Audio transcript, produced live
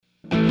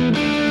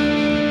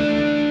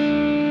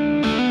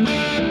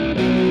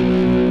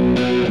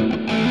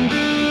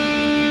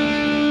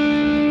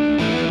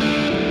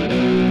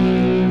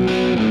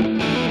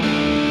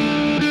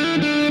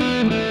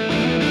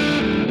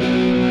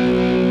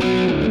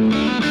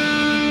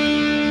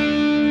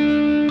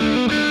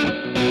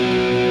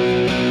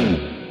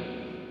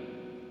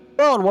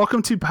Hello and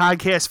welcome to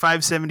Podcast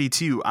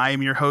 572. I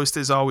am your host,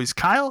 as always,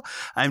 Kyle.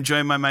 I'm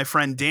joined by my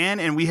friend Dan,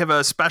 and we have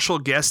a special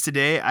guest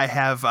today. I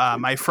have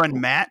my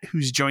friend Matt,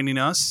 who's joining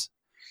us.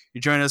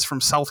 You're joining us from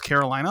South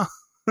Carolina.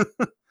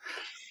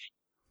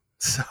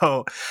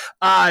 So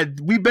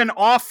we've been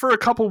off for a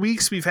couple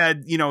weeks. We've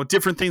had,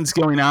 different things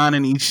going on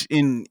in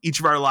each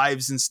of our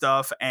lives and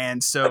stuff.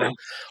 And so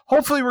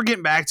hopefully we're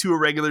getting back to a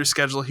regular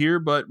schedule here,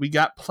 but we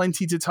got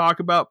plenty to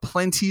talk about,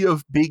 plenty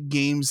of big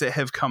games that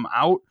have come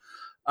out.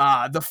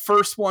 The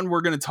first one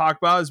we're going to talk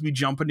about as we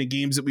jump into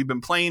games that we've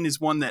been playing is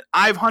one that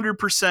I've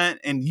 100%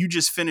 and you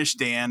just finished,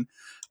 Dan.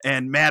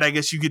 And Matt, I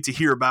guess you get to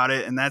hear about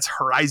it, and that's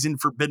Horizon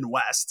Forbidden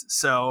West.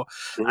 So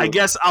I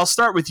guess I'll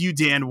start with you,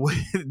 Dan.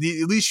 At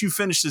least you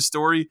finished the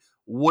story.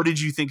 What did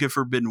you think of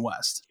Forbidden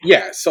West?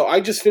 Yeah, so I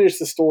just finished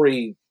the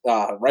story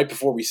right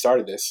before we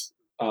started this,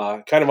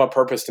 kind of on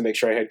purpose to make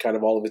sure I had kind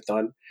of all of it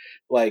done.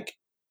 Like,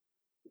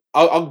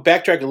 I'll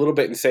backtrack a little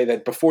bit and say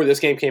that before this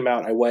game came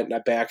out, I went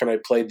back and I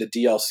played the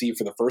DLC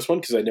for the first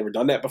one because I'd never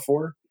done that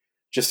before,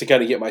 just to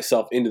kind of get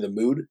myself into the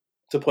mood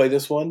to play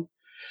this one.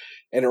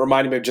 And it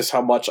reminded me of just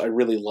how much I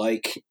really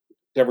like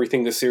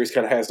everything this series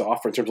kind of has to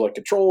offer in terms of like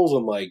controls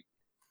and like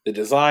the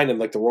design and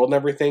like the world and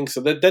everything.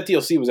 So that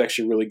DLC was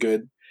actually really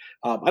good.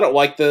 I don't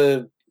like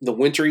the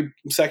wintry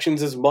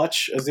sections as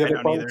much as the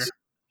other parts,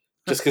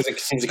 just because it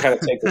seems to kind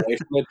of take away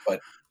from it. But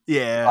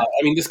yeah,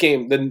 I mean, this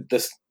game, then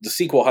the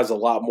sequel has a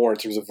lot more in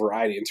terms of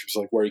variety, in terms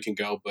of like where you can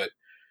go. But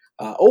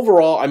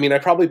overall, I mean, I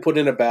probably put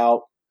in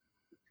about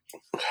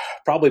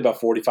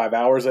 45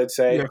 hours, I'd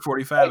say. Yeah,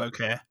 45.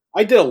 Okay.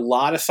 I did a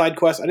lot of side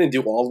quests. I didn't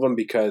do all of them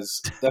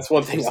because that's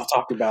one thing I'll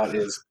talk about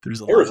is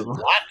there is a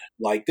lot.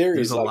 Like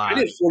there's a lot. I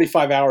did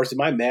 45 hours and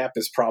my map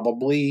is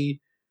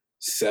probably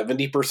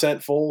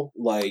 70% full.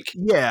 Like,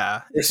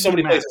 yeah, there's so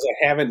many places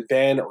I haven't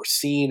been or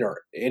seen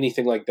or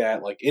anything like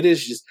that. Like it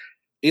is just,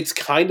 it's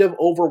kind of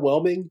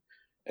overwhelming.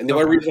 And the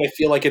only reason I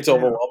feel like it's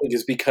overwhelming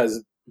is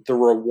because the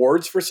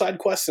rewards for side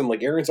quests and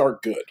like errands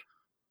aren't good.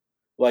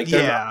 Like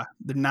they're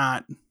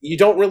not. You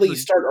don't really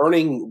start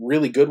earning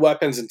really good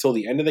weapons until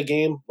the end of the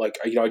game. Like,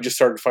 I just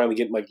started finally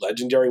getting like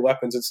legendary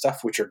weapons and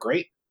stuff, which are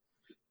great.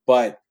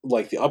 But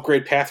like the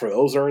upgrade path for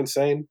those are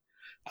insane.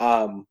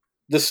 The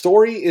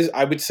story is,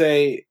 I would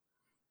say,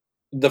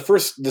 the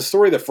first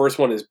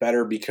one is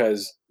better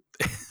because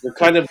you're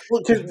kind of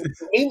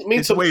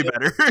it's way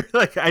better.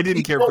 Like I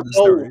didn't care for the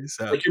story.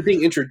 So. Like you're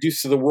being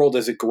introduced to the world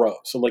as it grows.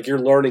 So like you're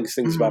learning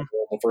things about the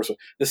world in the first one.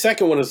 The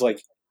second one is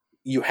like,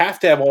 you have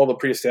to have all the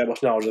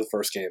pre-established knowledge of the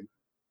first game.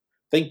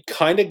 They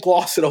kind of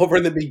gloss it over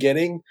in the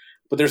beginning,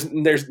 but there's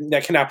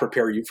that cannot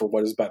prepare you for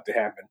what is about to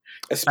happen,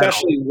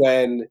 especially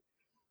when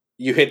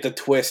you hit the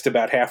twist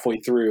about halfway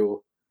through,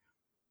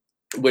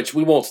 which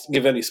we won't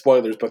give any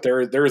spoilers, but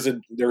there's a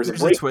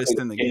twist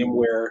in the game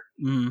where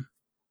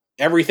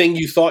everything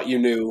you thought you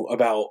knew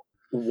about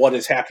what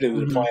is happening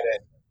to the planet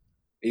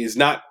is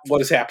not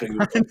what is happening.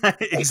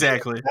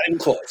 Exactly. Not even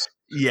close.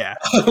 Yeah.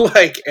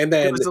 And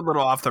then it was a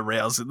little off the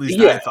rails, at least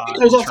I thought. It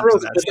goes off the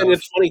rails, but then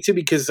it's funny too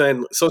because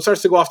then it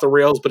starts to go off the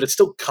rails, but it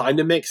still kind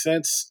of makes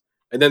sense.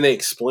 And then they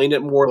explain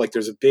it more, like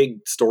there's a big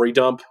story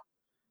dump,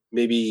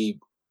 maybe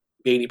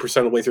 80%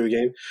 of the way through the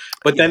game.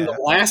 But then the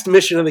last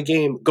mission of the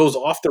game goes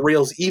off the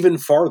rails even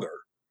farther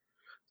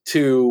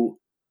and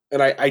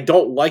I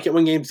don't like it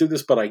when games do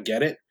this, but I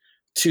get it,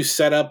 to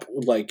set up,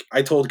 like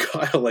I told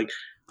Kyle, like,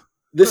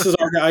 this is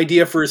our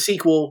idea for a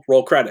sequel,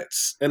 roll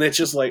credits. And it's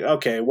just like,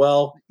 okay,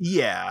 well,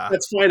 yeah,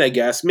 that's fine, I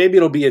guess. Maybe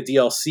it'll be a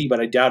DLC, but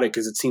I doubt it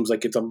because it seems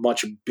like it's a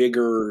much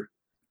bigger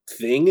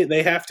thing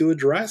they have to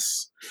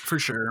address. For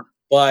sure.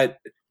 But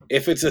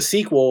if it's a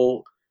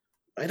sequel,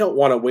 I don't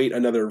want to wait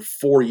another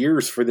 4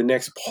 years for the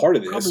next part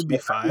of this. Probably be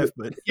 5,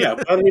 but yeah,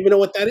 I don't even know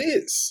what that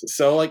is.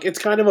 So like, it's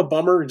kind of a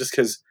bummer just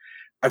because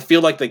I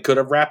feel like they could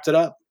have wrapped it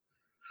up.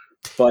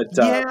 But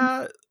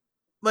yeah.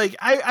 Like,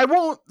 I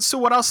won't. So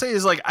what I'll say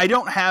is, like, I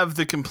don't have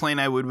the complaint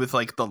I would with,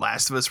 like, The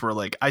Last of Us, where,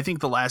 like, I think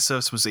The Last of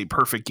Us was a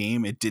perfect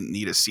game. It didn't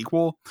need a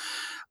sequel.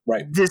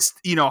 Right. This,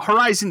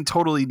 Horizon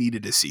totally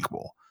needed a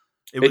sequel.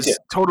 It was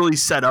totally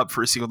set up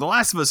for a sequel. The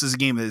Last of Us is a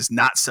game that is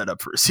not set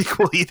up for a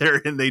sequel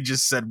either, and they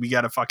just said, we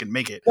got to fucking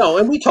make it. No,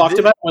 and we talked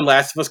about when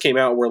Last of Us came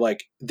out, where,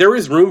 like, there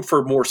is room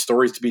for more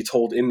stories to be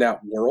told in that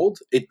world.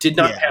 It did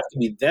not have to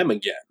be them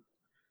again.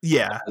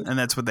 Yeah, and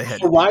that's what they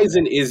had.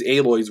 Horizon is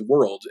Aloy's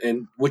world,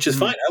 and which is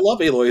fine. I love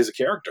Aloy as a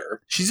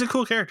character. She's a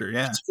cool character,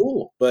 yeah. It's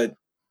cool, but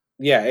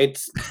yeah,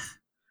 it's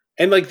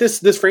and like this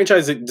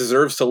franchise, it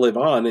deserves to live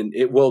on, and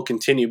it will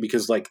continue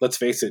because, like, let's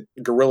face it,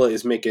 Guerrilla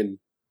is making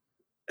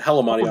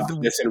hella money off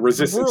this, and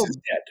Resistance is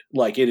dead.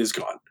 Like, it is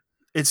gone.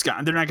 It's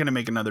gone. They're not going to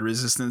make another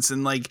Resistance,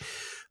 and like,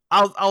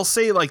 I'll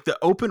say, like, the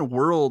open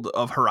world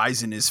of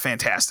Horizon is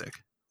fantastic.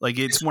 Like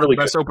it's one really of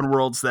the best open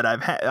worlds that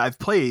I've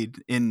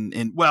played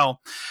in. Well,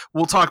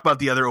 we'll talk about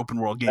the other open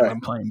world game I'm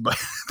playing,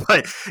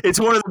 but it's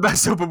one of the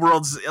best open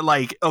worlds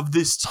like of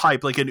this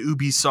type, like an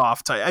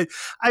Ubisoft type.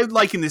 I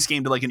liken this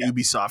game to like an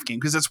Ubisoft game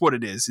because that's what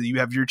it is. You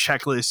have your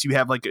checklist, you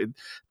have like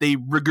they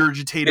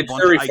regurgitate a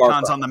bunch of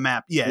icons on the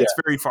map. Yeah, it's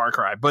very Far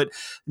Cry, but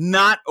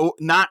not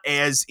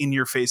as in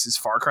your face as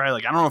Far Cry.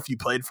 Like I don't know if you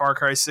played Far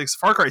Cry 6.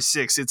 Far Cry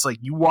 6, it's like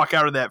you walk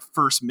out of that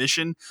first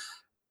mission,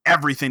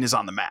 everything is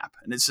on the map,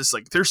 and it's just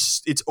like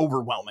it's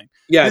overwhelming.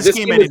 Yeah, this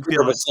game I didn't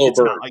feel it's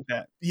not like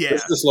that. Yeah,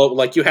 it's the slow.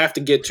 Like you have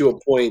to get to a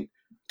point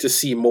to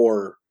see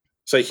more,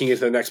 so you can get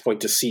to the next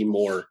point to see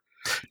more.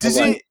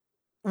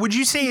 Would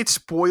you say it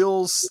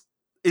spoils?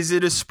 Is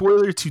it a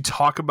spoiler to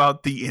talk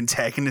about the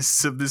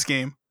antagonists of this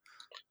game?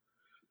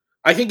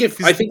 I think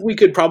we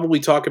could probably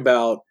talk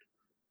about.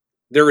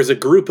 There is a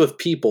group of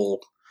people.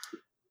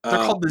 They're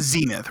called the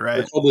Zenith, right?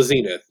 They're called the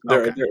Zenith.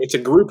 It's a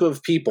group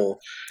of people,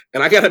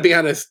 and I gotta be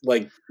honest.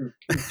 Like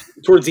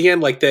towards the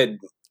end, like that,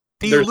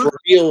 there's a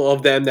reveal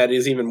of them that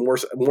is even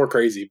more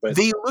crazy. But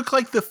they look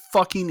like the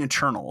fucking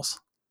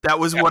Eternals. That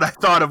was what I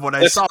thought of when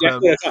I saw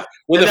them.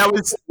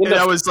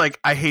 I was like,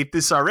 I hate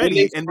this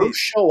already. And they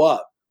show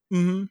up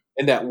in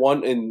that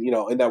one, in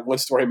that one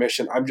story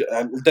mission.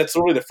 That's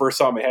literally the first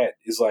thought in my head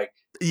is like,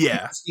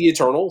 yeah, the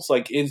Eternals.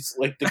 Like it's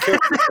like the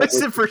character.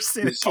 That's the first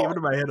thing that came into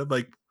my head. I'm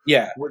like.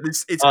 Yeah,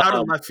 it's out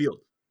of left field.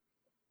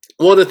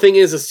 Well, the thing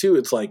is too,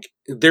 it's like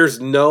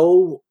there's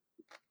no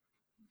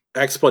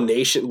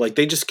explanation. Like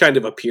they just kind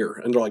of appear,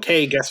 and they're like,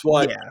 "Hey, guess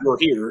what? Yeah. We're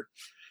here,"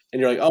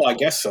 and you're like, "Oh, I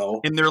guess so."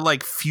 And they're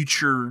like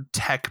future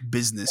tech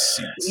business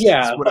suits.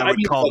 Yeah, what I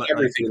would call like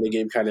everything in the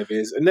game kind of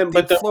is. And then,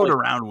 but they float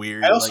around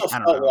weird. I also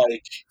felt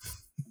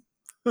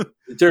like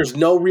there's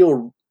no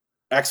real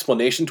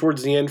explanation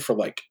towards the end for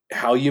like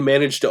how you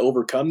manage to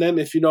overcome them.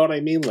 If you know what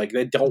I mean, like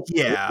they don't.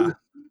 Yeah. Really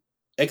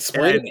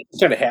explain it. It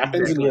kind of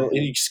happens, exactly.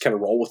 and you just kind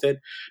of roll with it.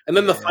 And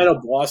then the final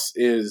boss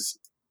is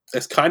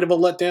kind of a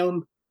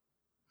letdown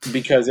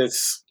because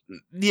it's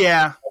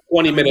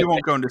 20-minute. We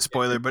won't go into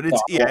spoiler, but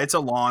it's a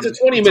long. It's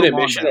a 20-minute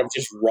mission of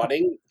just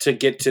running to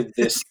get to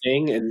this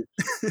thing,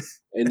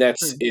 and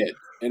that's it.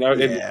 And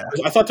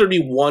I thought there'd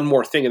be one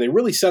more thing, and they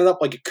really set it up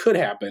like it could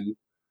happen,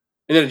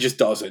 and then it just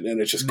doesn't,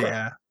 and it's just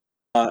crap.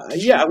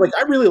 Like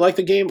I really like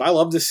the game. I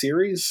love this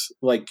series.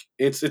 Like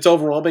it's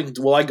overwhelming.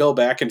 Will I go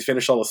back and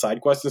finish all the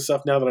side quests and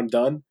stuff now that I'm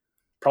done?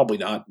 Probably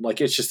not.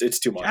 Like it's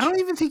too much. I don't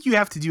even think you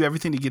have to do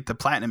everything to get the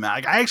platinum.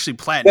 Like I actually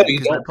platinum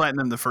because I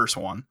platinum the first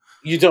one.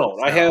 You don't.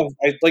 So.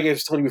 Like I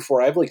was telling you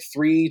before. I have like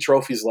 3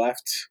 trophies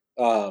left.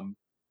 One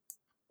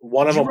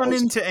of them. Did you run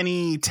into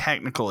any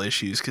technical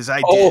issues? Because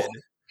I did.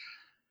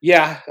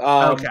 Yeah.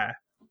 Okay.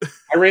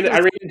 I ran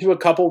into a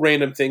couple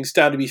random things.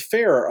 Now, to be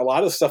fair, a lot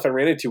of the stuff I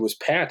ran into was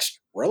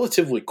patched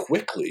relatively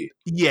quickly.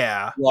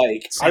 Yeah.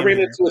 Like, I ran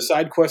into a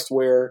side quest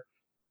where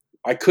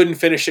I couldn't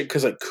finish it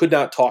because I could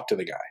not talk to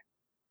the guy.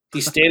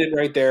 He's standing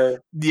right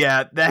there.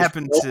 Yeah, that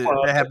happened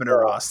to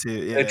Ross, too.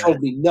 Yeah. And it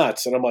drove me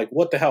nuts. And I'm like,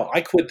 what the hell?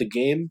 I quit the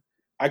game.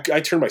 I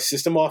turned my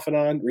system off and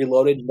on,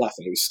 reloaded,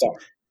 nothing. It was stuck.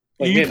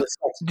 Like,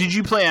 did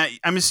you play?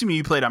 I'm assuming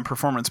you played on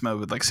performance mode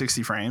with like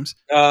 60 frames.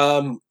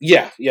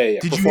 Yeah.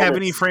 Did you have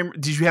any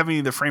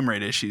of the frame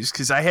rate issues?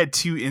 Because I had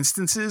 2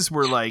 instances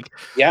where like,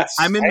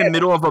 I'm in the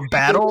middle of a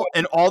battle,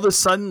 and all of a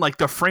sudden, like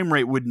the frame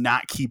rate would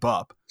not keep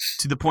up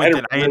to the point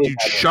that I had to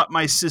shut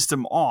my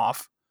system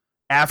off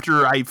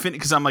after I finished.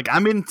 Because I'm like,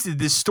 I'm into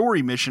this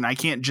story mission, I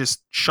can't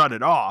just shut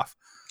it off.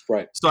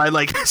 Right. So I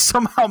like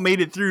somehow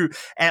made it through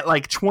at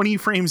like 20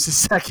 frames a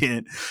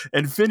second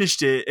and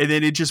finished it, and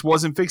then it just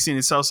wasn't fixing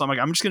itself. So I'm like,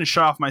 I'm just going to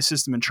shut off my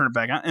system and turn it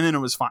back on, and then it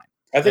was fine.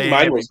 I think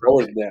mine was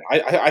lower than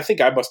that. I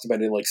think I must have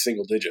been in like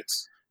single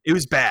digits. It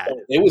was bad.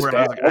 It was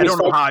bad. I don't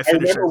know how I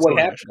finished it. I remember what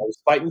happened. I was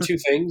fighting 2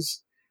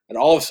 things, and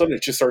all of a sudden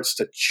it just starts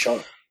to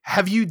chunk.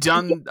 Have you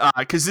done?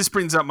 Because this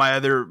brings up my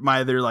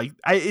other like,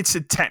 it's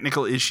a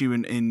technical issue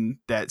in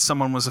that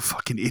someone was a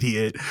fucking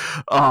idiot.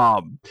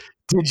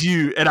 Did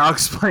you, and I'll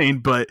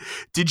explain, but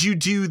did you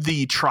do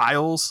the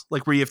trials,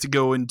 like where you have to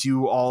go and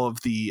do all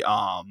of the,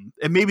 and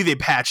maybe they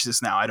patched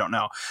this now, I don't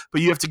know,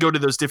 but you have to go to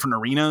those different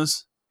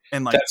arenas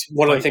and like. That's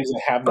one of the things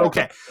that have.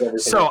 Okay.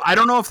 So I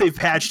don't know if they've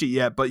patched it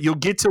yet, but you'll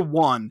get to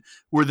one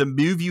where the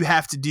move you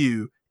have to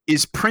do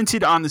is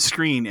printed on the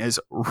screen as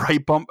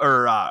right bump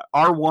or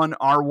R1,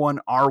 R1,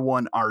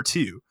 R1,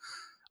 R2.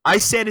 I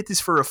sat at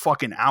this for a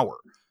fucking hour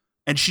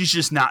and she's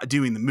just not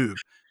doing the move.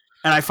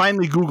 And I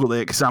finally Googled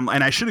it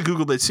and I should have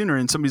Googled it sooner.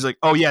 And somebody's like,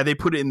 "Oh yeah, they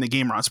put it in the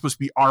game wrong. It's supposed to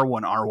be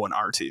R1, R1,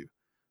 R2.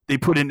 They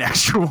put an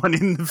extra one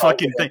in the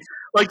fucking thing,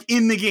 like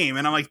in the game."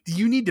 And I'm like, "Do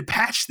you need to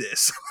patch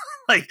this?"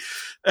 Like,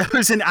 it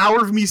was an hour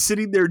of me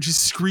sitting there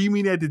just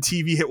screaming at the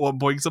TV at one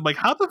point. Because I'm like,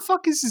 "How the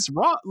fuck is this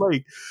wrong?"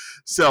 Like,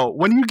 so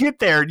when you get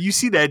there and you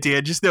see that,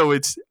 Dan, just know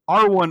it's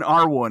R1,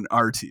 R1,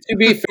 R2. To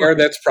be fair,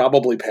 that's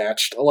probably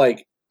patched.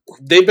 Like.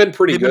 They've been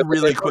pretty good.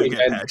 Really quick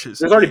at patches.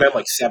 There's already been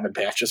like 7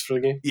 patches for the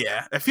game.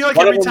 Yeah, I feel like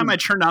every time I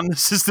turned on the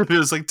system, it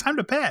was like time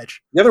to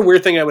patch. The other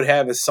weird thing I would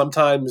have is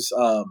sometimes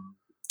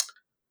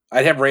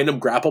I'd have random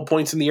grapple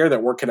points in the air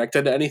that weren't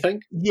connected to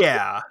anything.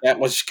 Yeah. That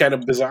was kind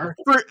of bizarre.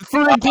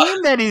 For a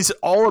game that is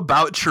all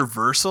about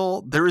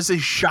traversal, there is a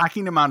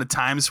shocking amount of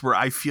times where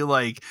I feel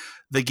like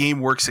the game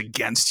works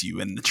against you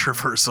in the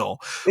traversal.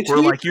 Where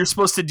like you're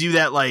supposed to do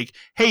that, like,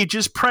 hey,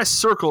 just press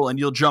circle and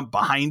you'll jump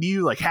behind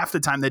you. Like half the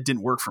time that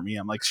didn't work for me.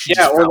 I'm like,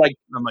 or like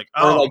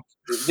oh.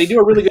 They do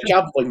a really good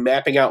job of like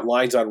mapping out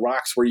lines on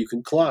rocks where you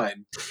can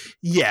climb.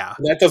 Yeah.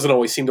 And that doesn't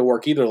always seem to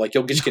work either. Like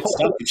you'll just get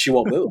stuck and she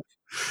won't move.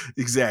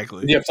 Exactly.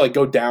 And you have to like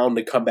go down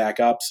to come back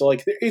up. So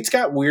like it's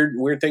got weird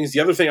things. The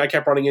other thing I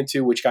kept running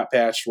into, which got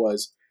patched,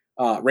 was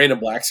random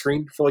black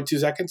screen for like 2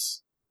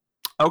 seconds.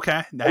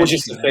 Okay, that was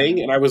just a thing,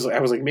 and I was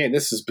like, man,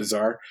 this is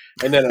bizarre.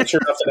 And then sure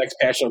enough, the next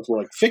patch notes were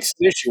like, fix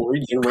the issue where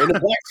you can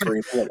random black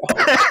screen. I'm like,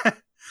 oh.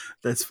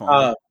 That's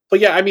fun. But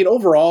yeah, I mean,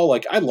 overall,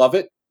 like I love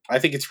it. I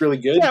think it's really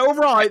good. Yeah,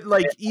 overall,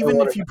 like even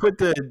if you put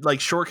the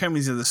like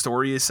shortcomings of the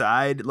story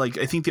aside, like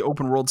I think the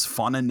open world's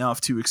fun enough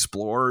to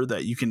explore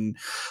that you can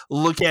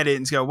look at it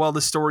and go, well,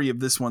 the story of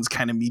this one's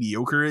kind of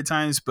mediocre at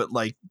times, but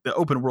like the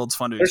open world's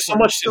fun to explore.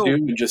 There's so much to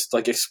do and just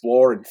like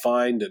explore and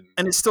find,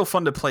 and it's still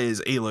fun to play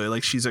as Aloy.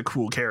 Like she's a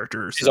cool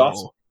character. She's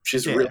awesome.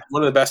 She's one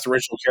of the best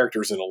original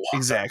characters in a while.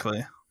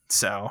 Exactly.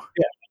 So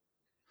yeah,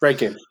 great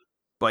game.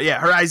 But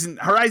yeah,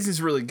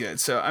 Horizon's really good.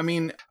 So I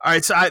mean, all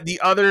right. So the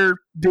other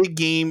big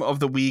game of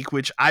the week,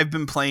 which I've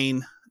been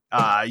playing,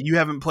 you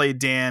haven't played,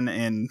 Dan,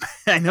 and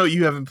I know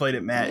you haven't played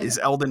it, Matt, is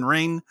Elden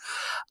Ring.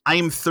 I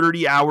am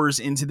 30 hours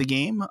into the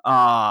game.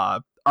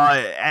 Of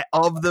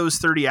those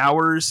 30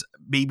 hours,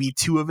 maybe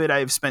 2 of it I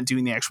have spent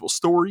doing the actual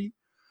story.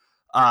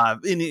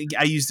 And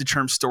I use the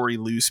term story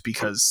loose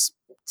because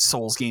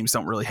Souls games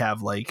don't really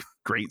have like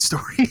great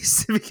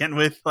stories to begin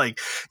with. Like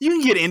you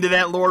can get into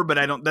that lore, but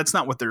that's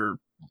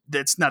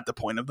not the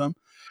point of them.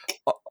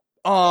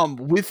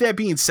 With that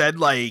being said,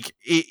 like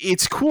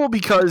it's cool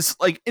because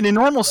like in a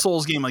normal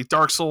Souls game like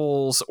Dark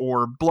Souls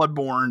or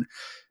Bloodborne,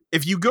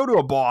 if you go to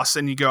a boss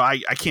and you go, I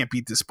can't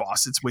beat this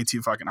boss, it's way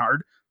too fucking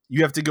hard,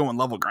 you have to go and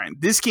level grind.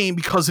 This game,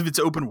 because of its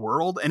open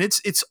world, and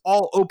it's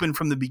all open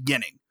from the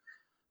beginning,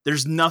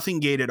 there's nothing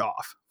gated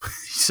off.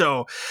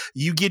 So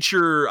you get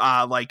your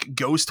like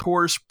ghost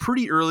horse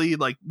pretty early,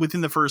 like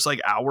within the first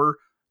like hour,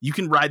 you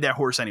can ride that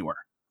horse anywhere.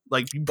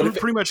 Like you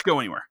pretty much go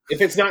anywhere.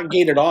 If it's not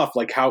gated off,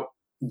 like how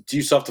do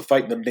you still have to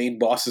fight the main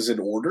bosses in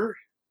order?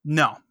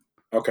 No.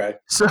 Okay.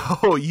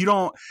 So you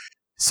don't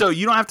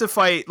have to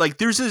fight, like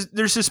there's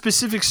a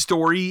specific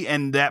story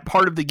and that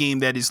part of the game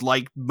that is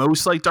like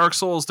most like Dark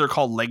Souls. They're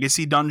called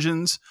legacy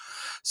dungeons.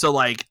 So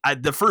like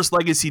the first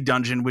legacy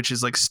dungeon, which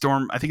is like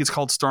I think it's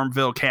called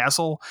Stormville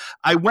Castle.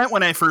 I went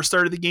when I first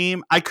started the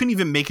game. I couldn't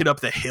even make it up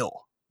the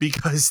hill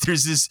because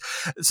there's this.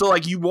 So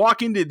like you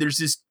walk into, there's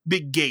this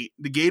big gate.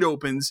 The gate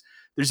opens.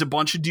 There's a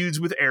bunch of dudes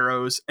with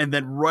arrows. And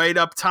then right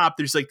up top,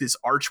 there's like this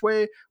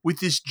archway with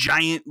this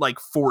giant like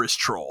forest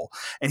troll.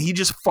 And he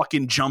just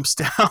fucking jumps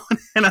down.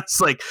 And I was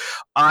like,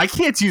 I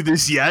can't do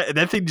this yet. And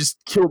that thing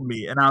just killed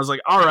me. And I was like,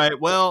 all right,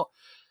 well,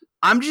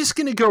 I'm just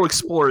going to go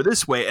explore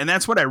this way. And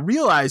that's what I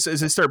realized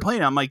as I started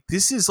playing. I'm like,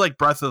 this is like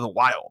Breath of the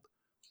Wild.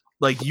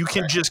 Like you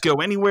can just go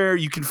anywhere.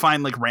 You can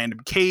find like random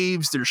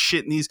caves. There's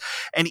shit in these.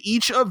 And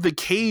each of the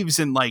caves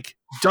and like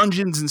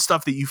dungeons and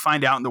stuff that you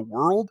find out in the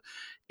world,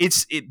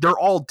 they're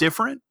all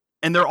different.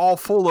 And they're all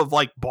full of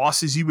like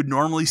bosses you would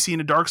normally see in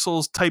a Dark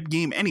Souls type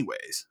game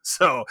anyways.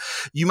 So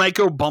you might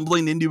go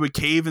bumbling into a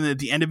cave and at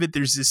the end of it,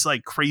 there's this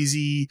like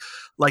crazy,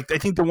 like I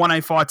think the one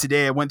I fought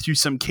today, I went through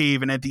some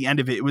cave and at the end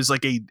of it, it was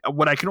like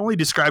what I can only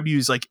describe to you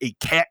as like a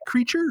cat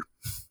creature.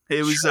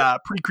 It was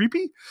pretty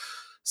creepy.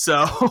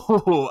 So,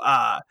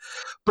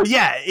 but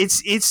yeah,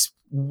 it's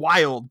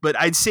wild. But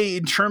I'd say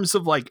in terms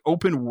of like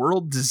open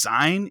world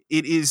design,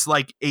 it is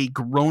like a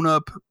grown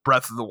up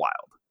Breath of the Wild.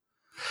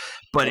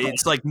 But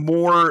it's like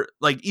more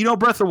like,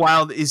 Breath of the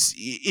Wild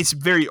it's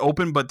very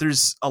open, but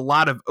there's a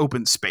lot of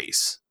open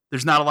space.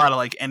 There's not a lot of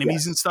like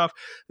enemies and stuff.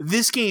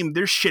 This game,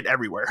 there's shit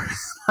everywhere.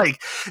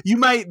 Like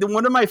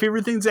one of my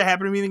favorite things that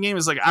happened to me in the game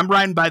is like, I'm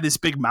riding by this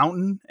big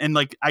mountain and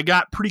like I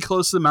got pretty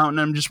close to the mountain.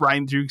 And I'm just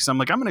riding through because I'm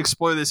like, I'm going to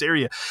explore this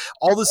area.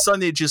 All of a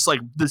sudden it just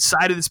like the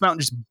side of this mountain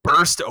just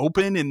burst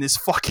open and this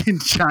fucking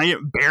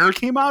giant bear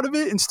came out of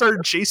it and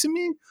started chasing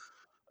me.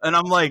 And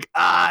I'm like,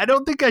 I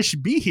don't think I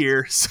should be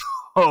here.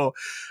 So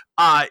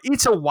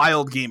it's a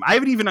wild game. I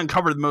haven't even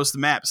uncovered most of the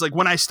maps. Like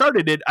when I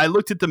started it, I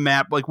looked at the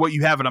map, like what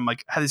you have, and I'm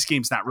like, this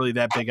game's not really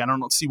that big. I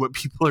don't see what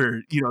people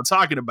are,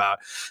 talking about.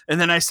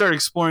 And then I started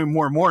exploring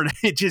more and more, and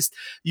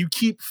you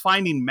keep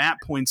finding map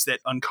points that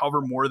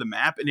uncover more of the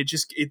map, and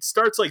it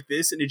starts like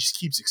this, and it just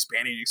keeps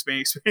expanding.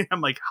 I'm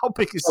like, how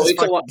big is this?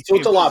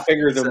 It's a lot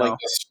bigger than like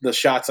the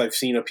shots I've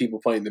seen of people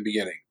playing in the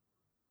beginning.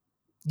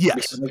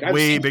 Yes, like,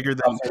 way bigger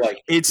than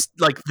it's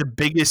like the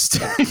biggest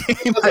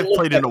game I've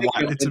played in a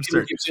while. It's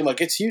absurd. Like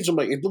it's huge. I'm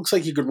like, it looks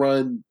like you could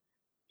run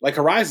like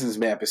Horizon's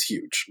map is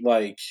huge.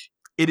 Like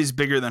it is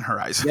bigger than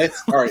Horizon.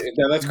 All right,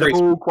 that's great.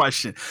 No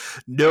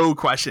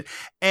question.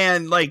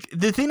 And like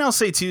the thing I'll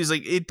say too is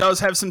like it does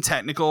have some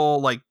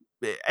technical like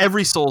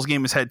every Souls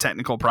game has had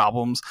technical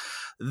problems.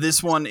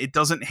 This one, it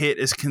doesn't hit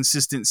as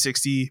consistent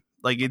 60.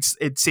 Like it's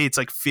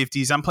like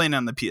 50s. I'm playing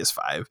on the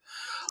PS5.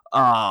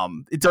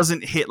 It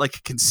doesn't hit like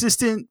a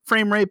consistent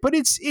frame rate, but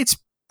it's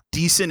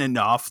decent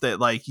enough that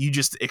like you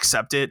just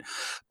accept it.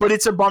 But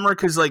it's a bummer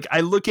because like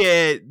I look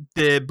at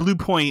the Blue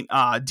Point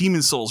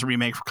Demon Souls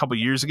remake a couple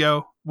years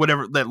ago,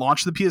 whatever, that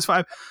launched the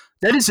PS5.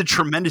 That is a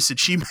tremendous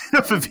achievement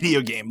of a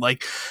video game.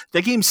 Like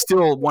that game's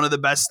still one of the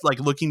best like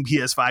looking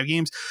PS5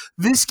 games.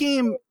 This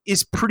game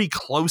is pretty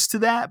close to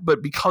that,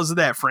 but because of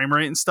that frame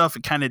rate and stuff,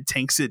 it kind of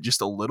tanks it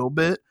just a little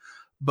bit.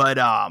 But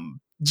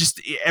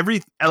just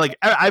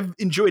I've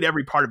enjoyed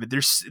every part of it.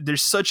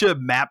 There's such a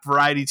map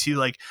variety too.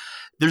 Like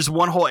there's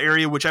one whole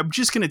area which I'm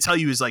just gonna tell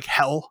you is like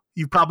hell.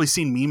 You've probably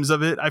seen memes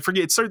of it. I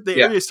forget.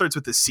 Area starts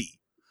with a C.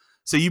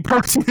 So you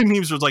probably see the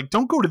memes where it's like,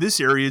 don't go to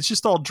this area. It's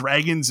just all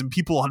dragons and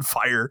people on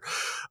fire.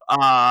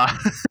 I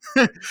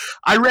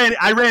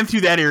ran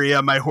through that area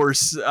on my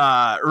horse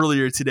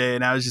earlier today,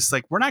 and I was just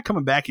like, we're not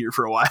coming back here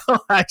for a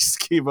while. I just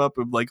gave up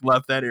and like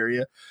left that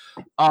area.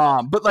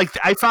 But like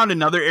I found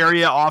another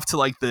area off to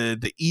like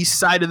the east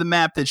side of the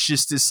map that's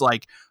just this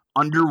like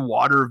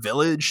underwater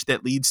village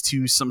that leads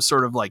to some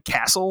sort of like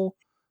castle.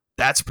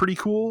 That's pretty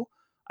cool.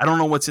 I don't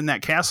know what's in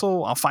that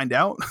castle. I'll find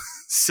out.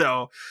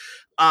 So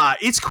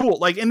it's cool.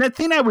 Like, and the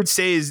thing I would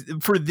say is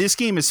for this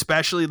game,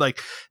 especially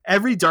like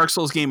every Dark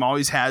Souls game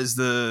always has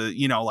the,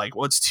 you know, like,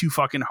 well, it's too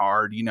fucking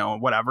hard, you know,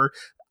 whatever.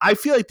 I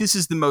feel like this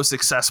is the most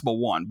accessible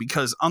one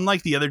because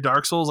unlike the other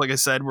Dark Souls, like I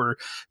said, where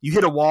you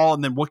hit a wall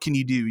and then what can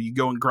you do? You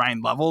go and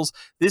grind levels.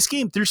 This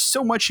game, there's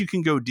so much you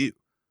can go do.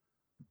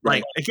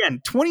 Like,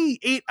 again,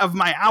 28 of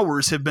my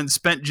hours have been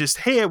spent just,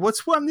 hey,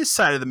 what's on this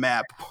side of the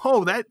map?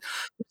 Oh, there's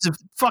a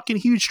fucking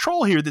huge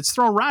troll here that's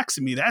throwing rocks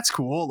at me. That's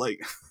cool.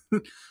 Like,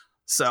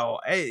 so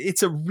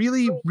it's a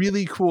really,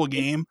 really cool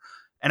game.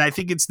 And I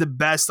think it's the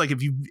best. Like,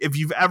 if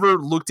you've ever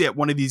looked at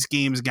one of these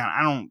games, again,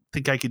 I don't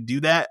think I could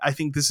do that. I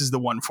think this is the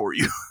one for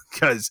you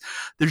because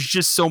there's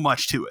just so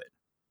much to it.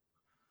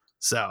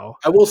 So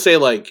I will say,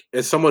 like,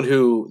 as someone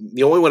who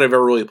the only one I've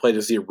ever really played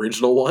is the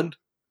original one,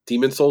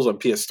 Demon Souls on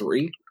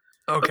PS3.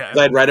 Okay.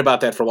 I'd read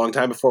about that for a long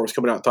time before it was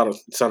coming out. Thought it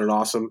sounded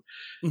awesome.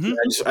 Mm-hmm.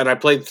 And I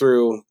played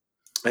through,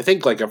 I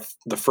think, like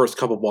the first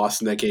couple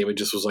bosses in that game. It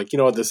just was like, you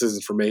know what, this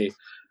isn't for me.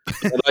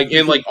 and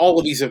all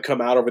of these have come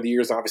out over the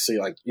years. Obviously,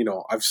 like, you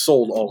know, I've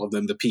sold all of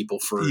them to people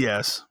for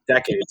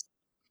decades.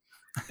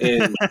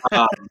 And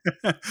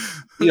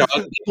you know,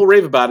 people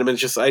rave about them. And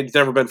it's just it's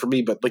never been for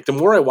me. But like the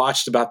more I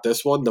watched about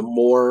this one, the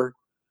more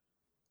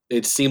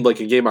it seemed like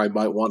a game I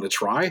might want to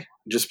try.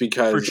 Just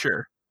because, for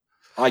sure,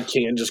 I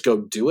can just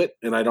go do it,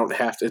 and I don't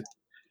have to.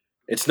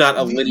 It's not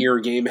a linear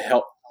game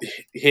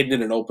hidden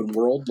in an open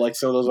world like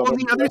some of those. Well,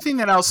 the other thing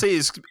that I'll say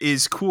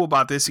is cool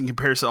about this in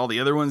comparison to all the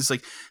other ones,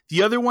 like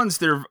the other ones,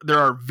 there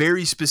are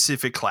very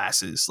specific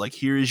classes. Like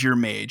here is your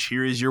mage,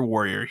 here is your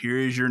warrior, here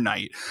is your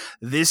knight.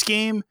 This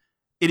game,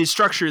 it is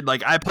structured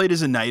like I played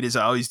as a knight, as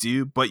I always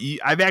do, but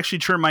I've actually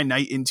turned my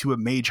knight into a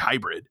mage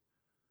hybrid,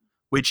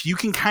 which you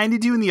can kind of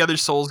do in the other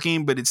Souls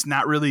game, but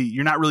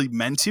you're not really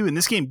meant to. In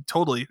this game,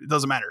 totally, it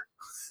doesn't matter.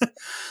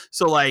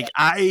 So like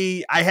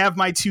I have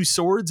my two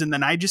swords and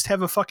then I just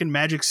have a fucking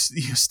magic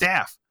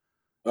staff.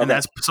 Okay. And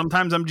that's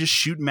sometimes I'm just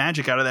shooting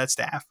magic out of that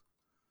staff.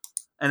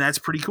 And that's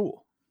pretty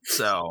cool.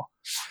 So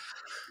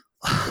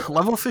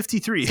level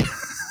 53.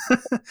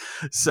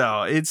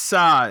 So it's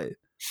I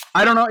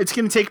don't know, it's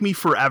going to take me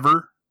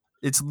forever.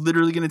 It's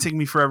literally going to take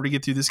me forever to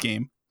get through this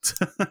game.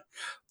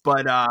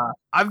 But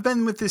I've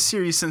been with this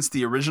series since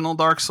the original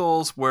Dark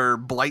Souls, where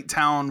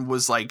Blighttown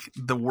was like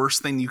the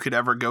worst thing you could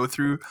ever go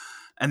through.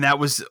 And that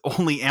was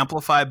only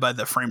amplified by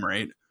the frame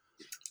rate,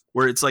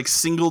 where it's like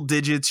single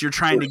digits. You're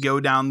trying to go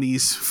down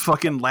these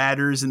fucking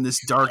ladders in this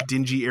dark,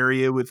 dingy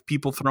area with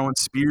people throwing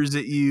spears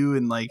at you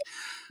and like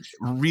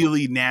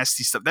really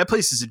nasty stuff. That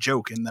place is a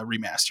joke in the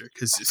remaster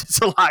because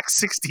it's a lock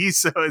 60,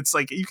 so it's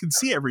like you can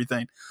see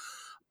everything.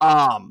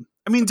 I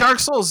mean, Dark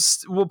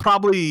Souls will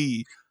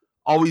probably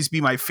always be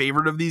my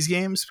favorite of these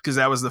games because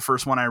that was the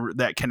first one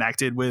that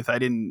connected with. I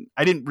didn't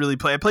really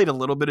play. I played a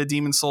little bit of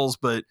Demon Souls,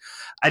 but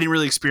I didn't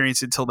really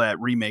experience it till that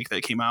remake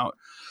that came out.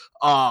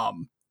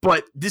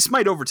 But this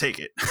might overtake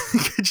it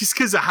just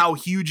because of how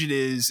huge it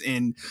is.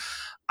 And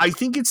I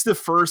think it's the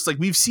first, like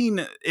we've seen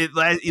it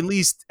at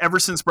least ever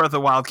since Breath of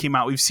the Wild came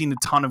out. We've seen a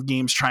ton of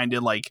games trying to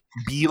like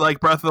be like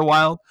Breath of the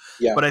Wild.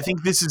 Yeah. But I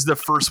think this is the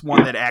first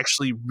one that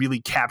actually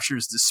really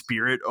captures the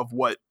spirit of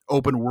what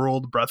open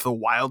world Breath of the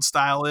Wild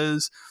style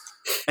is.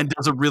 And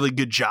does a really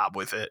good job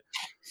with it.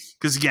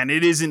 Because again,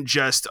 it isn't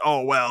just,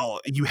 oh, well,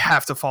 you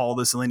have to follow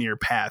this linear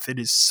path. It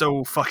is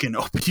so fucking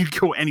open. You'd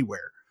go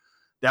anywhere.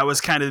 That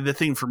was kind of the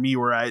thing for me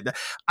where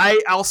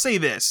I'll say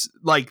this.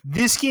 Like,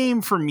 this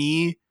game for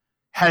me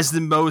has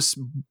the most,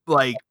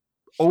 like,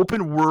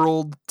 open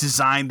world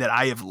design that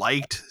I have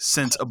liked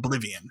since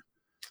Oblivion.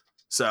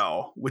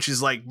 So, which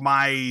is, like,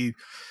 my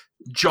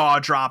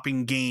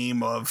jaw-dropping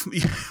game of,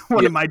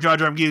 one of my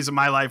jaw-dropping games of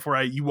my life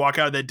where you walk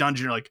out of that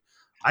dungeon, you're like,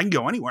 I can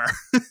go anywhere.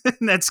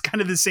 And that's kind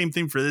of the same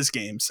thing for this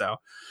game. So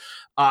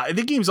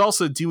the game's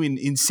also doing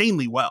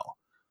insanely well.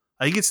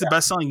 I think it's the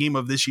best-selling game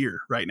of this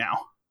year right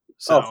now.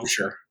 So, for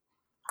sure.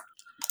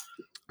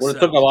 Well, it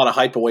took a lot of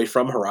hype away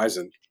from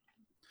Horizon.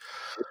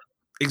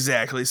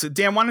 Exactly. So,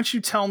 Dan, why don't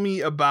you tell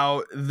me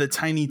about the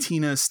Tiny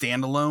Tina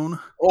standalone?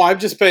 Well, I've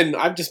just been,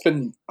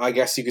 I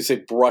guess you could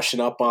say, brushing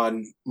up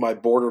on my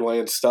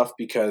Borderlands stuff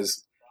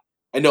because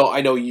I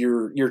know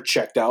you're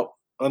checked out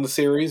on the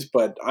series,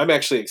 but I'm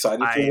actually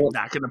excited for it. I'm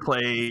not going to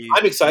play.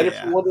 I'm excited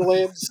for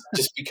Borderlands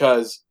just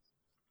because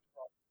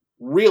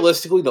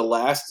realistically, the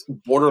last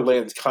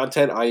Borderlands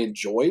content I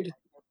enjoyed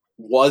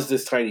was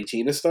this Tiny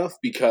Tina stuff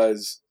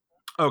because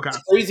as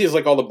crazy as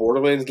like all the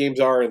Borderlands games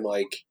are and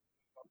like,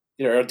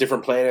 you know,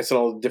 different planets and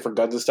all the different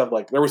guns and stuff,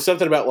 like there was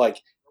something about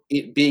like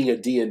it being a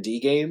D&D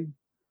game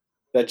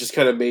that just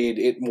kind of made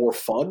it more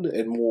fun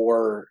and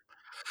more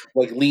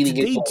like leaning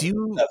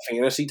into that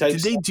fantasy type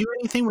stuff. Did they do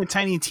anything with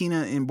Tiny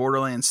Tina in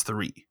Borderlands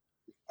 3?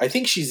 I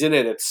think she's in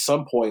it at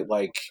some point,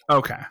 like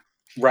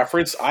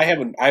reference. I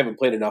haven't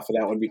played enough of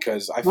that one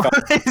because I found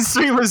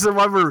 3 was the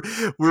one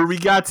where we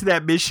got to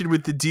that mission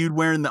with the dude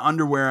wearing the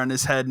underwear on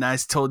his head and I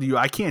told you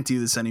I can't do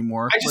this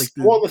anymore.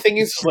 The thing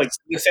is like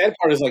the sad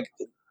part is like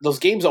those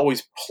games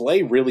always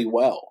play really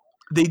well.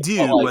 They do,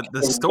 but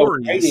the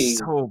story is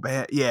so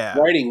bad. Yeah.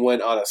 Writing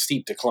went on a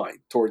steep decline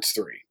towards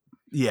 3.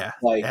 Yeah,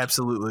 like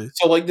absolutely.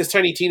 So like this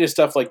Tiny Tina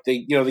stuff, like they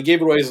gave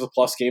it away as a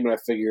plus game, and I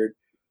figured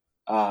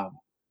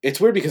it's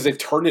weird because they've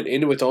turned it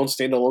into its own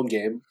standalone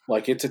game.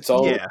 Like it's its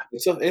own. Yeah.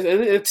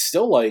 It's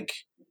still like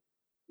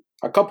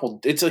a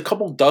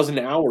couple dozen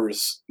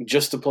hours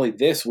just to play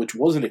this, which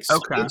was an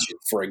expansion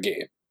for a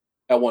game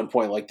at one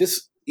point. Like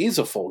this is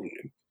a full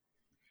game.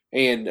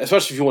 And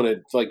especially if you want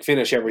to like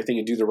finish everything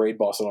and do the raid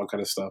boss and all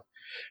kind of stuff.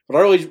 But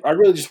I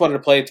really just wanted to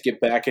play it to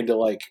get back into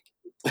like,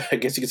 I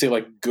guess you could say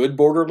like good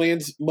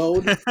Borderlands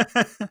mode,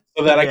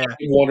 so that I can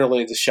give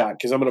Wonderlands a shot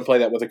because I'm going to play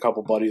that with a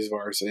couple buddies of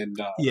ours and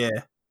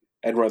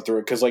run through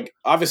it because like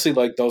obviously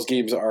like those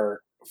games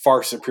are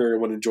far superior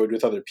when enjoyed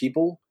with other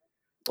people.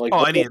 Like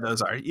any of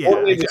those are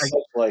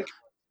like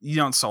you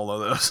don't solo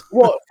those.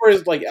 Well,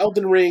 whereas like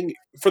Elden Ring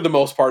for the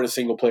most part is a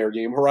single player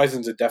game.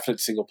 Horizon's a definite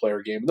single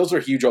player game. And those are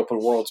huge open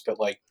worlds, but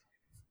like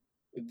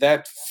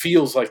that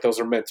feels like those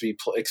are meant to be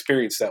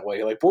experienced that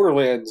way. Like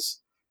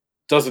Borderlands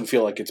doesn't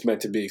feel like it's meant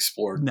to be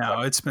explored.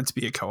 No, it's meant to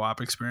be a co-op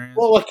experience.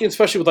 Well, like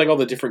especially with like all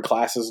the different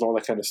classes and all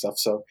that kind of stuff.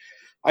 So,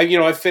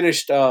 I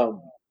finished a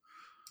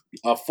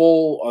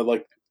full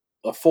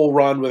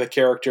run with a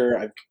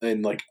character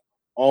and like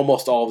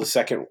almost all the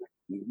second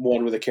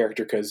one with a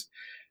character because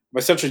I'm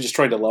essentially just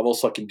trying to level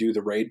so I can do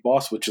the raid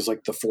boss, which is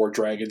like the 4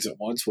 dragons at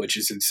once, which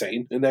is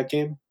insane in that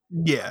game.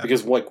 Yeah,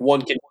 because like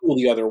one can kill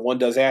the other, one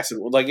does acid.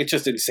 Like it's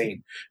just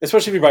insane,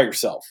 especially if you're by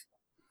yourself.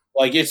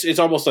 Like it's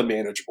almost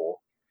unmanageable.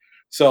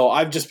 So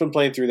I've just been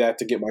playing through that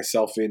to get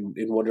myself in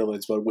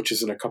Wonderlands mode, which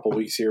is in a couple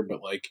weeks here.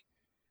 But like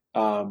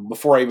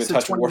before I even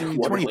touch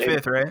Wonderlands,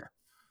 25th, right?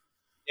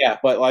 Yeah,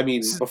 but I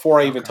mean,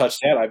 before I even touch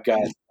that, I've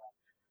got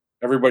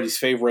everybody's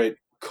favorite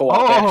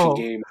co-op action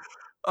game,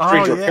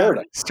 Stranger of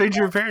Paradise.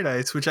 Stranger of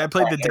Paradise, which I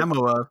played the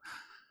demo of.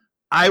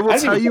 I will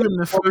tell you in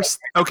the first.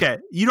 Okay,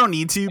 you don't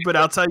need to, but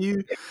I'll tell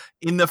you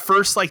in the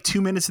first like 2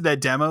 minutes of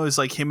that demo is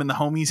like him and the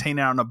homies hanging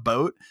out on a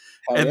boat,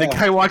 and the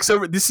guy walks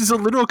over. This is a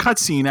literal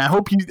cutscene. I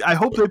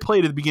hope they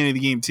played at the beginning of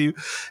the game too.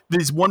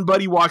 This one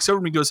buddy walks over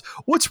and he goes,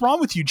 "What's wrong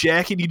with you,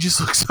 Jack?" And he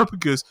just looks up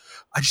and goes,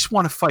 "I just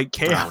want to fight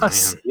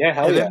chaos."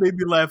 That made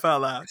me laugh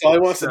out loud. That's all he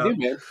wants to do,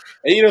 man.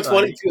 And you know what's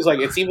funny too is like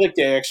it seemed like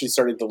they actually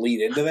started to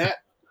lead into that.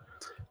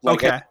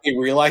 Like, they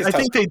realized. I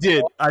think they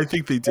did.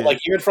 Like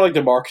even for like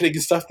the marketing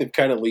and stuff, they've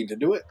kind of leaned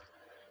into it.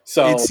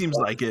 So it seems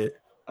like it.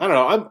 I don't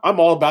know. I'm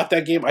all about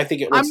that game. I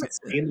think it looks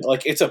insane.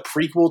 Like it's a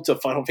prequel to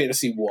Final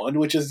Fantasy 1,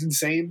 which is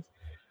insane.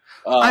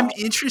 I'm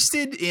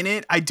interested in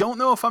it. I don't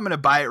know if I'm going to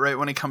buy it right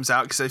when it comes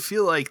out because I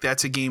feel like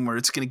that's a game where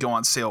it's going to go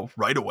on sale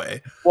right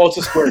away. Well, it's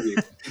a Square game.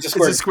 It's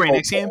a Square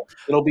Enix game.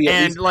 It'll be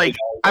and like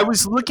I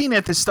was looking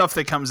at the stuff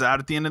that comes out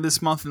at the end of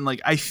this month, and like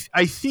I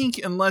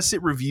think unless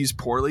it reviews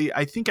poorly,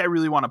 I think I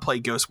really want to play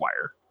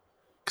Ghostwire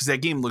because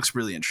that game looks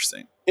really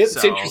interesting.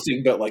 It's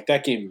interesting, but like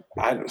that game,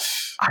 I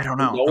don't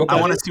know. I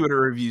want to see what it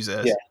reviews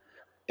as.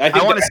 Yeah,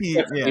 I want to see.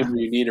 Game where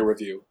you need a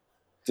review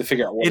to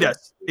figure out what it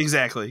does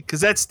exactly because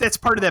that's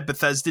part of that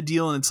Bethesda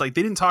deal, and it's like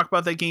they didn't talk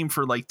about that game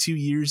for like 2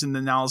 years, and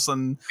then all of a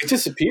sudden it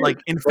disappeared. Like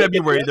in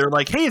February, they're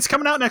like, "Hey, it's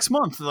coming out next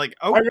month." They're like,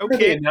 "Oh,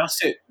 okay."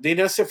 They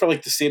announced it for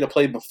like the state of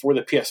play before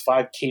the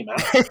PS5 came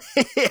out.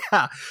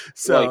 Yeah,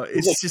 so like,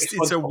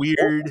 it's a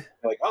weird.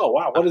 Like, oh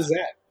wow, what is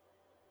that?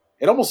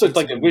 It almost looked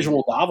like a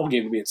visual novel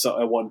game to me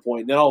at one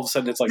point. And then all of a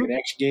sudden it's like an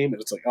action game,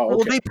 and it's like, oh, okay.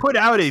 Well, they put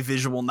out a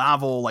visual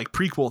novel like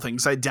prequel thing,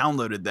 so I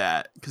downloaded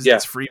that because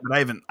it's free, but I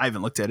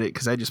haven't looked at it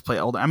because I just play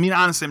Elden. I mean,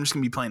 honestly, I'm just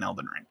gonna be playing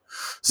Elden Ring,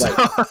 so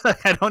right.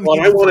 I don't. Well,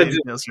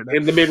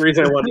 and the main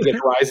reason I wanted to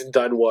get Horizon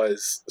done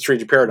was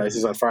Stranger Paradise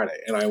is on Friday,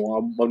 and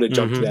I'm going to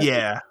jump to that.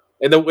 Yeah.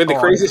 And the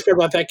craziest part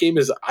about that game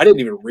is I didn't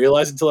even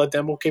realize until that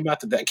demo came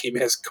out that game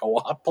has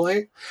co-op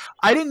play.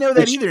 I didn't know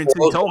that either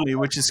until you told me,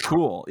 which is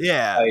cool.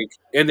 Yeah,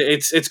 and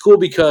it's cool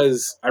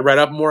because I read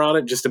up more on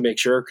it just to make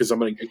sure because I'm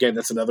gonna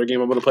that's another game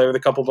I'm gonna play with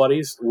a couple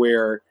buddies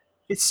where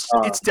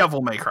It's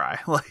Devil May Cry.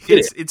 Like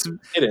It it's is.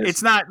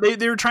 it's not.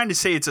 They were trying to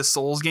say it's a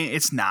Souls game.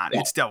 It's not. No,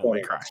 It's Devil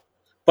May Cry.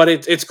 But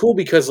it's cool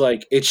because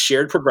like it's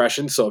shared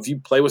progression. So if you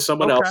play with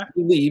someone else,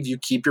 you leave, you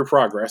keep your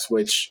progress,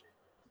 which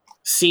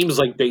seems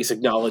like basic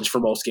knowledge for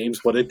most games,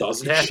 but it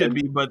doesn't happen. It should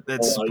be, but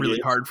that's really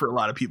hard for a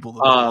lot of people to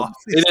pull off.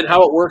 And then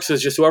how it works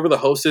is just whoever the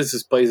host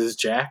is plays as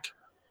Jack,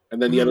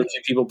 and then the other 2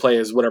 people play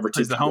as whatever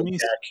 2 the homies.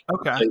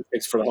 Jack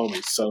picks for the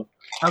homies. So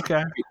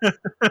okay,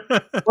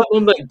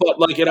 but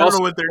like it I don't also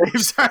know what their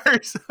names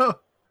are. So.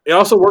 It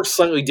also works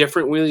slightly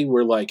differently.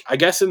 Where like I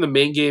guess in the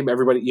main game,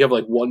 you have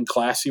like 1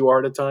 class you are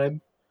at a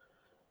time.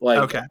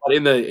 Like but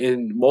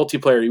in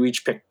multiplayer, you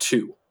each pick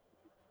 2.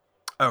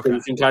 Okay. So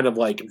you can kind of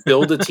like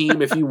build a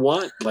team if you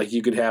want. Like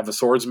you could have a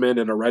swordsman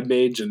and a red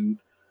mage and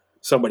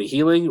somebody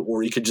healing,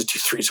 or you could just do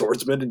 3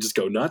 swordsmen and just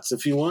go nuts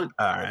if you want.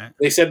 All right.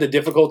 They said the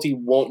difficulty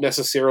won't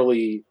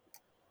necessarily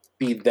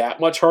be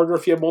that much harder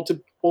if you have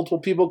multiple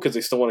people because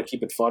they still want to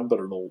keep it fun, but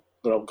it'll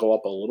go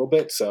up a little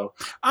bit. So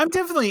I'm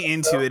definitely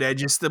into it.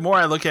 The more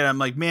I look at it, I'm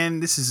like,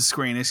 man, this is a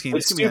Square Enix game.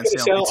 It's gonna be on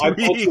sale. I've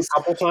played it a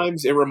couple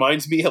times. It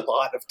reminds me a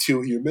lot of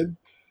 2 Human.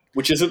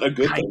 Which isn't a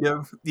good thing.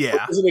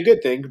 Yeah. Isn't a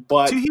good thing,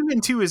 but 2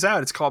 Human 2 is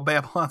out. It's called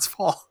Babylon's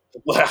Fall.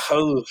 That's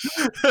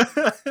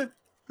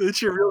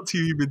your real 2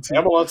 Human 2.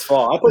 Babylon's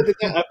Fall. I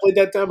played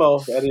that demo.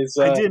 That is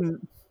I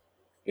didn't.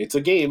 It's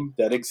a game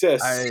that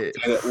exists and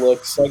it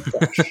looks like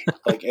trash.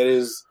 Like it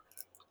is.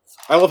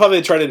 I love how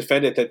they try to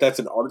defend it that's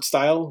an art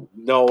style.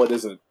 No, it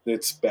isn't.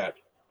 It's bad.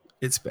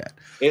 It's bad.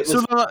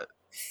 The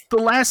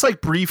last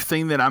brief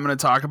thing that I'm going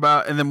to talk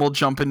about, and then we'll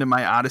jump into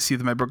my Odyssey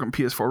with my broken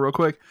PS4 real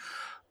quick.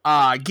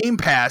 Game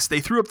Pass,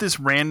 they threw up this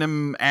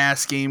random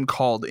ass game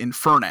called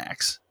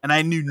Infernax, and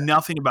I knew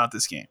nothing about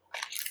this game.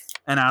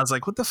 And I was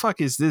like, what the fuck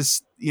is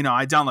this?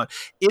 I download.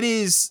 It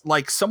is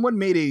like someone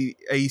made a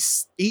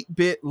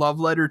 8-bit love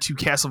letter to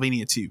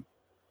Castlevania 2.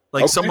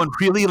 Like someone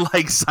really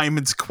liked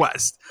Simon's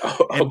Quest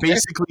and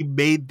basically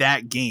made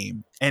that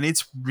game. And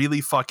it's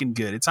really fucking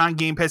good. It's on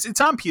Game Pass.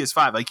 It's on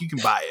PS5. Like you can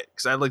buy it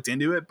because I looked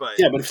into it. But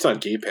yeah, but if it's on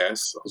Game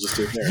Pass, I'll just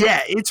do it there.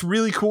 Yeah, it's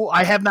really cool.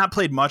 I have not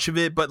played much of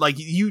it, but like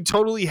you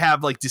totally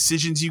have like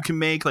decisions you can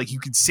make. Like you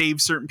can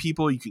save certain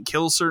people, you can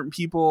kill certain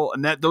people,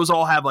 and those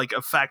all have like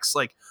effects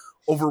like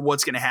over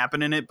what's going to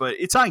happen in it. But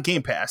it's on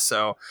Game Pass,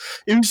 so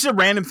it was just a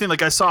random thing.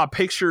 Like I saw a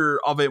picture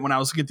of it when I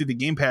was looking through the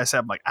Game Pass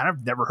app. I'm like,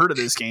 I've never heard of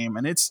this game,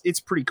 and it's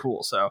pretty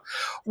cool. So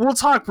we'll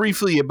talk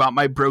briefly about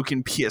my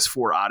broken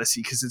PS4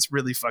 Odyssey because it's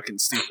really fucking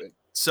stupid.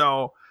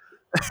 So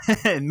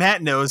and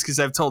Matt knows because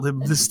I've told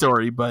him the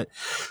story, but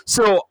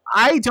so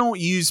I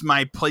don't use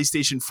my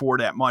PlayStation 4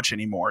 that much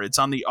anymore. It's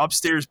on the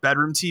upstairs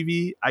bedroom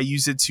TV. I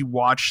use it to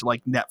watch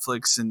like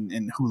Netflix and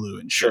Hulu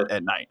and shit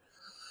at night.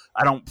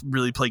 I don't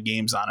really play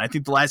games on it. I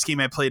think the last game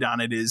I played on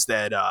it is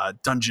that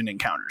Dungeon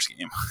Encounters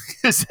game.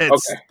 It's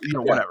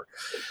whatever.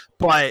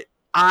 But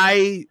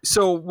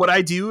so what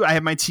I do, I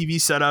have my TV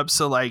set up.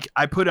 So like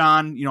I put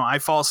on, I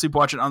fall asleep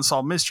watching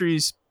Unsolved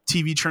Mysteries.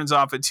 TV turns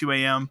off at 2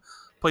 a.m.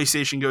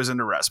 PlayStation goes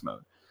into rest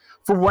mode.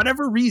 For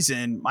whatever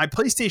reason, my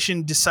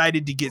PlayStation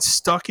decided to get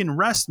stuck in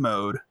rest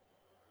mode,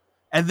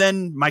 and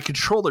then my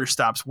controller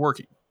stops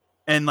working.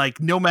 And like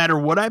no matter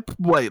what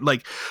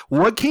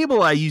what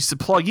cable I use to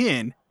plug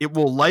in, it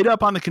will light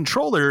up on the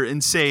controller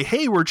and say,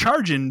 "Hey, we're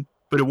charging,"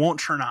 but it won't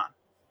turn on.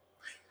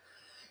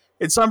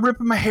 And so I'm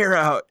ripping my hair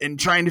out and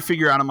trying to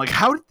figure out. I'm like,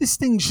 how did this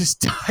thing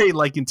just die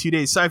like in 2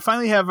 days? So I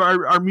finally have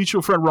our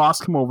mutual friend Ross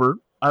come over.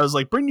 I was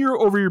like, bring your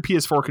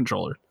PS4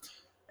 controller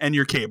and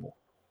your cable.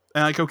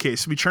 And like, okay,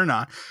 so we turn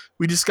on.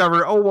 We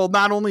discover,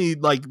 not only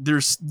like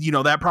there's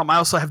that problem. I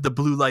also have the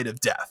blue light of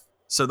death.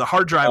 So the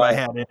hard drive I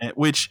had in it,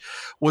 which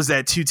was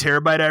that 2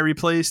 terabyte I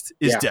replaced,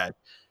 is dead.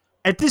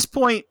 At this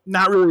point,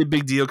 not really a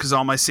big deal because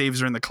all my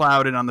saves are in the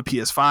cloud and on the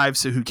PS5,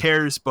 so who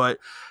cares? But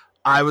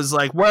I was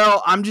like,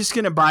 well, I'm just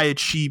going to buy a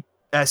cheap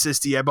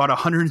SSD. I bought a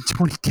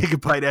 120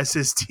 gigabyte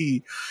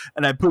SSD,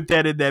 and I put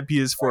that in that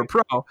PS4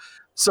 Pro.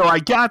 So I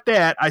got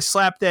that. I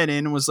slapped that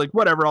in and was like,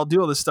 whatever, I'll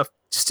do all this stuff.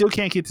 Still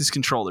can't get this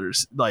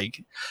controllers.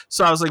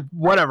 So I was like,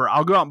 whatever,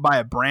 I'll go out and buy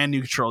a brand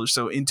new controller.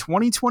 So in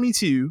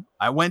 2022,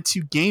 I went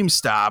to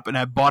GameStop and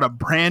I bought a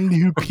brand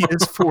new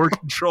PS4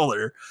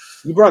 controller.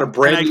 You brought a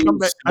brand new?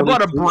 I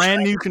bought a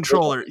brand new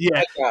controller.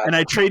 Yeah. And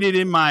I traded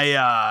in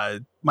my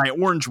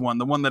orange one,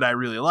 the one that I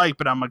really like,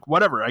 but I'm like,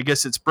 whatever, I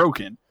guess it's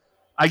broken.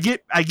 I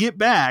get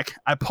back,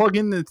 I plug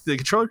in the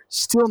controller,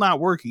 still not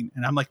working.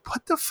 And I'm like,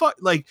 what the fuck?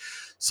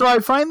 So I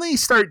finally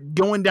start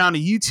going down a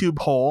YouTube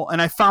hole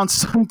and I found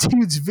some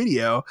dude's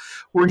video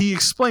where he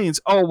explains,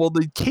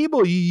 the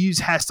cable you use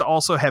has to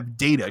also have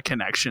data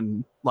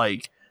connection,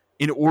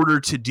 in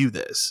order to do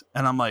this.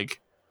 And I'm like,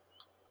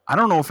 I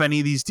don't know if any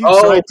of these dudes.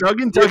 So I dug.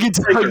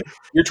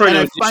 You're trying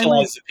to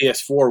initialize the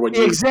PS4 when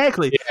you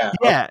exactly.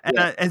 Yeah.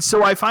 And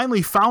so I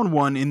finally found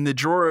one in the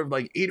drawer of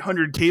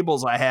 800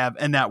 cables I have,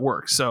 and that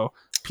works. So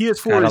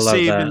PS4 is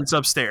saved and it's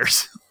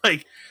upstairs,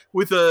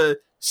 with a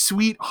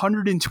sweet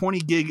 120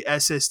 gig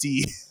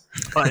SSD.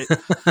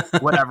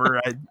 But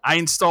whatever. I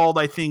installed,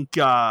 I think,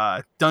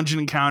 Dungeon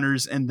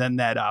Encounters, and then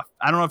that. I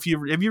don't know if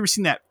have you ever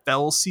seen that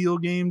Fell Seal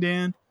game,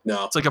 Dan?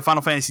 No. It's like a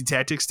Final Fantasy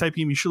Tactics type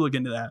game. You should look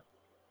into that.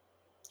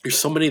 There's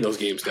so many of those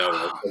games now.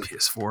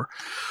 PS4.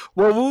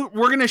 Well,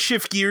 we're going to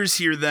shift gears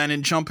here then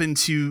and jump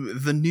into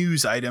the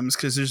news items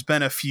because there's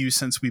been a few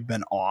since we've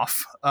been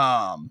off.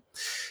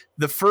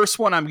 The first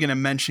one I'm going to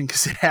mention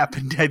because it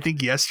happened, I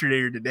think,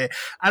 yesterday or today.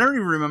 I don't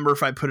even remember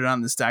if I put it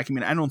on this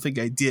document. I don't think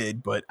I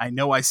did, but I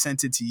know I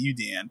sent it to you,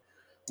 Dan,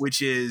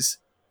 which is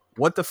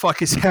what the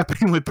fuck is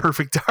happening with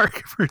Perfect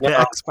Dark for the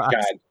Xbox?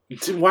 God.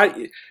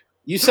 Why?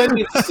 You sent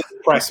me this to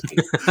impress me.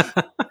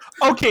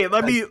 Okay,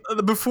 let me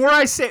before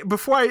I say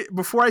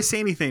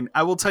anything,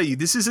 I will tell you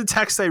this is a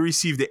text I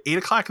received at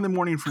 8:00 in the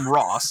morning from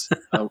Ross.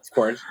 Of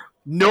course.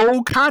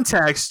 No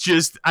context,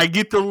 just I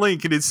get the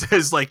link and it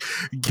says like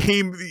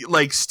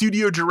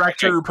studio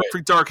director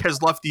Perfect Dark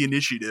has left the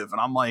initiative,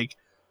 and I'm like,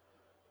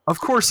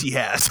 of course he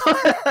has.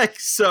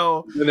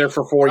 So been there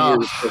for 4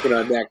 years working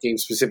on that game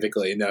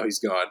specifically, and now he's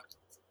gone.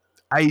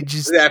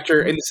 This is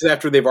after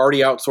they've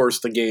already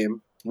outsourced the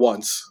game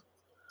once.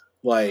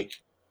 Bringing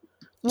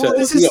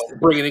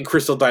in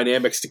Crystal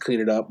Dynamics to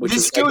clean it up.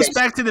 This goes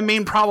back to the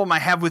main problem I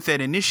have with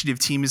that initiative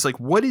team is like,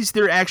 what is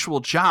their actual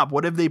job?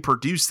 What have they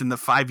produced in the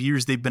 5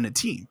 years they've been a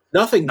team?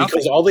 Nothing.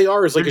 Because all they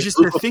are is like just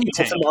group a think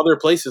tank from other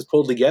places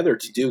pulled together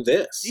to do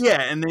this.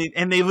 Yeah, and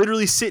they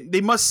literally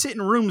they must sit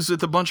in rooms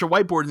with a bunch of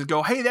whiteboards and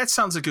go, hey, that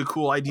sounds like a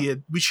cool idea.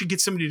 We should get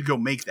somebody to go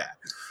make that.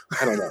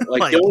 I don't know.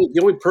 The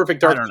only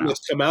Perfect Dark thing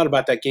that's come out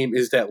about that game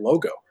is that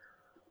logo.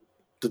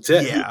 That's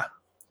it. Yeah.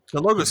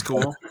 The logo's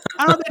cool.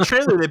 I don't know, that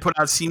trailer they put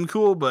out seemed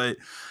cool, but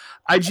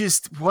I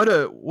just what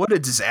a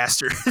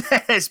disaster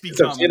that has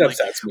become. It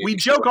upsets me. We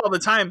joke all the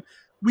time,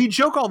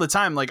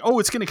 like, oh,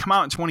 it's going to come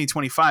out in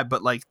 2025,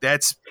 but like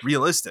that's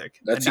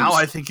realistic. Now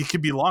I think it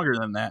could be longer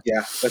than that.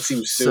 Yeah, that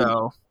seems soon.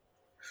 So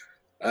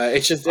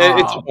it's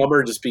a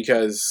bummer just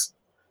because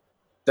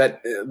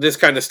that this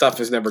kind of stuff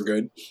is never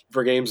good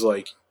for games.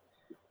 Like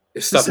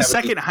it's the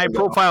second high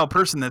profile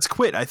person that's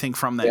quit, I think,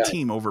 from that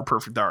team over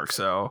Perfect Dark.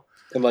 So.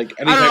 And like,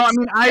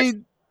 I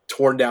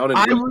torn down.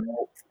 I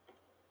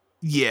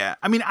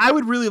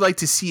would really like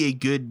to see a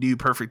good new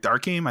Perfect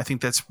Dark game. I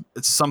think it's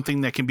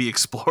something that can be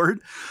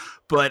explored.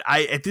 But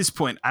at this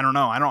point, I don't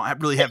know. I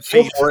don't really have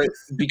faith for it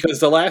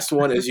because the last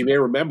one, as you may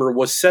remember,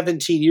 was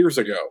 17 years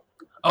ago.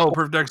 Oh,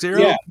 Perfect Dark Zero.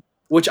 Yeah,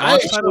 which I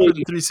actually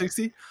the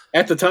 360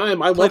 at the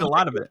time I played a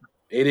lot of it.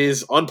 It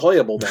is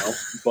unplayable now,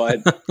 but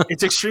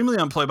it's extremely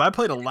unplayable. I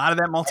played a lot of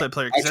that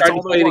multiplayer. I tried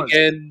to play it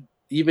again,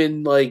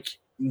 even like.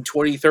 In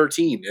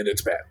 2013, and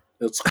it's bad.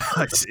 It's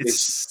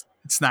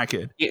not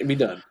good. Can't be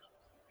done.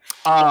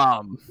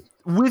 On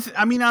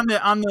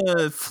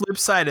the flip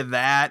side of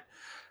that,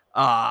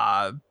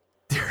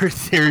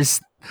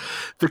 there's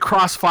the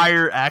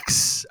Crossfire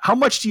X. How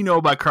much do you know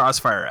about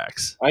Crossfire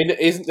X?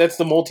 That's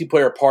the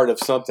multiplayer part of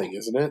something,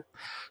 isn't it?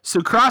 So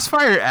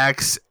Crossfire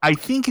X, I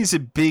think, is a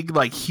big,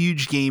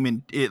 huge game,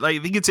 I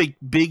think it's a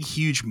big,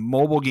 huge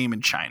mobile game in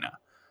China.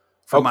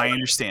 From my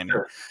understanding,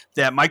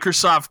 that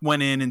Microsoft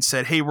went in and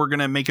said, hey, we're going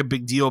to make a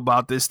big deal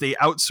about this. They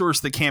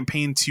outsourced the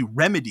campaign to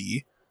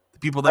Remedy, the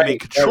people that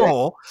make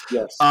Control.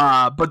 Yes.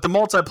 But the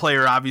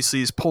multiplayer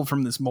obviously is pulled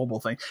from this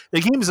mobile thing.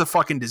 The game is a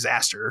fucking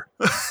disaster.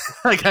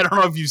 I don't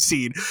know if you've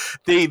seen.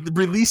 They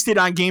released it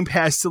on Game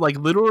Pass to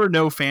little or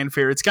no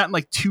fanfare. It's gotten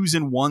 2s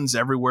and 1s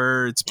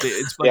everywhere. It's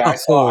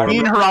like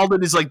being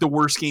heralded is the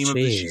worst game of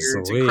this year.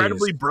 It's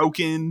incredibly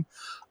broken.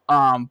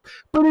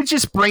 But it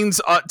just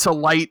brings to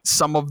light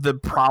some of the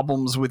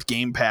problems with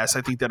Game Pass,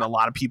 I think, that a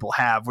lot of people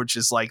have, which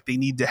is they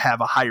need to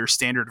have a higher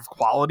standard of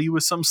quality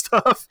with some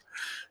stuff.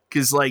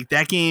 Because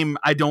that game,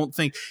 I don't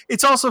think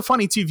it's also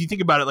funny too if you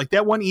think about it.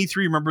 That one E3,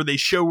 remember they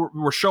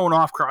were showing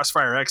off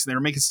Crossfire X and they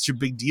were making such a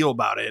big deal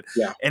about it.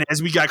 Yeah. And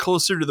as we got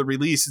closer to the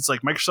release, it's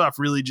Microsoft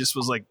really just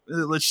was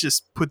let's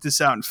just put this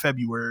out in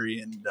February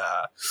and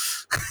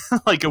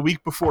a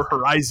week before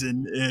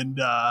Horizon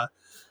and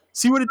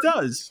see what it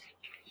does.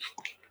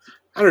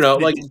 I don't know.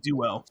 It didn't do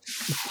well.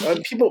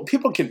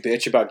 People can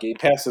bitch about Game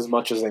Pass as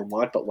much as they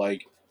want, but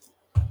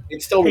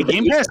it's still. Hey,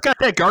 Game Pass got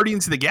that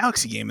Guardians of the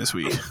Galaxy game this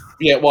week.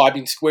 Yeah, well,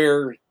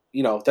 Square,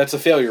 that's a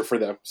failure for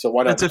them. So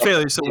why not? That's a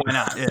failure. So why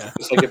not? Yeah,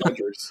 it's like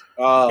Avengers.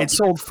 It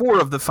sold 4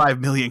 of the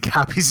 5 million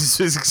copies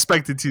it was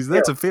expected to. So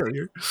that's a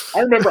failure. I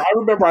remember.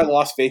 I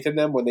lost faith in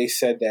them when they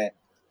said that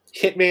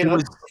Hitman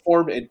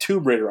underperformed and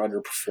Tomb Raider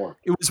underperformed.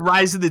 It was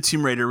Rise of the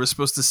Tomb Raider. It was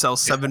supposed to sell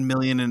 7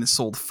 million and it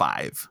sold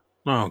 5.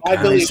 Oh,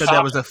 God. They said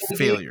that was a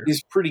failure.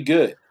 He's pretty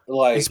good.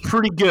 It's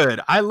pretty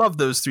good. I love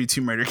those 3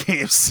 Tomb Raider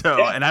games.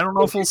 So, and I don't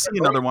know if we'll see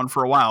another one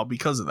for a while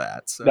because of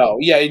that. So. No,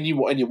 yeah, and you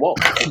won't.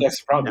 And that's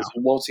the problem.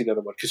 You won't see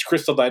another one because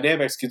Crystal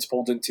Dynamics gets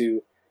pulled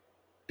into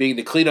being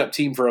the cleanup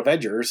team for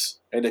Avengers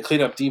and the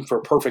cleanup team for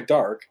Perfect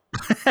Dark.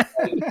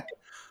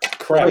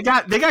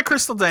 Crap. They got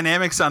Crystal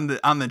Dynamics on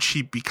the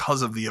cheap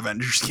because of the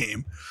Avengers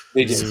game.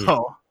 They did.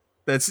 So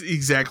that's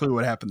exactly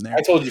what happened there.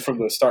 I told you from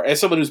the start. As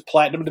someone who's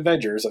platinumed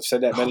Avengers, I've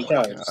said that many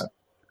times.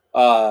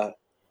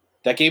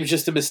 that game's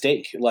just a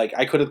mistake. Like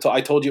I could have,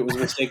 I told you it was a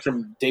mistake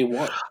from day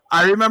one.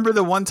 I remember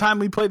the one time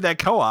we played that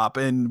co-op,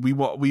 and we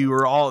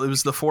were all, it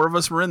was the four of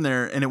us were in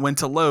there, and it went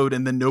to load,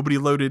 and then nobody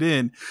loaded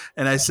in,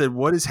 and I said,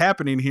 "What is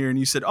happening here?" And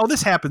you said, "Oh,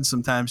 this happens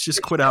sometimes.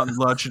 Just quit out and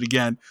launch it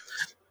again."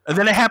 And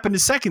then it happened a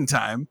second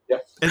time,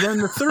 Yep. and then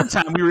the third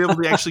time we were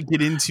able to actually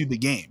get into the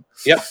game.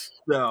 Yep.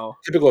 So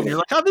Typical. you're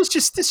like, "Oh, this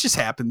just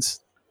happens."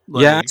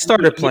 Like, Yeah, I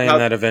started playing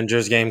that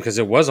Avengers game because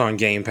it was on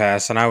Game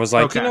Pass, and I was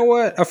like, you know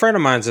what? A friend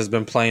of mine has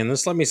been playing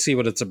this. Let me see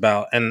what it's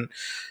about. And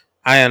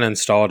I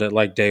uninstalled it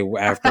like day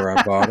after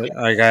I bought it.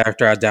 Like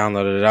after I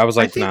downloaded it, I was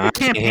like, "Nah, I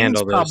can't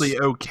handle this." Probably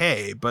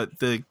okay, but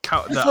the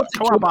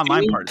co-op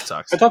online part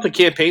sucks. I thought the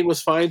campaign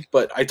was fine,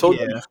 but I told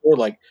you before,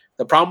 like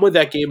the problem with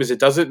that game is it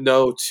doesn't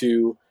know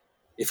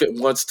if it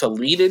wants to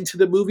lean into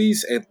the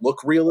movies and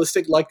look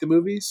realistic like the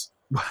movies.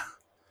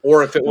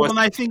 Or if it wants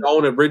to be its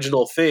own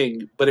original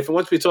thing. But if it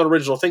wants to be its own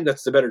original thing,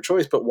 that's the better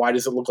choice. But why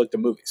does it look like the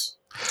movies?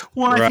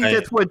 Well, I think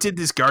that's what did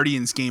this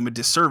Guardians game a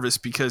disservice,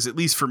 because at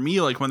least for me,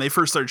 like when they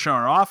first started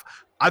showing it off,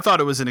 I thought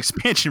it was an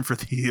expansion for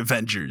the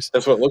Avengers.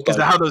 That's what it looked like.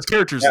 Because of how those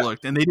characters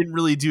looked. And they didn't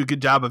really do a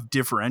good job of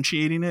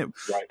differentiating it.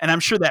 Right. And I'm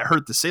sure that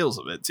hurt the sales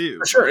of it, too.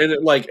 For sure. And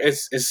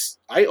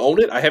I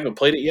own it. I haven't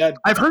played it yet.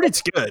 I've heard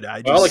it's good.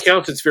 By all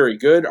accounts, it's very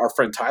good. Our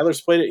friend Tyler's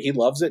played it. He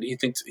loves it. He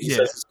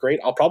says it's great.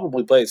 I'll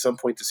probably play it at some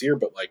point this year,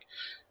 but like,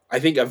 I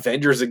think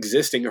Avengers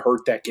existing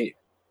hurt that game.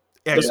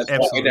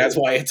 Absolutely. That's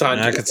why it's on.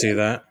 I could see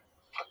that.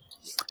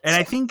 And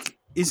I think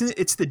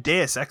it's the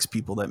Deus Ex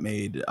people that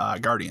made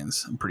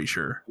Guardians. I'm pretty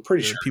sure.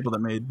 People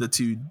that made the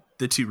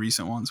two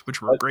recent ones,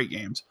 which were great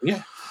games.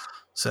 Yeah.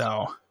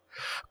 So,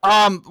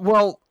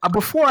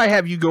 before I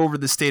have you go over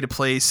the state of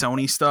play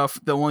Sony stuff,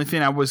 the only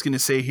thing I was going to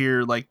say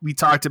here, like we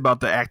talked about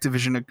the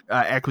Activision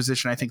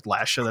acquisition, I think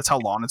last show. That's how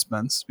long it's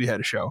been since we had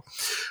a show.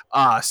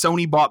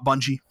 Sony bought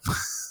Bungie,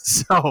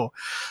 so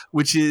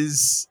which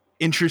is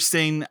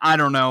interesting. I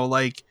don't know,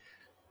 like.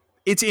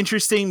 It's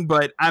interesting,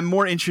 but I'm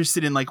more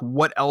interested in like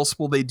what else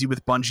will they do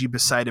with Bungie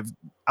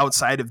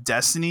outside of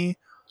Destiny.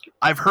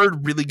 I've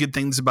heard really good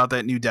things about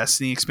that new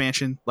Destiny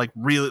expansion. Like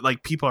really,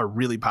 like people are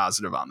really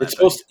positive on that. It's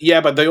supposed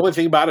to, but the only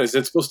thing about it is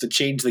it's supposed to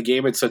change the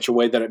game in such a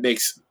way that it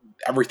makes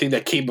everything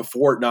that came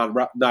before it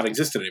not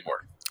existent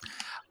anymore.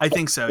 I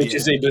think so, which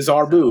is a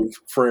bizarre move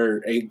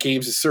for a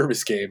games as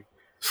service game.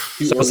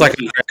 So it's like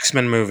an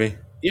X-Men movie.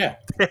 Yeah,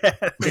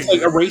 it's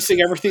like erasing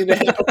everything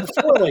that happened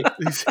before.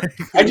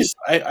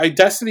 Like, I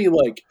Destiny,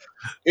 like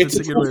it's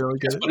a good way to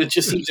look at it, but it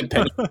just seems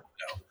impending. Like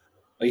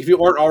if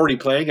you aren't already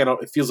playing,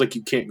 it feels like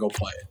you can't go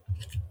play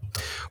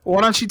it. Well,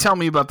 why don't you tell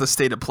me about the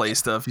state of play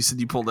stuff? You said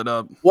you pulled it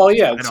up. Well,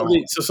 yeah.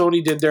 So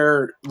Sony did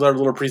their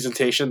little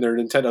presentation, their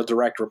Nintendo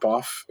Direct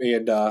ripoff,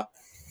 and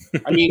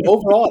I mean,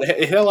 overall,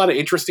 it had a lot of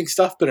interesting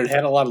stuff, but it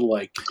had a lot of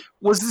like.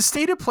 Was the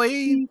state of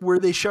play where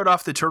they showed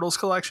off the Turtles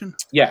collection?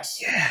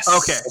 Yes.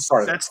 Okay,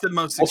 that's the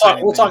most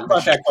exciting. We'll talk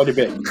about that quite a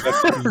bit.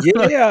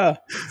 Yeah.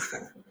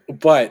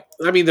 But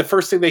I mean, the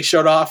first thing they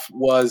showed off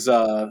was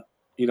a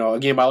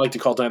game I like to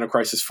call Dino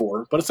Crisis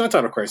 4, but it's not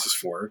Dino Crisis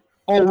 4.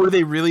 Oh, where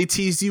they really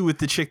teased you with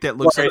the chick that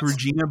looks like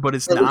Regina, but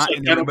it's not. Like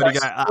and everybody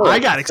I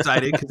got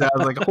excited because I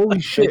was like,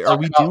 holy shit, are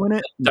we doing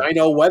it?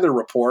 Dino Weather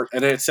Report,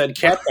 and then it said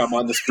Capcom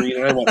on the screen,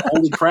 and I went,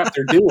 holy crap,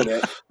 they're doing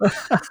it.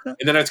 And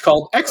then it's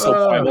called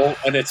Exoprimal,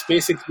 and it's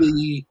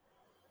basically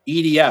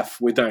EDF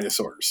with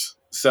dinosaurs.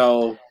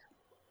 So...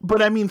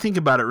 But I mean, think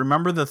about it.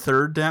 Remember the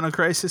third Dino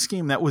Crisis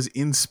game? That was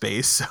in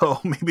space, so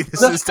maybe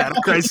this is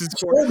Dino Crisis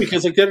 4.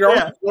 Because like, they're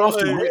off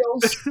the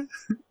rails.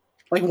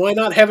 Like, why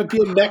not have it be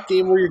a mech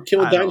game where you're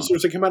killing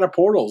dinosaurs that come out of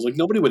portals? Like,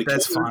 nobody would have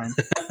That's fine.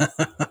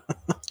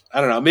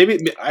 I don't know. Maybe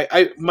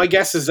my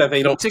guess is that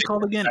they don't. What's it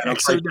called again?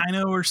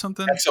 Exodino or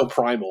something?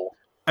 Exoprimal.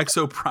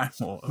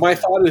 Exoprimal. Okay. My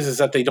thought is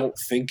that they don't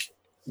think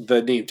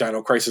the name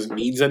Dino Crisis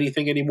means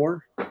anything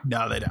anymore.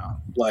 No, they don't.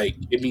 Like,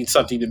 it means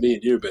something to me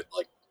and you, but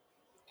like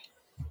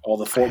all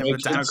the four. I have a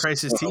Dino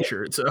Crisis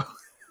T-shirt, so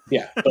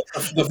yeah, but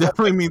the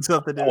definitely means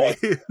something to me. I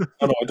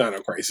don't know what Dino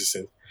Crisis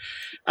is.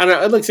 I don't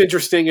know. It looks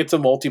interesting. It's a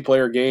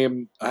multiplayer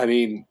game. I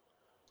mean,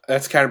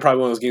 that's kind of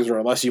probably one of those games where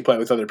unless you play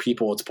with other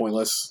people, it's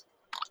pointless.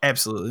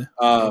 Absolutely.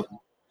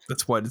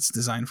 That's what it's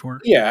designed for.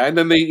 Yeah, and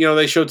then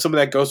they showed some of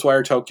that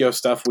Ghostwire Tokyo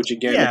stuff, which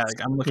again,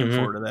 I'm looking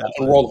forward to that.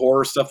 World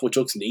horror stuff, which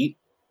looks neat.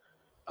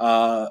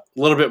 A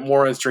little bit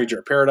more on Stranger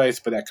of Paradise,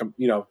 but that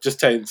just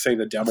saying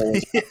the demo.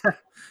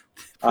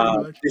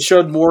 They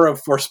showed more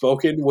of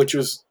Forspoken, which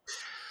was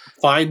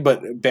fine,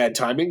 but bad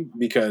timing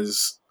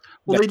because.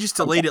 Well, they just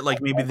delayed it like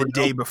maybe the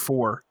day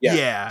before.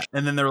 Yeah.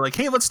 And then they were like,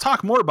 hey, let's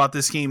talk more about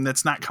this game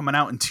that's not coming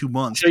out in 2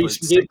 months. And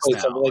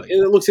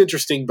it looks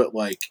interesting, but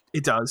like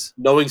it does.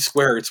 Knowing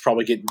Square, it's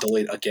probably getting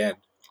delayed again.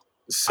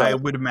 So I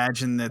would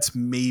imagine that's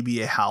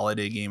maybe a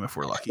holiday game if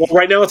we're lucky. Well,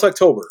 right now it's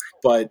October,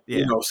 but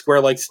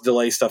Square likes to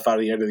delay stuff out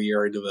of the end of the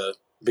year into the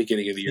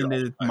beginning of the year.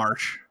 Into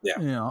March. Yeah.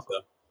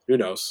 So, who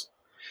knows?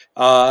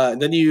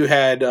 And then you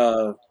had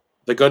the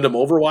Gundam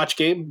Overwatch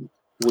game.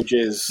 which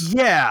is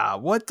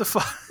what the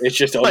fuck? It's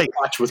just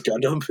Overwatch with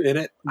Gundam in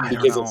it. I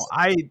don't know.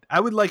 I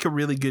would like a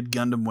really good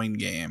Gundam Wing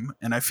game,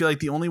 and I feel like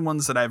the only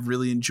ones that I've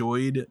really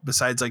enjoyed,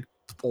 besides like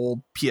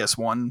old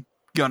PS1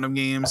 Gundam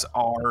games,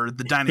 are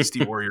the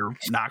Dynasty Warrior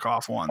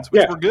knockoff ones,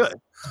 which were good.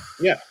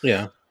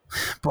 Yeah.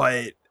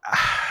 But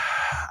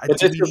I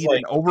think we need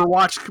an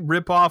Overwatch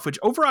ripoff, which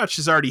Overwatch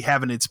is already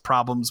having its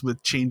problems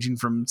with changing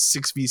from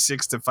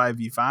 6v6 to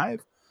 5v5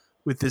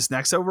 with this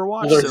next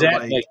Overwatch. Well,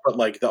 but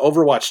the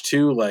Overwatch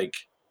 2,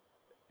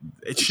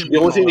 the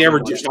only thing they ever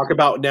do talk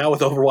about now with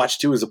Overwatch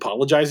 2 is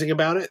apologizing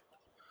about it.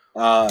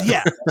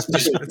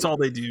 That's all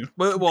they do.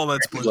 Well,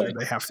 that's Blizzard.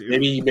 They have to.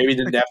 Maybe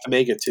didn't have to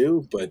make it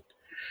too, but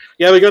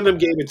the Gundam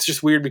game, it's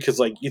just weird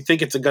because you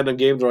think it's a Gundam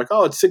game, they're like,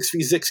 oh, it's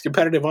 6v6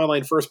 competitive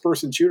online first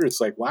person shooter.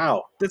 It's like,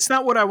 wow, that's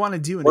not what I want to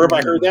do. Where have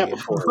I heard that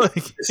before?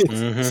 It's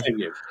the same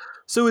game.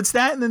 So it's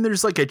that, and then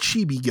there's a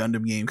Chibi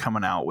Gundam game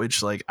coming out,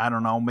 which I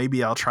don't know,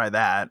 maybe I'll try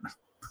that.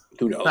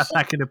 Who knows? I'm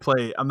not gonna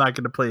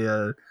play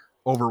a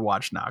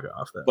Overwatch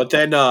knockoff. Though. But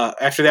then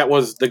after that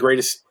was the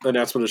greatest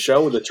announcement of the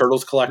show, the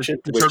Turtles Collection.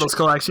 Turtles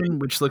Collection,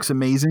 which looks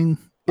amazing.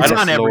 It's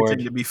on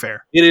everything, to be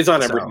fair. It is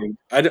on everything.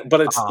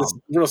 But it's one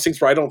of those things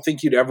where I don't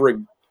think you'd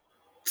ever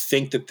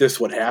think that this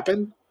would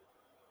happen.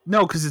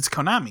 No, because it's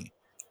Konami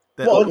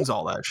that owns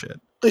all that shit.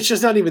 It's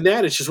just not even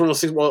that. It's just one of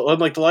those things. Well,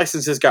 the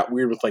licenses got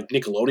weird with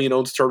Nickelodeon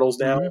owns Turtles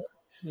now.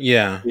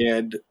 Yeah,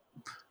 and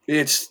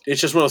it's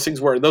just one of those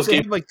things where those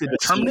games the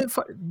tournament.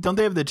 Don't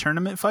they have the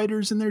tournament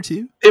fighters in there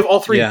too? They have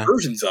all three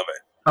versions of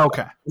it.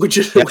 Okay, which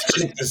is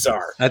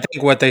bizarre. I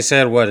think what they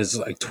said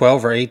is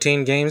 12 or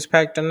 18 games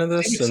packed into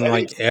this,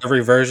 and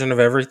every version of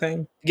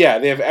everything. Yeah,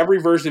 they have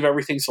every version of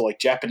everything. So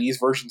Japanese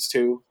versions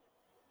too.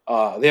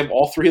 They have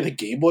all three of the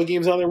Game Boy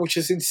games on there, which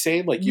is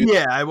insane.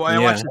 I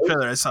watched the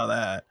trailer. I saw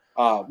that.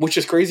 Which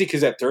is crazy because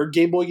that third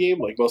Game Boy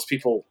game, most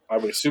people, I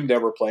would assume,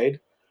 never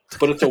played.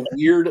 But it's a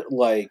weird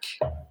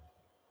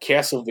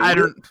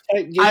Castlevania.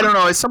 I don't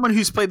know. As someone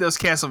who's played those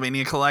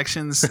Castlevania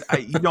collections,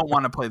 you don't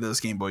want to play those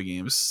Game Boy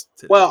games.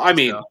 Well, I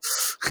mean,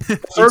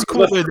 it's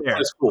cool they're there.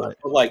 It's cool,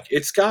 but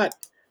it's got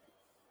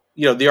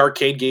the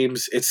arcade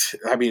games. It's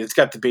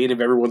got the bane of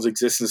everyone's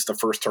existence. The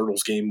first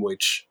Turtles game,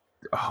 which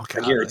I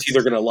hear it's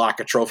either going to lock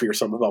a trophy or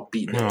something about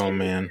beating. Oh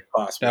man,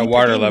 that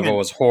water level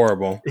was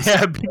horrible.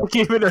 Yeah, people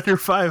gave it under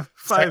five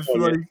for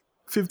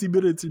 50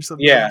 minutes or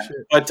something. Yeah,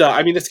 but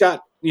it's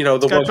got the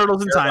got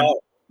Turtles in Time.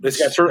 It's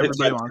got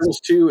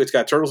Turtles 2. It's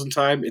got Turtles in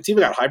Time. It's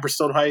even got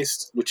Hyperstone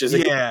Heist, which is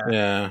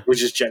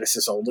which is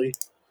Genesis only.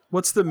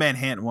 What's the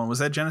Manhattan one? Was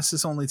that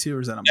Genesis only too,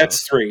 or is that on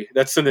That's 3.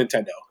 That's the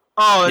Nintendo.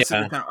 Oh, that's the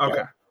Nintendo.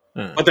 Okay.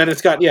 Yeah. But then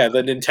it's got the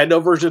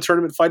Nintendo version of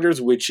Tournament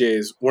Fighters, which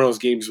is one of those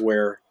games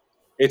where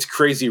it's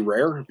crazy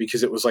rare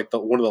because it was one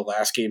of the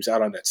last games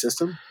out on that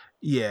system.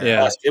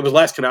 Yeah. It was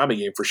last Konami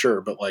game for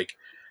sure, but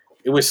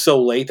it was so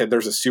late that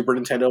there's a Super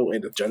Nintendo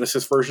and a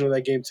Genesis version of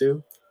that game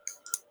too.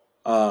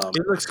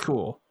 It looks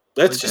cool.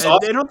 That's just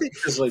awesome.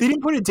 They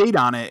didn't put a date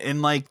on it, and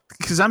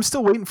because I'm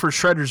still waiting for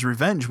Shredder's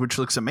Revenge, which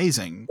looks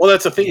amazing. Well,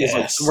 that's the thing is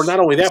we're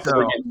not only that, but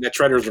we're getting that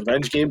Shredder's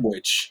Revenge game,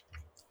 which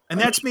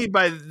that's made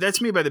by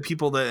the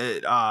people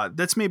that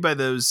that's made by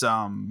those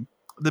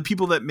the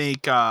people that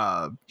make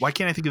why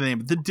can't I think of the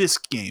name? The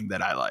disc game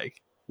that I like.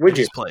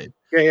 Windjammers played.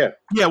 Yeah,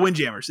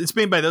 Windjammers. It's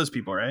made by those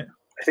people, right?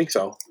 I think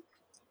so.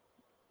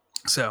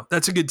 So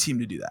that's a good team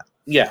to do that.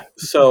 Yeah.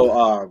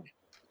 So.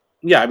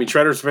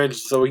 Shredder's Revenge.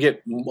 So we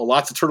get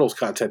lots of Turtles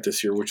content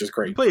this year, which is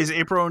great. He plays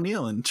April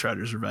O'Neil in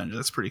Shredder's Revenge.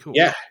 That's pretty cool.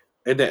 Yeah,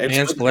 and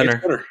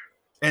Splinter.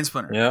 And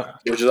Splinter. Yeah,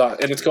 which is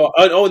and it's called.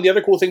 Oh, and the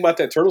other cool thing about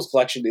that Turtles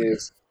collection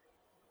is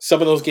some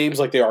of those games,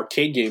 like the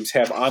arcade games,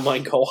 have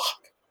online co-op.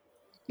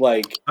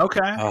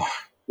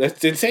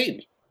 That's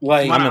insane.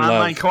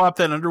 Online co-op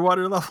that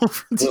underwater level.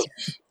 To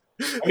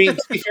be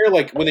fair,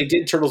 when they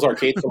did Turtles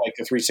Arcade for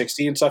the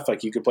 360 and stuff,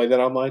 you could play that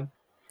online.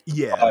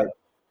 Yeah.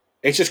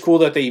 It's just cool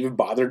that they even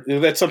bothered.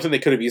 That's something they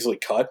could have easily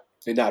cut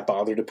and not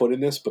bothered to put in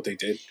this, but they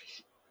did.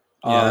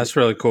 Yeah, that's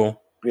really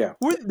cool. Yeah.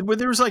 Where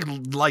there was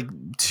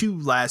two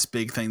last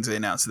big things they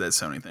announced at that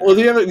Sony thing. Well,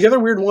 the other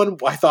weird one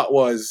I thought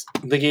was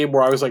the game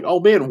where I was like, oh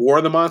man, War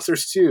of the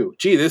Monsters 2.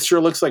 Gee, this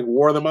sure looks like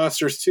War of the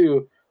Monsters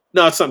 2.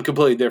 No, it's something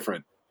completely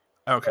different.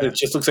 Okay. It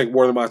just looks like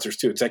War of the Monsters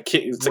 2. It's a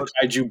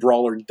Kaiju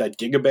Brawler, that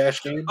Giga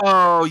Bash game.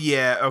 Oh,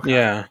 yeah. Okay.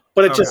 Yeah.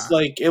 But it just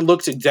it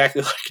looks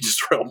exactly like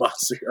just Real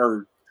Monster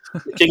or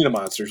King of the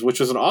Monsters, which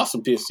was an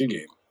awesome PS2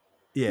 game.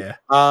 Yeah.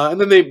 And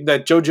then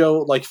that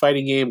JoJo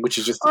fighting game, which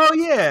is just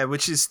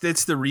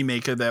that's the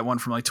remake of that one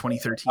from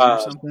 2013 or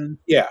something.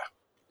 Yeah.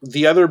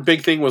 The other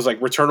big thing was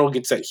Returnal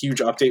gets that huge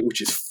update,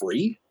 which is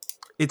free.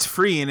 It's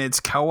free and it's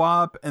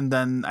co-op, and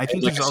then I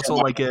think there's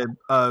also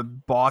a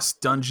boss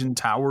dungeon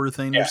tower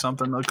thing or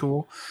something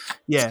cool.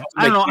 Yeah,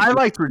 I don't know. I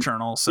liked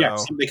Returnal, so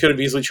they could have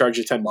easily charged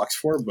you $10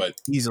 for it, but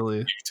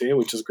easily,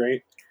 which is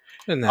great.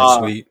 Isn't that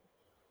sweet?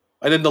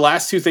 And then the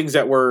last two things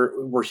that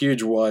were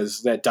huge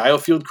was that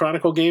Diofield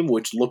Chronicle game,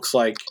 which looks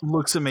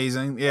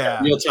amazing.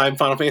 Yeah, real time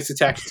Final Fantasy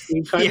Tactics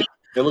game kind of.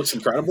 It looks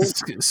incredible.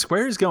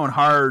 Square is going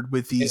hard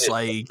with these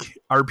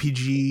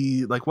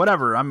RPG,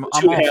 whatever. I'm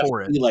all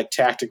for it.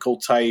 Tactical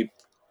type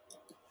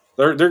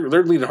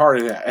They're leaning hard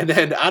in that. And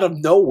then out of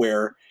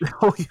nowhere,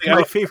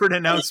 my favorite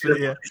announcement.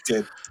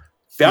 Yeah,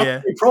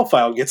 Valkyrie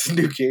Profile gets a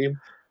new game,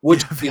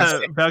 which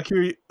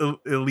Valkyrie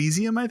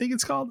Elysium, I think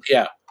it's called.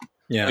 Yeah.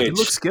 It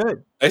looks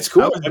good. It's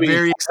cool. I was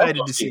very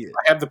excited to see it.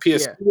 I have the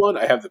PSP one.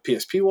 I have the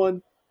PSP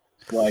one.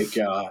 Like,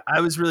 I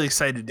was really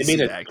excited to see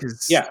that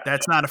because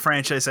that's not a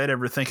franchise I'd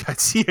ever think I'd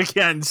see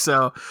again.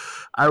 So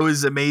I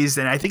was amazed,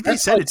 and I think they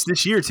said it's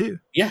this year too.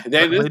 Yeah,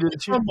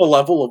 it's on the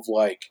level of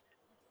like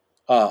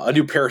a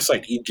new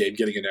Parasite Eve game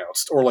getting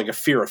announced, or like a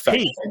Fear Effect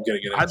game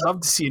getting announced. I'd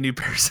love to see a new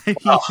Parasite.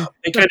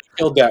 They kind of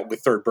killed that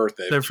with Third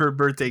Birthday. Their Third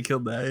Birthday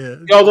killed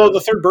that. Yeah. Although the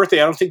Third Birthday,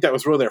 I don't think that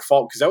was really their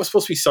fault because that was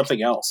supposed to be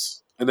something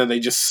else, and then they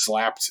just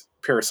slapped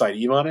Parasite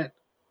Eve on it.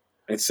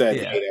 And said,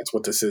 "Hey, that's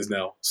what this is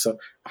now." So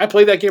I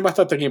played that game. I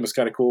thought that game was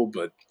kind of cool,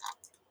 but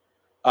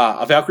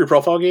a Valkyrie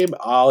Profile game,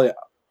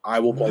 I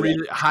will play.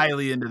 Really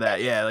highly into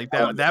that, yeah. Like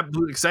that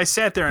blew because I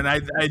sat there and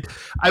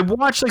I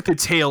watched like the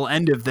tail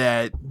end of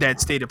that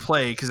state of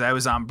play because I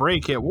was on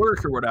break at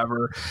work or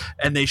whatever,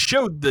 and they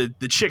showed the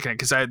chicken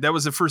because that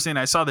was the first thing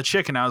I saw the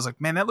chicken. I was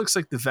like, man, that looks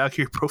like the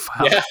Valkyrie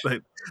Profile,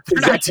 but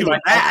they're not doing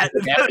that.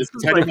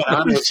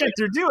 Shit,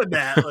 they're doing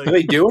that. Like, are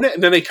they doing it?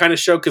 And then they kind of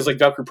show because like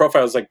Valkyrie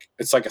Profile is like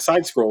it's like a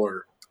side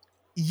scroller.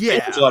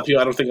 Yeah, a lot of people.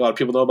 I don't think a lot of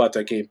people know about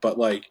that game, but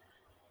like.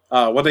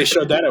 When they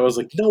showed that, I was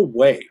like, no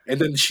way. And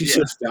then she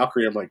says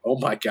Valkyrie. I'm like, oh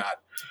my God.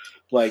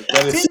 Like,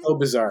 that is so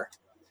bizarre.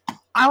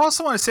 I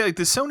also want to say, like,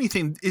 the Sony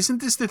thing,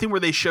 isn't this the thing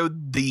where they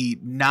showed the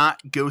not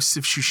Ghosts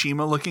of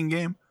Tsushima looking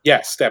game?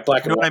 Yes, that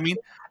black and white. You know what I mean?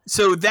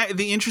 So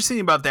the interesting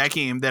thing about that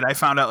game that I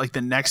found out like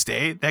the next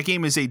day, that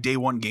game is a day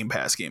one Game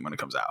Pass game when it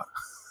comes out.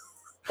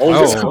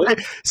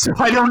 So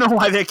I don't know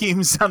why that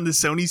game's on the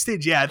Sony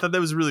stage. Yeah, I thought that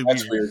was really weird.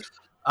 That's weird.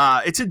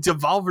 It's a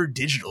Devolver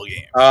Digital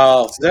game.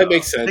 Oh, so that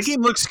makes sense. The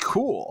game looks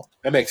cool.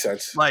 That makes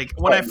sense. Like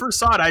when I first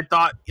saw it, I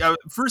thought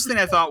first thing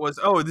I thought was,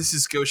 "Oh, this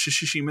is Ghost of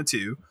Tsushima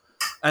 2."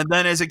 And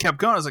then as it kept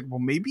going, I was like, "Well,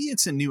 maybe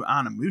it's a new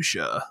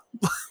Onimusha."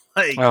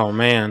 Like, oh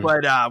man!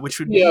 But which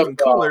would be even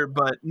cooler.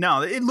 But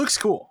no, it looks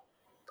cool.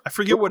 I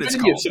forget what it's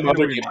called. Some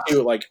other game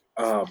too. Like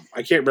I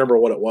can't remember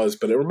what it was,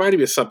 but it reminded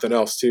me of something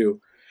else too.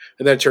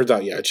 And then it turns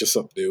out, it's just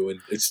something new, and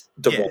it's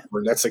Devolver,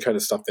 and that's the kind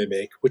of stuff they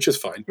make, which is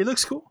fine. It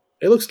looks cool.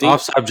 It looks deep.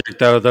 Off subject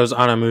though, those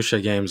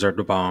Onimusha games are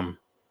the bomb.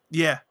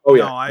 Yeah. Oh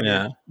yeah. No,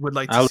 I would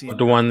like to see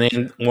the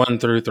 1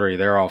 through 3.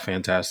 They're all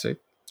fantastic.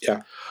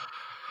 Yeah.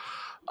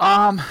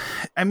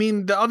 I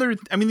mean the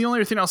only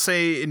other thing I'll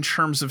say in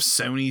terms of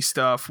Sony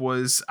stuff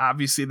was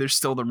obviously there's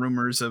still the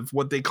rumors of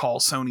what they call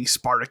Sony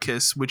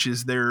Spartacus, which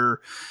is their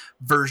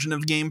version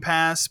of Game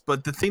Pass.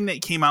 But the thing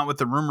that came out with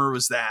the rumor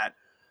was that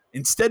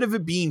instead of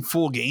it being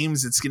full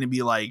games, it's going to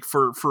be like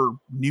for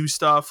new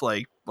stuff.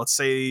 Like let's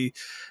say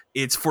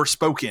it's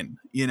Forspoken,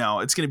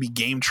 it's going to be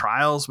game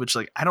trials, which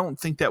like, I don't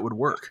think that would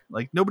work.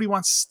 Like nobody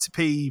wants to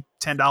pay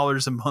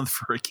 $10 a month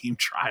for a game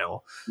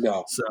trial.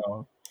 No.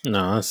 So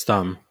no, that's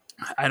dumb.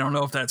 I don't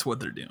know if that's what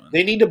they're doing.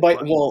 They need to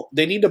bite. Well,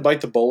 they need to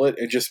bite the bullet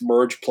and just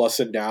merge Plus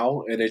and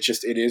Now, and it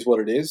is what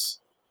it is.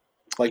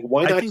 Like,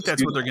 why not? I think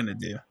that's what they're going to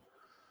do.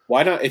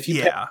 Why not? If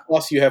you have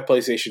Plus, you have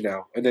PlayStation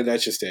Now, and then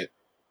that's just it.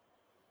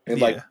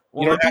 And I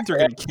think they're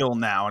going to kill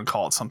Now and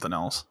call it something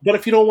else. But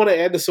if you don't want to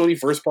add the Sony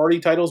first party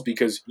titles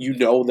because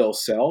they'll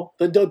sell,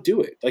 then don't do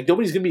it. Like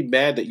nobody's going to be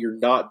mad that you're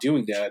not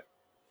doing that.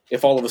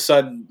 If all of a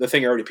sudden the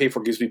thing I already paid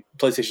for gives me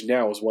PlayStation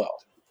Now as well.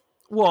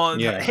 Well,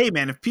 hey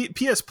man, if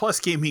PS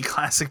Plus gave me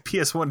classic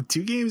PS1 and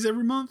 2 games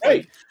every month,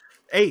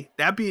 hey,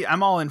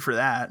 I'm all in for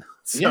that.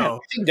 So, yeah, I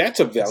think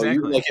that's a value.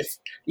 Exactly. Like if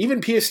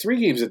even PS3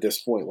 games at this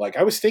point, like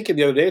I was thinking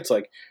the other day, it's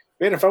like,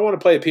 man, if I want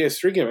to play a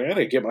PS3 game, I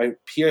gotta get my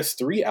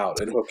PS3 out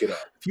and hook it up.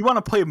 If you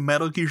want to play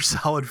Metal Gear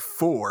Solid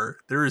 4,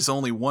 there is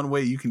only one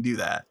way you can do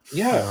that.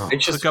 Yeah,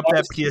 hook up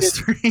that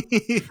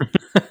PS3.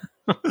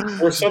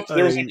 Or something.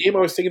 There was a game I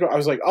was thinking about. I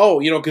was like,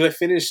 because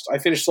I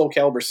finished Soul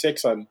Calibur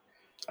 6 on.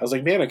 I was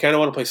like, man, I kind of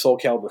want to play Soul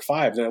Calibur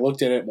 5. And I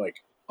looked at it and I'm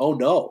like, oh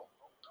no,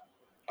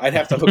 I'd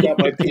have to hook up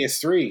my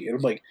PS3. And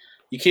I'm like,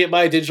 you can't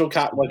buy a digital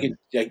copy. Like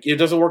it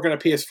doesn't work on a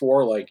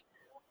PS4. Like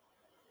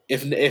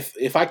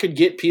if I could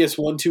get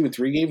PS1, 2, and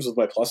 3 games with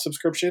my Plus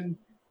subscription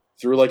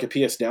through like a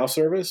PS Now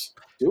service,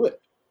 do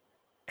it.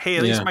 Hey,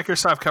 at least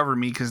Microsoft covered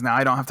me because now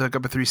I don't have to hook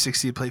up a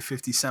 360 to play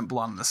 50 Cent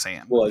Blood in the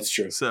Sand. Well, that's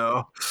true.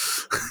 So,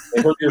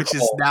 which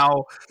is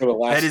now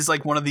that is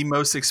like one of the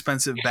most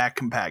expensive back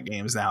compat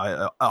games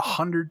now.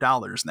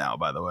 $100 now,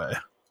 by the way.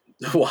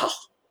 Wow.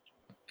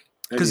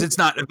 Because it's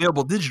not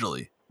available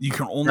digitally. You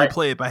can only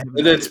play it by having.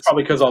 And it's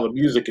probably because all the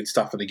music and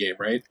stuff in the game,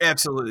 right?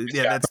 Absolutely.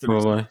 Yeah, that's the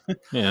reason.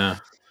 Yeah.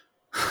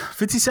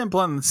 50 Cent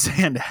Blood in the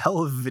Sand, hell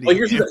of a video. Well,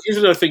 here's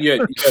another thing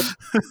you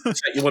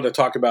want to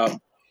talk about.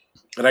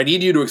 And I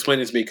need you to explain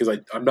it to me because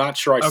I'm not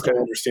sure I still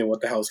understand what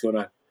the hell is going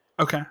on.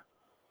 Okay.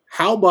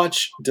 How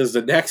much does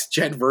the next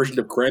gen version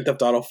of Grand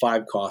Theft Auto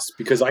 5 cost?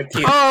 Because I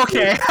can't. Oh,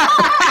 okay.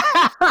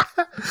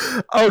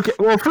 Okay.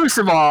 Well, first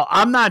of all,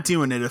 I'm not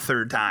doing it a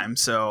third time.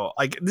 So,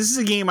 like, this is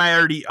a game I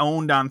already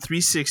owned on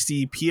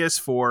 360,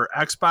 PS4,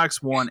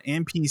 Xbox One,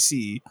 and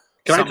PC.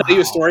 Can I tell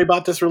you a story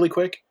about this really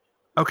quick?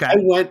 Okay.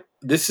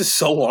 This is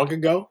so long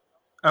ago.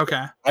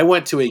 Okay. I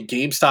went to a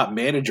GameStop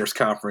managers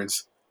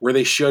conference where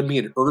they showed me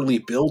an early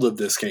build of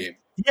this game.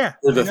 Yeah.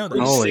 For the I know that.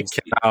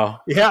 360. Holy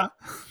cow. Yeah.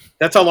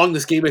 That's how long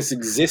this game has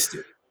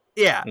existed.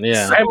 Yeah.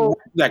 Yeah. I haven't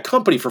worked for that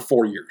company for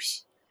 4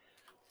 years.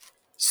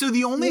 So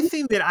the only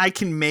thing that I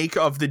can make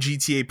of the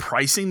GTA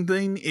pricing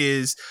thing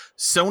is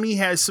Sony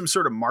has some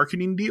sort of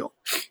marketing deal.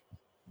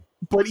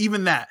 But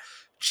even that,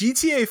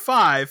 GTA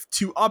 5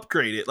 to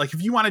upgrade it, like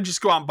if you want to just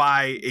go out and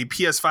buy a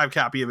PS5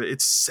 copy of it,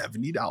 it's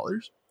 $70.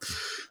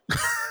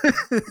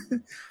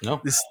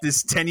 No.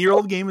 This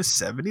 10-year-old game is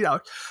 $70.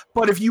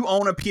 But if you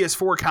own a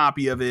PS4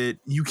 copy of it,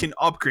 you can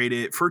upgrade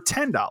it for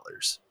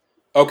 $10.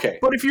 Okay.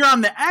 But if you're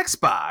on the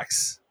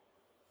Xbox,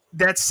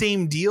 that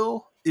same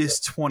deal is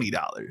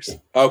 $20.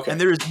 Okay. And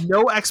there is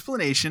no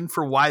explanation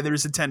for why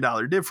there's a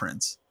 $10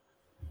 difference.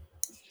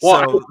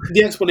 Well, So,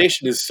 the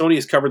explanation is Sony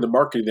has covered the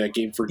marketing of that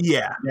game for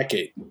yeah, a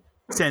decade.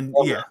 10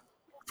 Okay. yeah.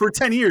 For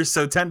 10 years,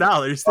 so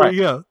 $10. There Right. you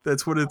go.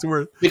 That's what it's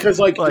worth. Because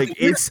like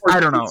it's I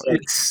don't know.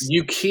 like, It's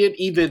you can't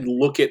even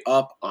look it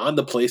up on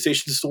the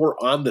PlayStation Store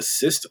on the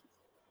system.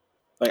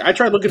 Like I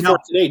tried looking for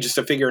it today just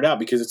to figure it out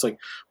because it's like,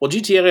 well,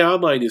 GTA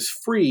Online is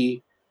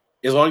free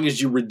as long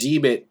as you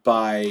redeem it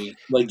by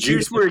like June.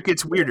 here's where it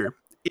gets weirder.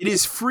 It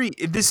is free.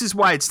 This is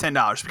why it's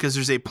 $10 because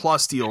there's a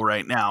plus deal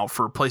right now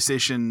for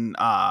PlayStation.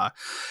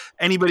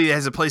 Anybody that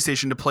has a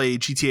PlayStation to play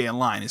GTA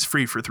Online is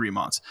free for 3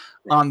 months.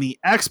 Right. On the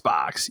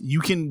Xbox, you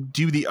can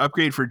do the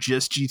upgrade for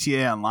just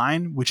GTA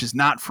Online, which is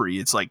not free.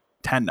 It's like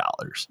 $10,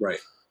 Right.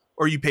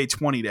 or you pay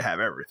 $20 to have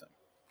everything.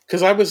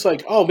 Because I was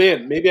like, oh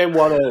man, maybe I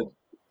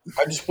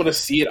just want to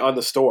see it on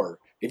the store.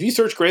 If you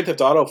search Grand Theft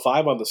Auto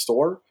 5 on the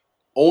store,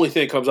 only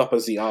thing that comes up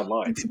is the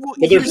online. Well,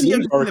 But here's there's the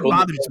news other thing that articles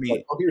bothers that's me.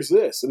 like, oh, here's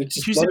this, and it's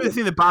just Here's the other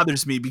thing that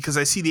bothers me because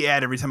I see the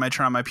ad every time I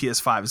turn on my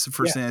PS5. It's the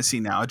first thing I see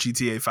now,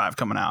 GTA 5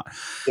 coming out.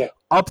 Yeah.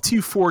 Up to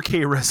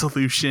 4K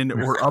resolution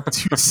or up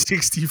to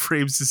 60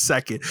 frames a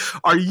second.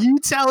 Are you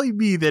telling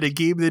me that a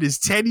game that is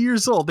 10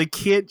 years old, they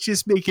can't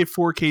just make it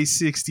 4K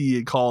 60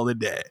 and call it a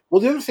day? Well,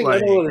 the other thing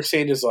Like- I don't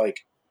understand is like,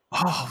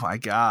 Oh my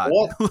God.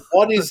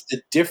 what is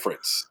the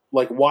difference?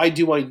 Like, why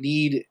do I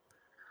need?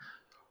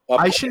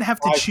 I shouldn't have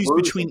to PS5 choose version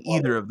between of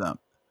either it? of them.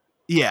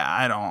 Yeah,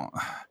 I don't.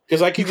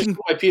 Because I can You just can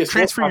put my PS4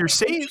 transfer your copy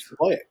save. and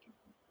play it.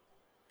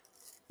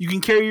 You can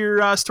carry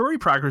your story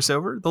progress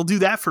over. They'll do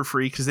that for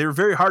free because they were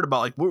very hard about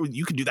like,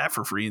 you can do that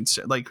for free. And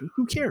like,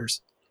 who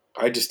cares?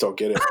 I just don't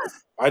get it.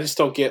 I just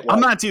don't get. I'm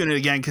not doing it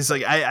again because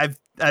like I've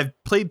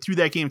played through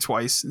that game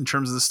twice in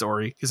terms of the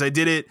story because I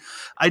did it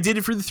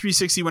for the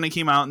 360 when it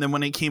came out, and then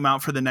when it came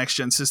out for the next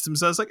gen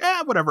systems, I was like,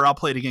 whatever, I'll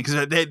play it again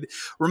because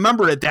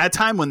remember at that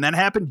time when that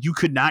happened, you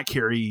could not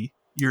carry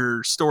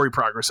your story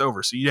progress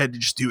over, so you had to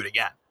just do it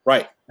again.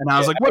 Right. And I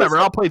was like, whatever,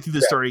 I'll play through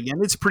the story again.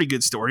 It's a pretty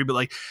good story, but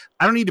like,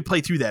 I don't need to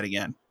play through that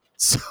again.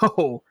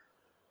 So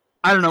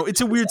I don't know.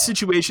 It's a weird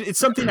situation. It's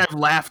something I've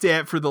laughed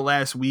at for the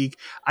last week.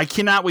 I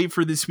cannot wait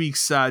for this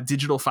week's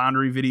Digital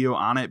Foundry video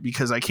on it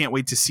because I can't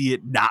wait to see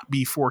it not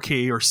be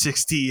 4K or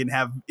 60 and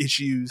have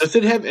issues. Does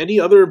it have any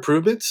other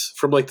improvements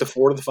from like the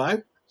 4 to the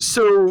 5?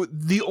 So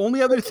the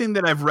only other thing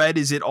that I've read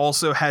is it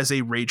also has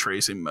a ray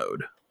tracing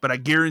mode. But I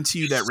guarantee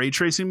you that ray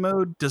tracing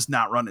mode does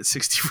not run at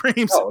 60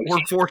 frames or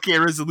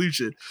 4K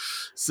resolution.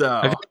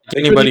 So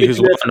Anybody who's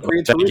do that looking for Gran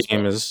at that Turismo.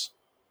 game is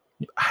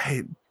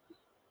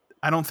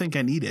I don't think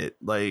I need it.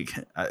 Like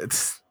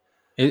it's.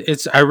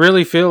 I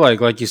really feel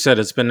like you said,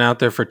 it's been out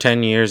there for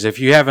 10 years. If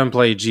you haven't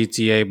played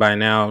GTA by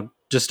now,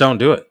 just don't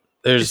do it.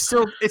 it's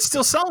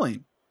still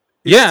selling.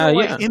 Yeah,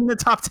 still, yeah. in the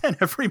top 10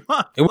 every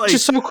month. Which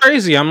is so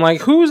crazy. I'm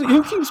like,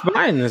 who keeps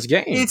buying this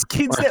game? It's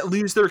kids that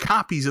lose their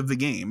copies of the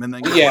game and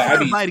then go, Yeah, I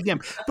mean- buy it again.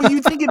 But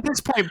you think at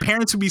this point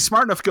parents would be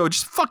smart enough to go,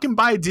 just fucking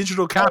buy a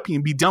digital copy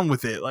and be done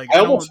with it. Like I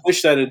almost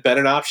wish that had been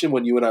an option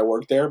when you and I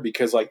worked there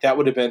because like that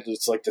would have been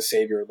just like the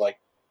savior. Like,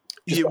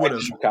 just It buy a would've.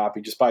 digital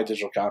copy. Just buy a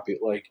digital copy.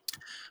 Like,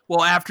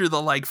 well, after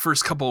the like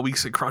first couple of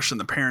weeks of crushing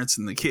the parents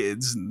and the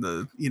kids and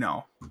the,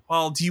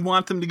 well, do you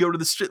want them to go to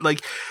the strip?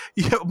 Like,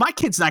 my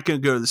kid's not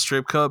going to go to the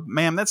strip club,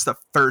 ma'am. That's the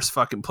first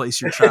fucking place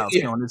your child's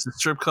Yeah. going. Is the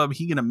strip club?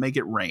 He going to make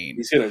it rain.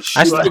 he's gonna I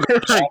shoot still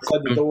outside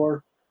the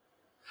door.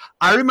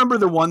 I remember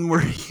the one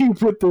where you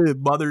put the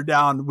mother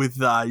down with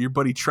your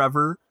buddy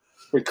Trevor.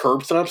 Where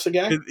curb stomps the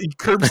guy. He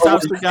curb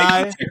stomps the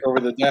guy. Take over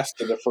the desk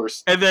in the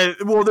first. And then,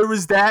 there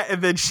was that,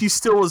 and then she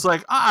still was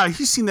like,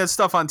 you've seen that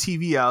stuff on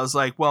TV. I was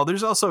like, well,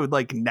 there's also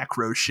like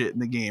necro shit in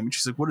the game. And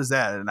she's like, what is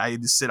that? And I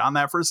had to sit on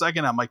that for a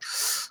second. I'm like,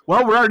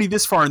 well, we're already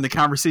this far in the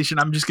conversation.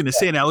 I'm just going to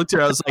say it. And I looked at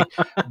her, I was like,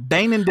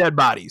 banging dead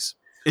bodies.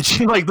 And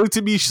she like looked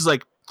at me, she's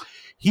like,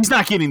 he's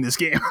not getting this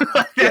game.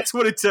 That's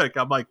what it took.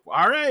 I'm like,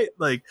 all right.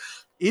 Like,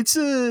 in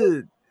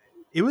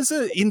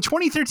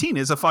 2013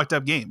 is a fucked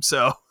up game.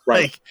 So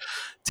Right. like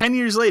 10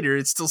 years later,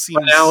 it still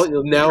seems But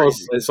now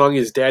crazy. as long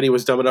as Daddy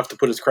was dumb enough to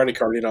put his credit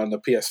card in on the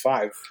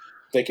PS5,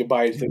 they could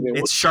buy anything they want.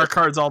 It's shark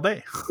cards all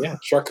day. Yeah,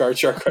 shark card.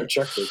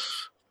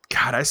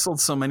 God, I sold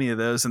so many of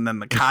those, and then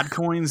the COD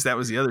coins. That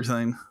was the other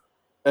thing.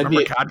 And Remember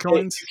the COD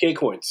coins 2K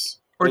coins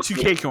or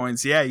 2K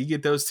coins? Yeah, you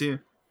get those too.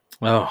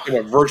 Oh,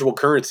 Virtual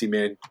currency,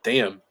 man.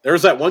 Damn, there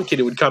was that one kid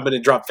who would come in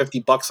and drop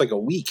 $50 like a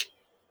week.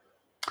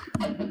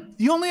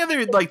 The only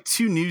other like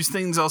two news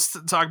things I'll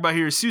talk about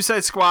here is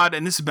Suicide Squad,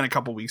 and this has been a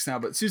couple weeks now,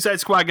 but Suicide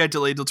Squad got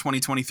delayed till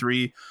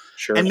 2023.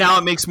 Sure. And now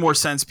it makes more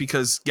sense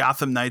because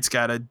Gotham Knights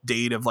got a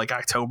date of like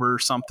October or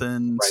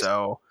something. Right.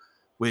 So,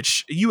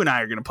 which you and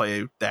I are going to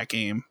play that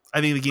game.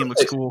 I think the game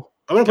looks cool.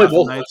 I'm going to play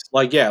both.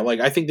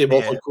 I think they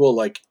both look cool.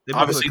 Like,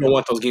 obviously, you don't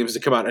want those games to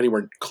come out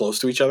anywhere close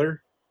to each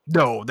other.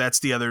 No, that's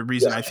the other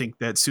reason I think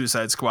that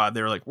Suicide Squad,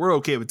 they were like, we're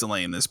okay with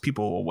delaying this.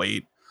 People will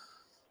wait.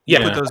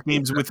 Yeah, put those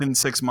games within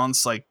 6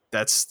 months. Like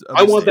that's.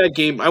 I want that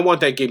game. I want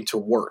that game to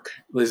work.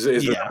 Is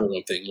the number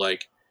one thing.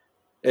 Like,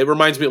 it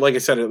reminds me. Like I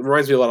said, it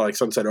reminds me a lot of like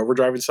Sunset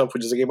Overdrive and stuff,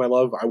 which is a game I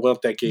love. I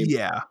want that game.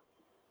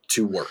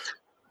 To work.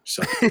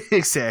 So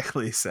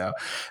exactly. So,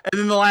 and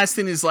then the last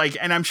thing is like,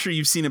 and I'm sure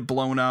you've seen it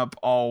blown up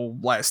all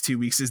last 2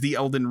 weeks, is the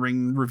Elden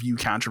Ring review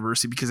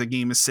controversy because the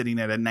game is sitting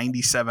at a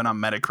 97 on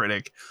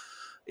Metacritic.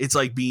 It's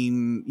like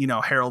being,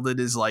 heralded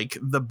as like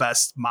the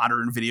best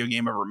modern video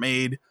game ever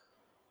made.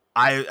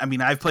 I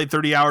mean, I've played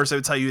 30 hours. I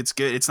would tell you it's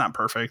good. It's not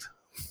perfect.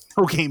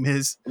 No game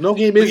is.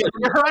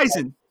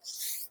 Horizon.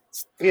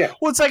 Yeah.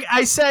 Well, it's like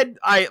I said,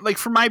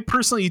 for my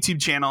personal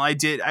YouTube channel,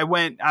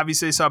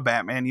 obviously I saw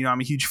Batman. I'm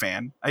a huge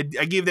fan. I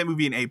gave that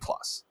movie an A+.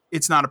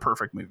 It's not a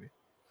perfect movie.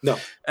 No.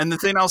 And the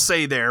thing I'll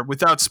say there,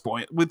 without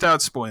spoiling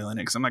it,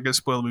 because I'm not going to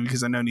spoil the movie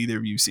because I know neither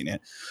of you have seen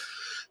it.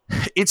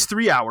 It's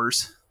 3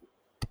 hours.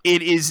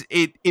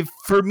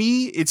 For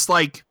me, it's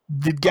like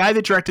the guy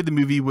that directed the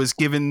movie was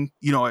given,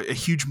 a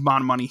huge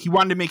amount of money. He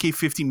wanted to make a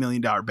 $50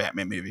 million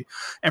Batman movie.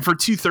 And for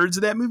 2/3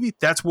 of that movie,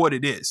 that's what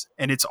it is.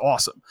 And it's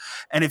awesome.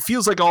 And it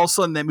feels like all of a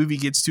sudden that movie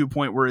gets to a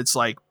point where it's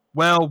like,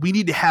 well, we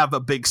need to have a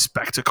big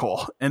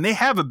spectacle. And they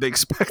have a big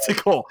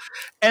spectacle.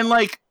 And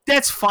like,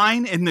 that's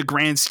fine in the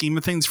grand scheme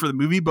of things for the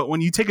movie. But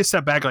when you take a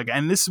step back, like,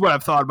 and this is what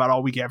I've thought about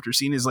all week after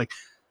seeing is like,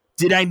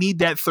 did I need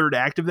that third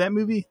act of that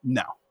movie?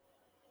 No.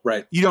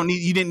 Right. You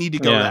didn't need to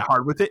go that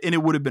hard with it, and it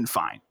would have been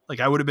fine. Like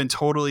I would have been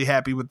totally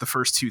happy with the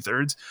first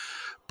 2/3.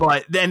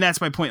 But then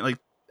that's my point. Like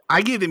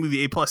I gave the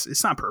movie A+.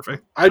 It's not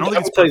perfect. I would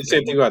say the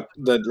same thing about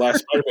the last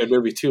Spider-Man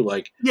movie too.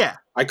 Like,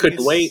 I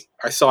couldn't wait.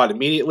 I saw it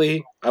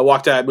immediately. I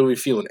walked out of that movie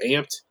feeling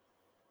amped.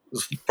 It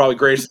was probably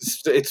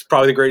greatest. It's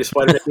probably the greatest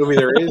Spider-Man movie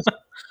there is.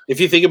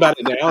 If you think about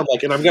it now,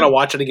 like, and I'm gonna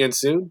watch it again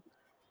soon.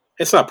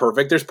 It's not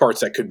perfect. There's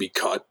parts that could be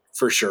cut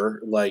for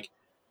sure. Like,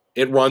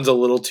 it runs a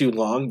little too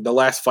long. The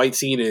last fight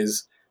scene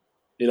is.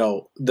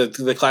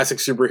 The classic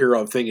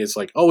superhero thing is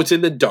like, oh, it's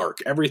in the dark.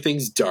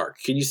 Everything's dark.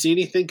 Can you see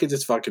anything? Because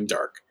it's fucking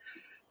dark.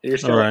 And you're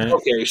still like,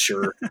 okay,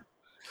 sure.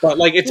 But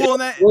like, it's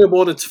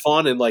enjoyable and it's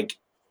fun and like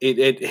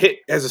it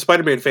hit as a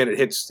Spider-Man fan, it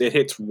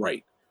hits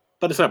right,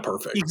 but it's not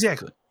perfect.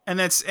 Exactly. And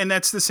that's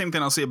the same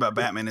thing I'll say about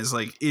Batman is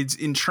like it's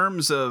in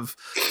terms of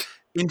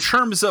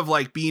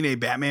like being a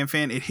Batman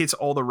fan, it hits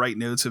all the right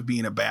notes of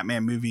being a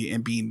Batman movie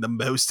and being the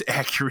most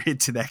accurate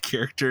to that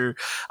character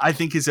I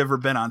think has ever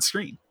been on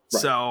screen.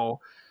 Right. So.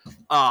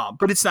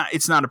 But it's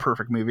not a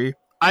perfect movie.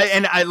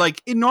 I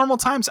like in normal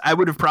times I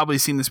would have probably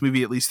seen this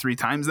movie at least 3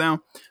 times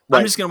now. Right.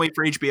 I'm just gonna wait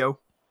for HBO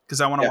because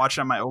I want to watch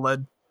it on my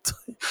OLED.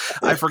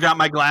 I forgot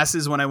my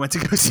glasses when I went to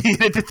go see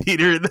it at the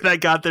theater. And then I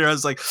got there, I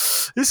was like,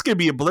 "This could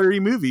be a blurry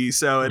movie."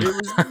 So it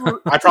was.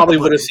 I probably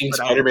would have seen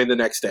Spider-Man the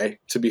next day.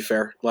 To be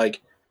fair, like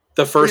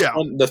the first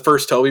one, the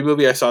first Tobey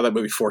movie, I saw that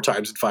movie 4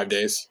 times in 5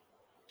 days.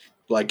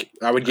 Like,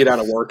 I would get out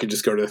of work and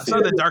just go to the theater.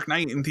 I saw The Dark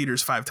Knight in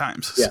theaters 5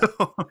 times. Yeah.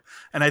 So,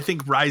 and I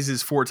think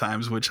Rises 4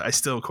 times, which I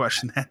still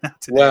question that now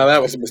today. Well,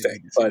 that was a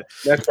mistake. But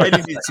that's I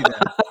didn't see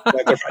that.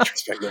 That's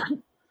retrospective.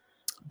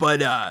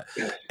 But,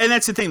 and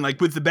that's the thing,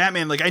 like, with the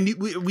Batman, like,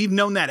 we've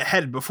known that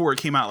ahead before it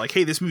came out. Like,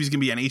 hey, this movie's going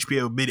to be on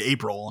HBO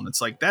mid-April. And it's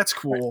like, that's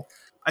cool. Right.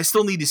 I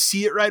still need to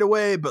see it right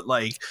away, but,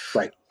 like,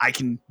 I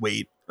can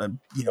wait. The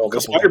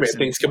Spider-Man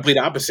thing's complete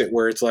opposite,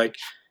 where it's like,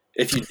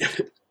 if you...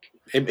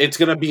 It's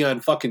going to be on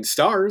fucking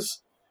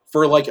Stars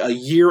for like a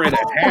year and a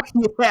half.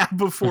 Yeah,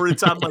 before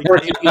it's on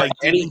like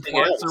anything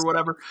else or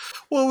whatever.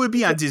 Well, it would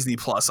be on Disney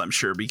Plus, I'm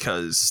sure,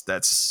 because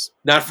that's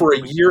not for a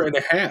year and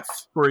a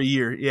half. For a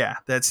year, yeah,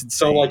 that's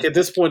insane. So, like at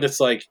this point, it's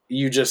like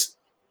you just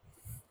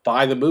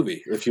buy the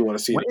movie if you want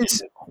to see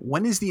it.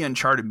 When is the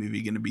Uncharted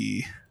movie going to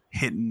be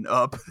hitting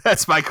up?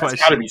 That's my question.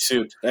 It's got to be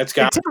soon.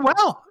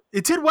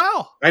 It did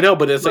well. I know,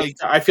 but it's like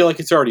I feel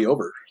like it's already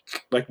over.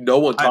 Like no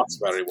one talks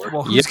about it anymore.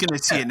 Well, who's going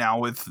to see it now?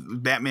 With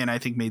Batman, I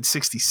think made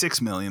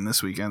 $66 million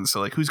this weekend. So,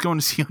 like, who's going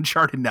to see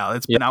Uncharted now?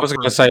 That's been out. I was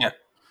going to say,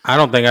 I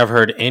don't think I've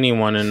heard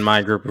anyone in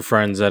my group of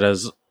friends that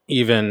has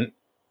even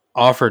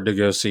offered to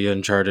go see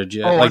Uncharted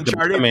yet. Oh, like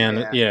Uncharted? The Batman,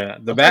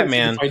 the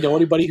Batman. I know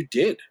anybody who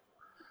did.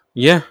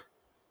 Yeah.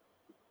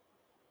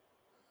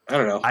 I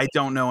don't know. I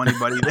don't know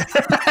anybody that.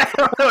 I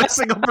don't know a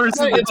single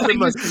person. Like,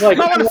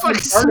 I want to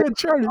fucking see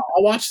Uncharted.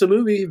 I'll watch the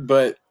movie,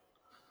 but.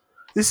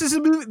 This is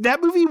a movie.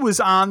 That movie was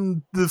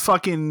on the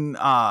fucking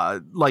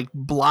like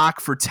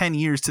block for 10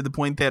 years to the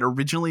point that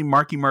originally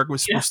Marky Mark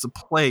was supposed to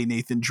play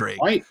Nathan Drake.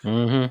 Right.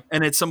 Mm-hmm.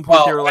 And at some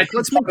point they were like,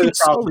 let's make it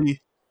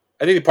slowly.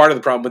 I think part of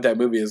the problem with that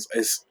movie is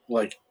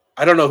like,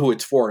 I don't know who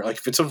it's for. Like,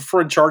 if it's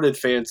for Uncharted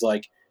fans,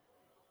 like,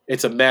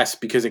 it's a mess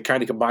because it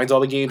kind of combines all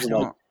the games and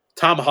like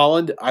Tom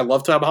Holland, I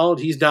love Tom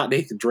Holland. He's not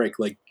Nathan Drake.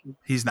 Like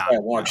he's not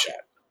a long shot.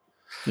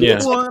 Yeah.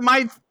 Well,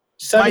 my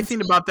thing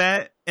about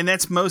that, and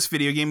that's most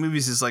video game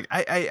movies, is like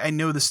I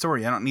know the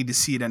story. I don't need to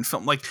see it on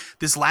film. Like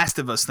this Last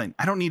of Us thing,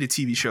 I don't need a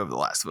TV show of The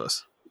Last of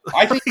Us.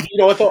 I think you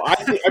know what though.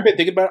 I've been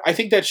thinking about it. I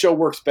think that show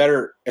works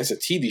better as a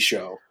TV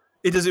show.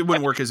 It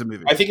wouldn't work as a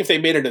movie. I think if they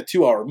made it a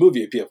 2-hour movie,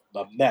 it'd be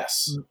a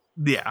mess.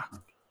 Yeah,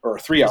 or a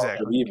 3-hour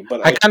movie even.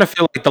 But I kind of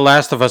feel like The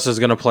Last of Us is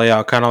going to play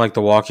out kind of like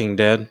The Walking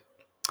Dead.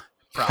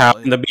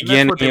 probably. How in the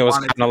beginning it was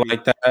kind of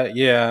like that,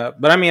 yeah.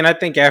 But I mean, I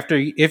think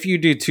if you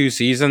do 2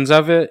 seasons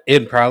of it,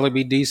 it'd probably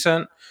be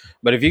decent.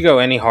 But if you go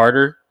any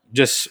harder,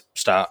 just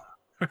stop.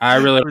 I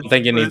really don't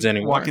think it needs any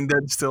more. Walking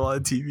Dead still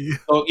on TV.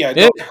 Oh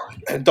yeah,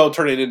 don't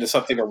turn it into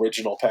something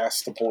original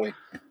past the point.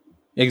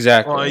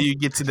 Exactly. Well, you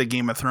get to the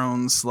Game of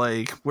Thrones,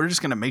 like we're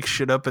just gonna make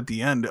shit up at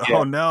the end. Yeah.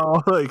 Oh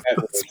no, like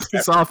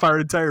it's off our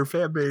entire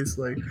fan base.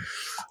 Like,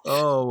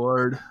 oh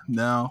Lord,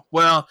 no.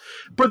 Well,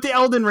 but the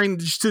Elden Ring,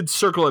 just to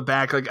circle it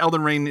back, like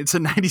Elden Ring, it's a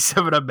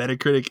 97 on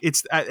Metacritic.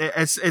 It's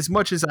as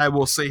much as I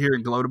will sit here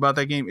and gloat about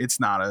that game, it's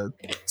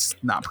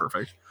not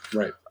perfect.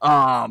 Right.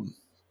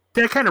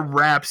 That kind of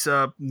wraps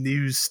up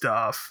news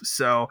stuff.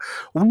 So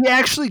we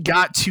actually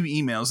got 2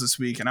 emails this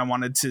week, and I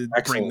wanted to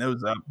bring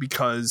those up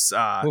because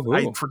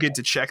I forget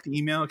to check the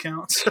email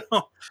account. So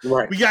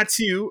right. We got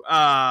 2.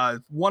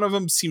 One of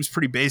them seems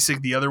pretty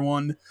basic. The other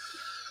one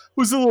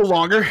was a little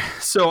longer.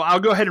 So I'll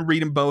go ahead and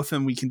read them both,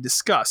 and we can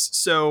discuss.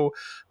 So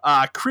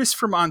Chris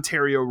from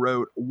Ontario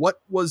wrote,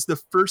 "What was the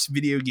first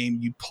video game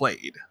you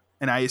played?"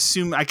 And I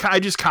assume I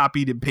just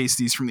copied and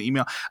pasted these from the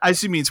email. I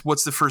assume it's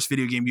what's the first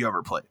video game you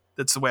ever played.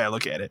 That's the way I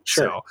look at it.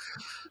 Sure.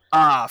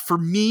 So, for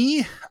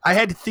me, I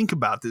had to think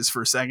about this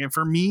for a second.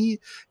 For me,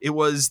 it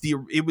was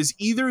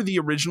either the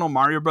original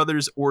Mario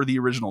Brothers or the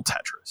original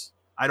Tetris.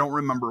 I don't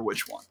remember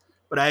which one,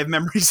 but I have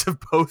memories of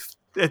both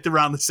at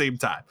around the same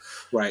time.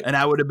 Right. And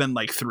I would have been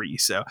like 3.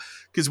 So,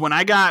 because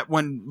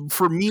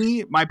for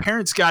me, my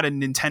parents got a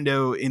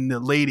Nintendo in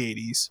the late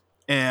 80s.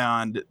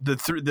 And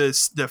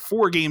the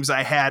 4 games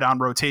I had on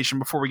rotation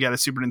before we got a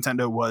Super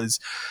Nintendo was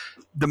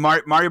the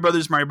Mario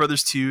Brothers, Mario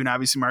Brothers 2, and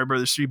obviously Mario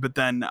Brothers 3. But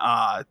then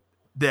have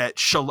you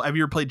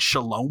ever played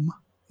Shalom?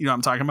 You know what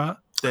I'm talking about?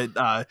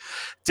 That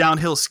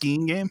downhill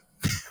skiing game.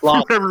 For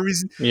whatever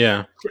reason.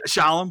 Yeah.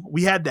 Shalom.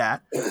 We had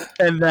that.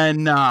 And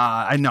then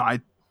I know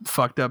I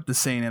fucked up the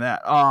saying of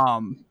that.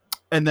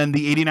 And then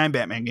the 89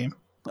 Batman game.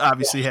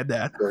 Obviously had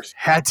that.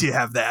 Had to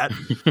have that.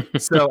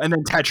 So, and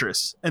then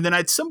Tetris. And then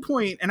at some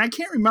point, and I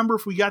can't remember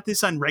if we got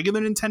this on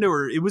regular Nintendo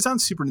or it was on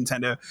Super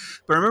Nintendo,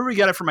 but I remember we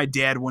got it for my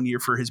dad one year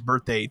for his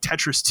birthday,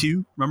 Tetris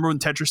 2. Remember when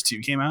Tetris 2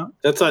 came out?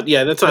 That's not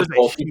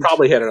both. You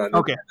probably had it on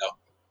Okay. Nintendo.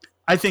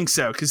 I think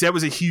so, because that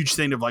was a huge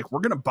thing of like,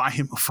 we're going to buy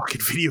him a fucking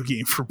video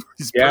game for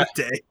his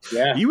birthday.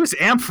 Yeah. He was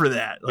amped for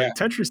that. Like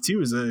Tetris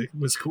 2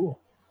 was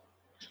cool.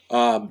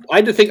 I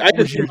had to think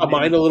about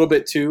mine a little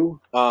bit too.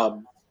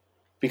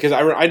 Because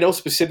I know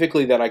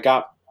specifically that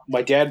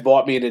my dad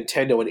bought me a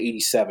Nintendo in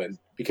 '87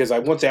 because I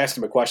once asked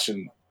him a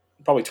question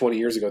probably 20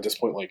 years ago at this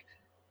point, like,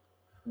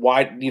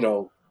 why,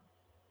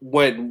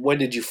 when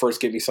did you first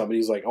get me something?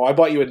 He's like, oh, I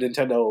bought you a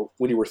Nintendo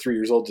when you were 3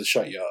 years old to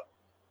shut you up.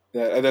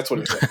 That's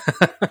what he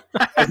said.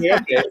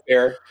 Okay,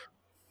 fair.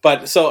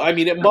 But so, I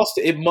mean, it must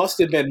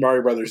have been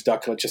Mario Brothers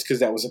Duck Hunt just because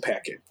that was a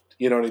packet.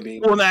 You know what I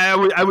mean? Well,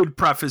 I would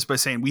preface by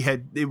saying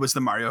it was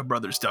the Mario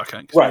Brothers Duck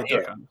Hunt. Right.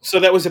 Yeah. So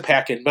that was a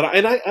packet. But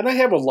I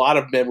have a lot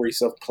of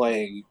memories of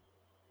playing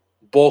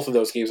both of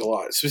those games a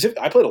lot.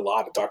 I played a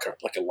lot of Duck Hunt,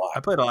 like a lot. I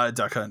played a lot of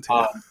Duck Hunt.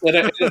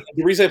 And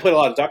the reason I played a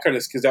lot of Duck Hunt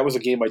is because that was a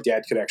game my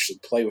dad could actually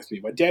play with me.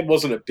 My dad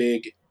wasn't a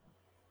big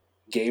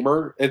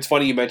gamer. It's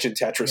funny you mentioned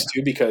Tetris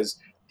too, because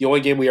the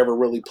only game we ever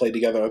really played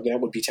together on that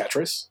would be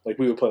Tetris. Like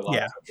we would play a lot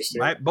of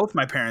Tetris. Both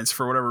my parents,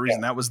 for whatever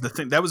reason, that was the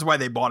thing. That was why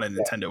they bought a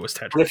Nintendo was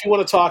Tetris. But if you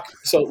want to talk,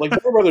 so like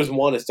Mario Brothers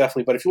 1 is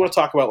definitely, but if you want to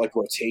talk about like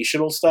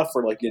rotational stuff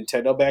for like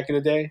Nintendo back in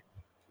the day,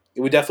 it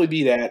would definitely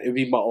be that. It would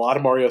be a lot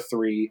of Mario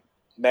 3,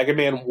 Mega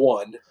Man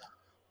 1,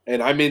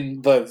 and I'm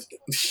in the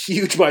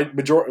huge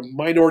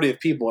minority of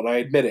people, and I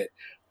admit it,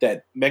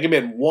 that Mega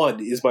Man 1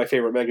 is my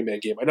favorite Mega Man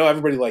game. I know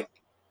everybody like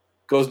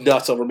goes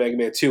nuts over Mega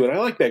Man 2, and I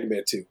like Mega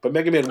Man 2, but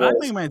Mega Man 1 I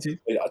played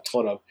a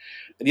ton of.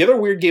 And the other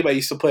weird game I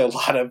used to play a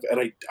lot of,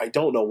 and I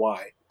don't know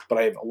why, but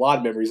I have a lot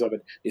of memories of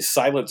it, is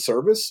Silent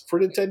Service for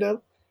Nintendo,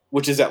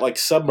 which is that like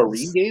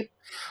submarine game.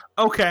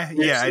 Okay,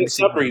 yeah. It's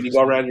a submarine, you go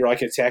around, you're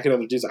like attacking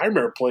other dudes. I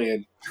remember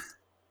playing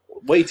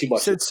way too much.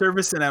 You said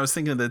Service, and I was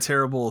thinking of the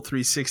terrible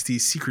 360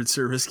 Secret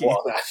Service game.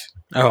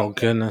 Oh,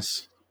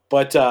 goodness.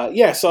 But so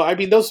I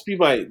mean, that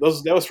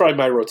was probably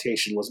my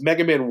rotation. Was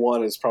Mega Man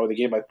 1 is probably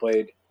the game I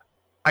played.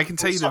 I can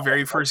tell you the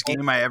very first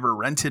game I ever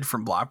rented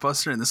from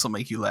Blockbuster, and this will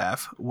make you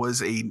laugh,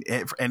 was a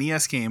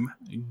NES game,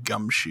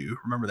 Gumshoe.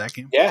 Remember that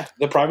game? Yeah,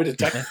 the Private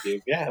Detective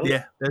game.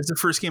 Yeah, that's the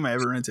first game I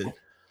ever rented.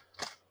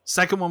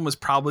 Second one was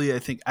probably,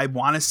 I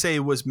want to say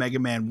it was Mega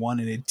Man 1,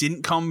 and it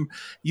didn't come,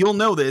 you'll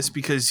know this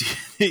because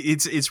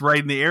it's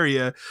right in the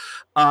area,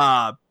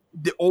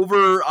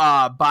 over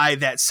by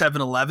that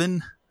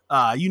 7-Eleven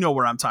You know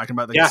where I'm talking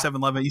about. Like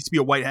 7-Eleven. It used to be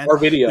a white hen. Our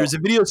video. There's a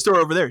video store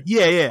over there.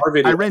 Yeah. Our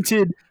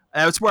video.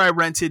 That's where I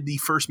rented the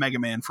first Mega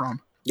Man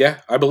from.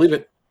 Yeah, I believe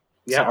it.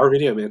 Yeah, Our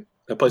Video, man.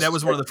 That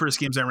was one of the first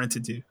games I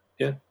rented too.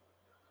 Yeah.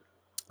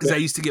 Because I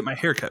used to get my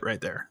haircut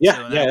right there.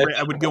 Yeah,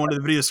 I would go into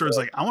the video stores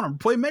like, I want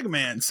to play Mega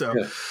Man. So,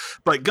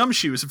 but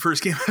Gumshoe was the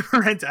first game I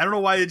ever rented. I don't know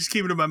why it just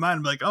came into my mind.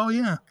 I'm like, oh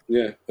yeah.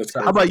 Yeah, that's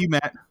How about you,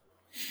 Matt?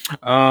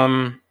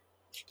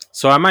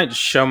 So I might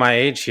show my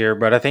age here,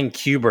 but I think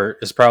Q*bert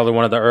is probably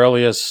one of the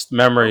earliest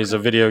memories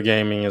of video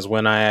gaming is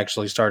when I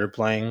actually started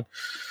playing.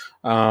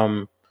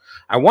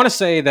 I want to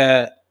say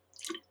that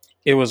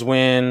it was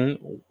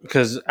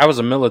because I was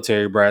a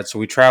military brat, so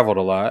we traveled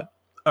a lot.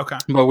 Okay.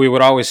 But we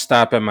would always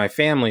stop at my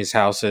family's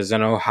houses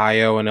in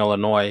Ohio and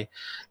Illinois.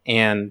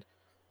 And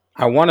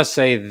I want to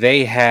say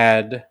they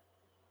had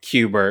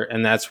Q*bert,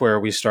 and that's where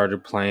we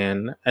started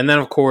playing. And then,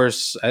 of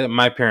course,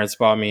 my parents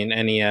bought me an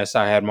NES.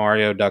 I had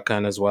Mario Duck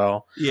Hunt as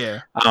well.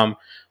 Yeah.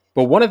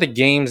 But one of the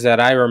games that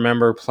I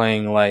remember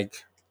playing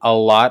like a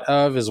lot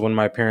of is when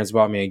my parents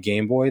bought me a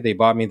Game Boy. They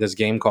bought me this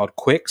game called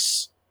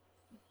Quicks.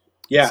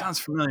 Yeah. Sounds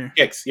familiar.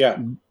 Quicks, yeah.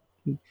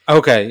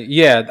 Okay,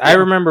 yeah. I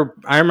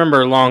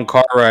remember long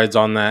car rides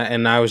on that,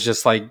 and I was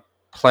just like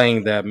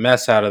playing the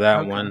mess out of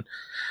that one.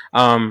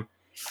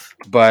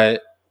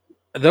 But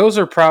those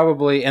are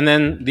probably, and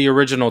then the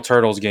original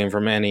Turtles game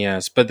from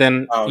NES. But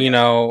then,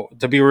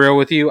 to be real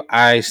with you,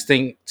 I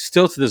think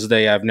still to this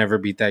day I've never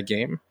beat that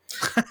game.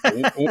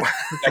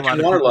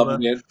 Second water level,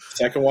 man.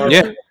 Second water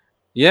level.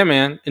 Yeah,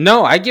 man.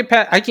 No, I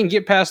can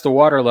get past the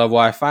water level.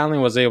 I finally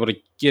was able to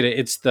get it.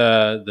 It's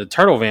the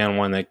Turtle Van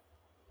one that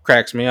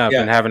cracks me up,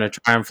 and having to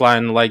try and fly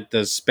in like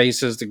the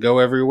spaces to go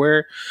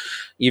everywhere.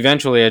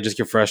 Eventually, I just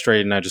get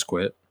frustrated and I just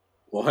quit.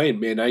 Well, hey,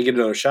 man, now you get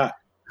another shot.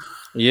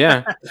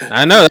 Yeah,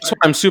 I know. That's why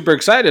I'm super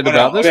excited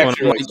about this one.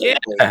 I'm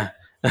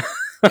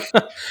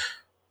like,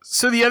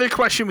 So the other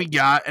question we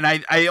got, and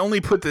I only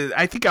put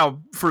I think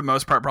I'll, for the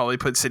most part, probably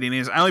put city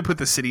names. I only put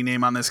the city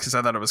name on this because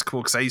I thought it was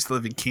cool because I used to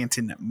live in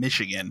Canton,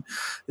 Michigan.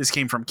 This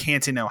came from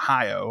Canton,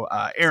 Ohio.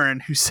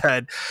 Aaron, who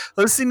said,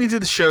 listening to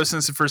the show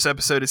since the first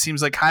episode, it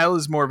seems like Kyle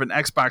is more of an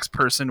Xbox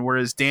person,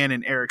 whereas Dan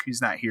and Eric,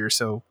 who's not here,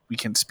 so we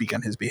can speak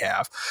on his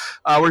behalf.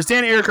 Whereas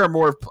Dan and Eric are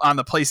more on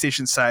the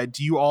PlayStation side.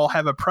 Do you all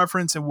have a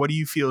preference, and what do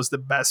you feel is the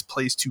best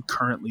place to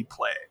currently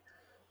play?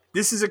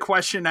 This is a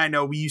question I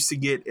know we used to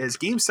get as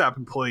GameStop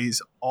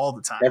employees all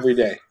the time. Every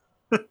day.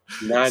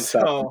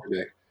 Non-stop every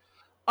day.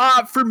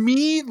 For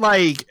me,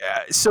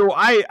 so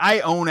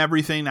I own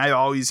everything. I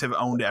always have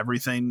owned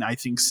everything, I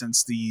think,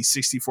 since the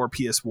 64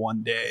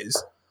 PS1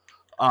 days.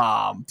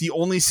 The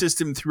only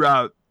system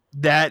throughout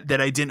that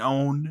I didn't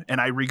own,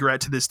 and I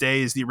regret to this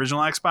day, is the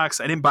original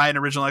Xbox. I didn't buy an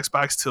original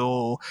Xbox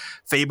till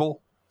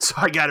Fable. So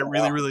I got it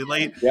really, really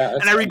late. Yeah,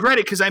 and I regret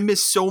it because I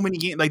missed so many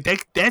games. Like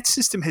that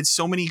system had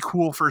so many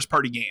cool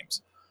first-party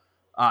games.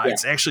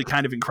 It's actually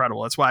kind of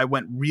incredible. That's why I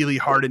went really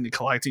hard into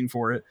collecting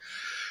for it.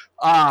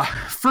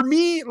 For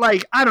me,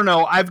 I don't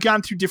know. I've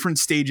gone through different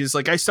stages.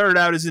 Like I started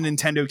out as a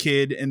Nintendo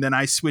kid, and then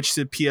I switched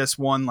to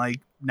PS1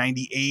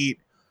 '98.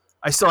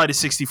 I still had a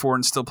 64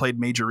 and still played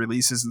major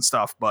releases and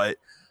stuff, but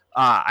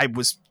I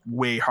was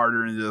way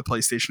harder into the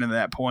PlayStation at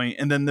that point.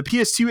 And then the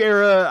PS2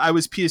 era, I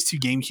was PS2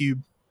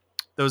 GameCube.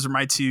 Those are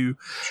my two.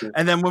 Sure.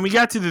 And then when we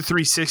got to the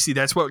 360,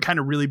 that's what kind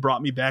of really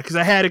brought me back. Because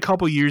I had a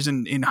couple years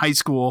in high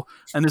school,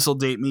 and this will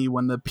date me,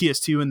 when the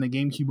PS2 and the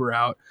GameCube were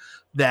out,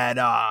 that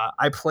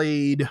I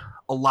played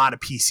a lot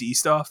of PC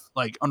stuff,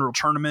 like Unreal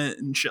Tournament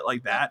and shit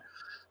like that.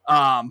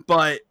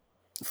 But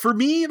for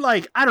me,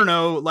 I don't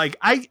know,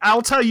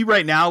 I'll tell you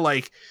right now,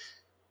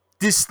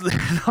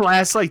 the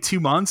last 2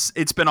 months,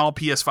 it's been all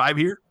PS5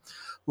 here.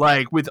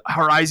 With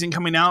Horizon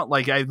coming out,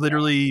 I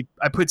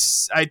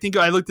think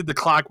I looked at the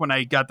clock when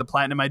I got the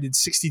platinum. I did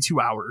 62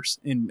 hours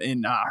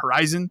in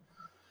Horizon,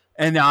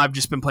 and now I've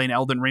just been playing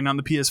Elden Ring on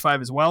the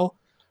PS5 as well.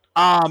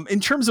 In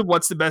terms of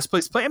what's the best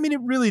place to play, I mean, it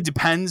really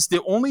depends.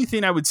 The only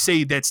thing I would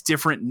say that's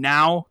different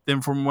now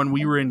than from when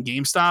we were in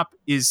GameStop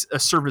is a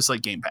service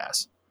like Game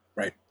Pass.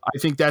 Right. I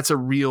think that's a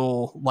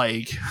real,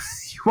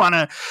 you want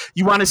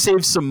to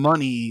save some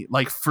money,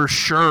 for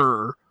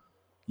sure.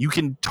 You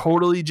can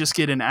totally just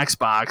get an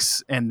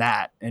Xbox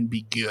and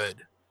be good,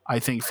 I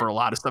think, for a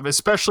lot of stuff,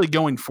 especially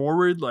going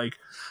forward.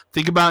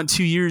 Think about in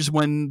 2 years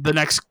when the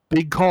next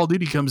big Call of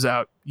Duty comes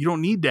out. You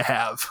don't need to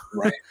have.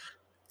 Right.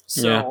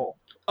 So,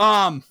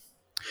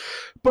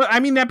 but I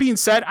mean, that being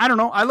said, I don't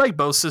know. I like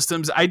both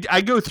systems. I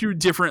go through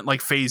different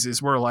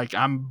phases where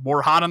I'm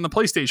more hot on the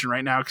PlayStation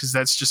right now because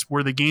that's just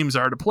where the games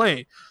are to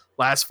play.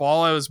 Last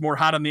fall, I was more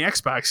hot on the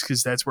Xbox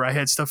because that's where I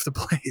had stuff to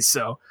play.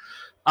 So,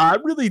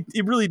 it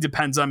really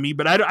depends on me,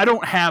 but I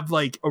don't have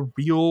a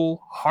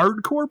real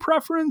hardcore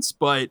preference,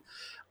 but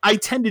I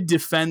tend to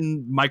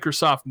defend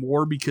Microsoft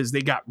more because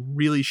they got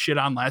really shit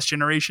on last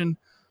generation.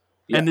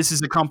 Yeah. And this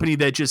is a company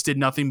that just did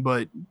nothing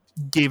but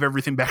gave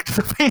everything back to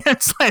the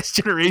fans last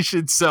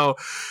generation. So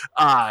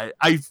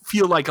I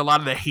feel like a lot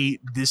of the hate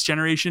this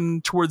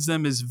generation towards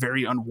them is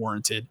very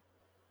unwarranted.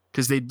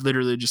 because they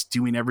literally just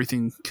doing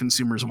everything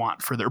consumers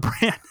want for their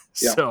brand.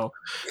 Yeah. So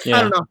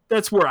I don't know.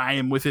 That's where I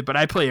am with it, but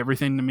I play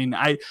everything. I mean,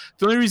 the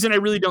only reason I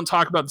really don't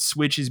talk about the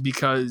Switch is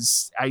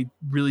because I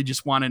really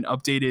just want an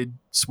updated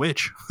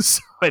Switch.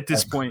 So at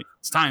this point,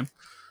 it's time.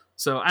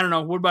 So I don't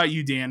know. What about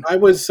you, Dan? I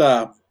was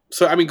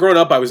growing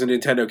up, I was a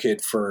Nintendo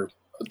kid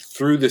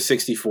through the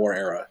 64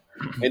 era,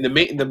 and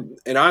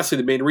and honestly,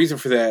 the main reason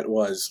for that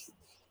was,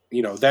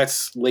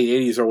 that's late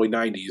 80s, early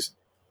 90s.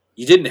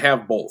 You didn't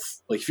have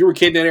both. Like if you were a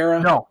kid in that era,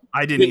 no,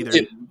 I didn't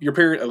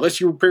either. Unless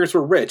your parents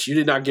were rich, you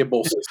did not get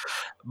both systems.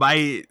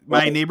 My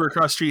neighbor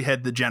across the street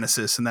had the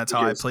Genesis, and that's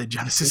how I played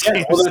Genesis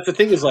games. Well, that's the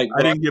thing is, like,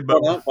 I didn't get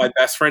both. Up, my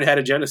best friend had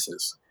a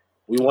Genesis.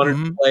 We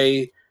wanted to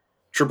play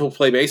triple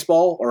play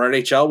baseball or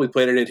NHL. We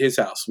played it at his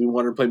house. We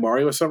wanted to play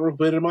Mario or something. We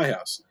played it at my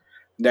house.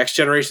 Next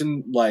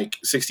generation, like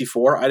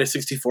 64, I had a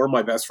 64.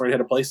 My best friend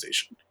had a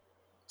PlayStation.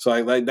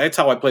 So that's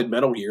how I played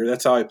Metal Gear.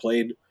 That's how I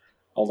played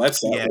all that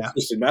stuff. Yeah.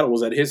 Twisted Metal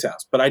was at his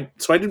house. But I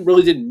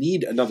didn't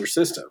need another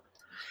system.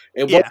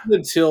 It wasn't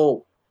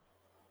until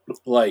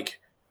like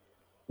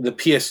the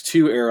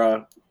PS2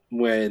 era,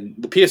 when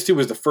the PS2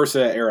 was the first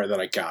of that era that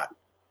I got,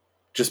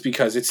 just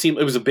because it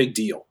was a big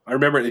deal. I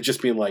remember it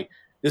just being like,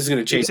 this is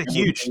going to change.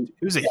 It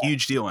was a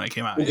huge deal when it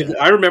came out. Yeah.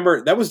 I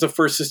remember that was the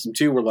first system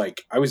too, where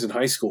like I was in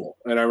high school,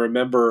 and I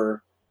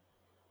remember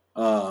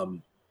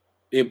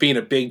it being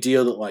a big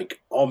deal that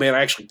like, oh man,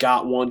 I actually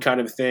got one kind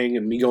of thing,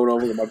 and me going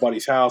over to my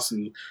buddy's house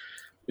and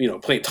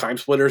playing Time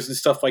Splitters and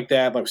stuff like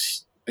that. That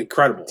was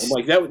incredible. I'm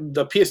like that.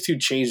 The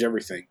PS2 changed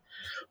everything.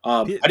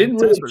 I didn't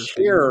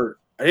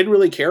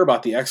really care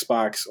about the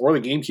Xbox or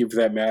the GameCube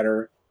for that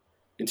matter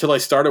until I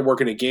started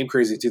working at Game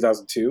Crazy in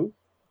 2002.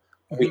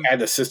 We had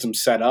the system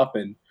set up,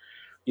 and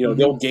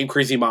the old Game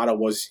Crazy motto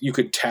was you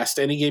could test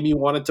any game you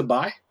wanted to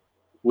buy,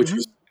 which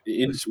was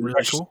really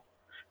cool.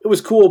 It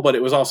was cool, but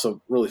it was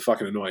also really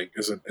fucking annoying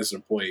as an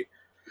employee.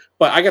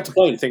 But I got to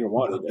play anything I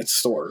wanted at the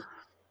store,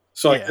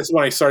 so that's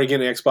when I started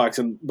getting an Xbox.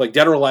 And like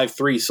Dead or Alive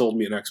 3 sold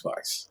me an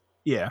Xbox.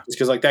 Yeah,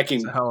 because like that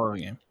game, it's a hell of a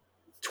game.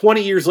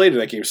 20 years later,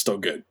 that game's still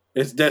good.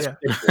 It still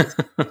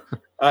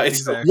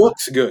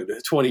looks good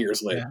 20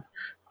 years later.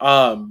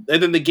 Yeah. And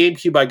then the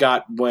GameCube I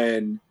got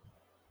when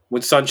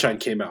Sunshine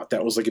came out,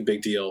 that was like a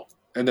big deal.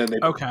 And then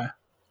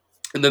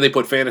they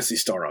put Phantasy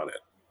Star on it.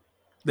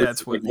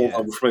 That's what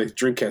for the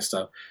Dreamcast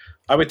stuff.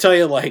 I would tell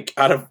you, like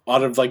out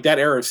of like that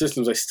era of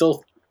systems, I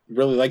still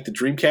really like the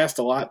Dreamcast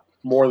a lot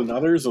more than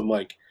others. I'm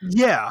like,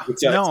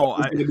 it's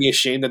going to be a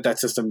shame that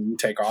system didn't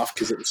take off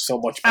because it was so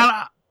much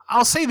better.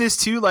 I'll say this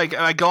too, like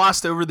I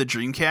glossed over the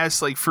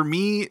Dreamcast. Like for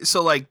me,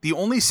 so like the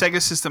only Sega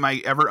system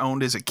I ever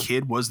owned as a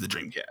kid was the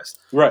Dreamcast.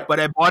 Right. But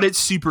I bought it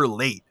super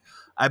late.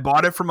 I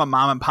bought it from a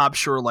mom and pop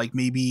store like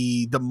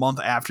maybe the month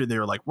after they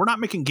were like, we're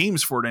not making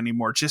games for it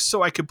anymore, just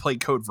so I could play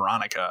Code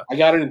Veronica. I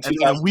got it in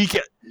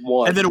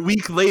 2001. And then a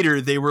week later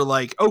they were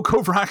like, oh,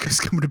 Code Veronica's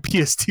coming to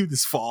PS2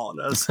 this fall.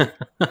 And I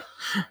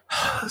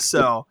was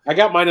so I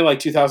got mine in like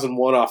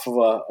 2001 off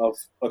of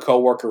a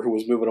coworker who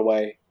was moving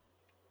away.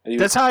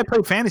 That's how I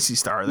played Phantasy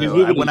Star,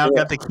 though. I went out and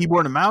got the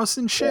keyboard and mouse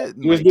and shit.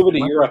 Yeah. He was moving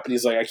to Europe, and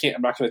he's like,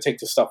 I'm not going to take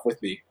this stuff with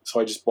me.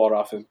 So I just bought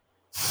off him.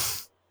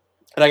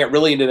 And I got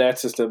really into that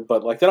system,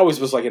 but like that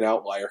always was like an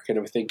outlier kind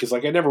of a thing. Because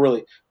like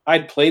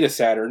I'd played a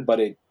Saturn, but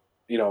it,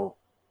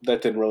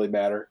 that didn't really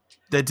matter.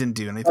 That didn't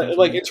do anything.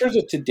 Like in terms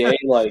of today,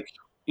 like,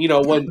 the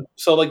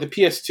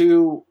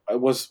PS2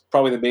 was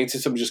probably the main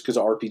system just because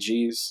of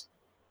RPGs.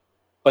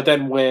 But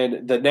then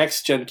when the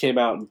next gen came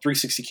out and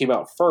 360 came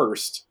out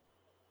first,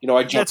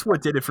 that's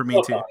what did it for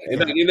me too.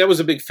 And that was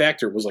a big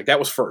factor. Was like that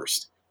was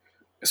first,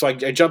 so I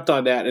jumped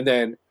on that, and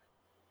then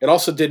it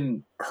also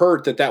didn't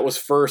hurt that was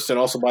first. And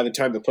also, by the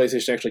time the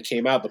PlayStation actually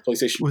came out, the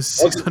PlayStation was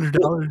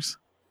 $600.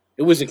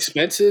 It was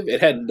expensive. It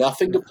had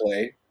nothing to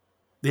play.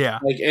 Yeah,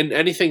 like and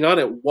anything on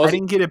it wasn't. I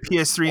didn't get a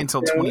PS3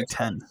 until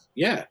 2010.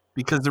 Yeah,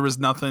 because there was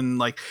nothing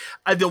like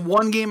the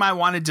one game I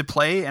wanted to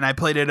play, and I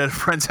played it at a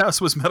friend's house,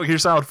 was Metal Gear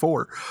Solid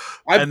 4,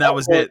 and that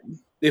was it.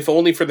 If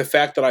only for the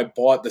fact that I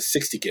bought the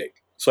 60 gig.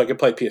 So I could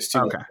play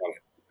PS2 on it.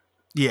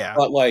 Yeah.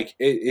 But like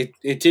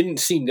it didn't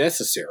seem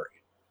necessary.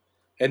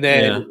 And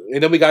then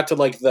we got to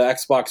like the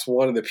Xbox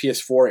One and the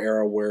PS4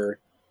 era where,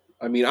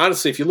 I mean,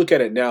 honestly, if you look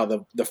at it now,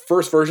 the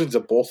first versions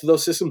of both of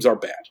those systems are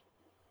bad.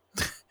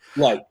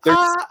 Like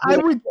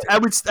I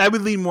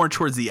would lean more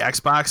towards the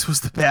Xbox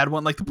was the bad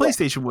one. Like the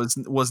PlayStation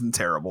wasn't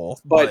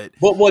terrible. But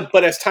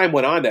as time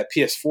went on, the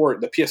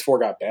PS4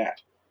 got bad.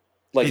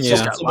 Like so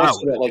much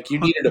that like you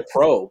needed a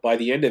Pro by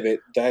the end of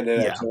it, then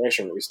that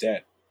generation it was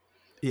dead.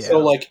 Yeah. So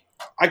like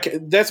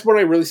that's when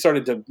I really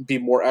started to be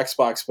more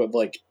Xbox, but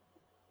like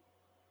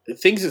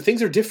things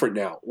are different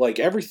now. Like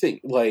everything,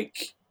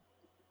 like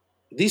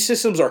these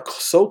systems are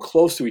so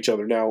close to each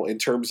other now in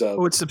terms of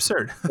it's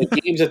absurd.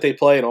 the games that they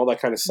play and all that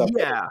kind of stuff.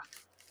 Yeah.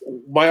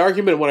 My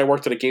argument when I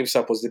worked at a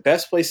GameStop was the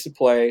best place to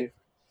play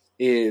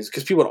is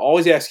because people would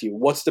always ask you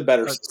what's the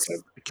better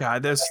system.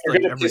 God, that's you're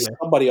going to piss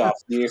somebody off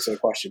to answer the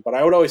question, but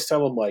I would always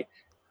tell them like,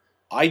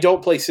 I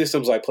don't play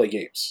systems, I play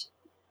games.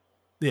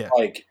 Yeah.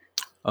 Like.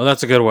 Oh,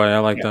 that's a good way. I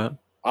like that.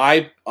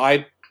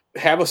 I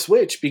have a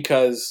Switch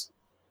because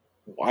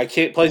I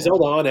can't play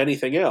Zelda on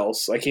anything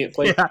else. I can't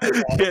play.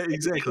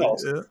 Exactly.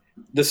 Yeah.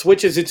 The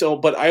Switch is its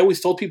own. But I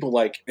always told people,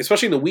 like,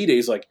 especially in the Wii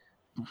days, like,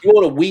 you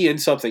want a Wii in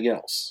something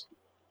else.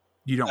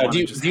 You don't. Do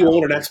you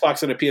own an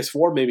Xbox and a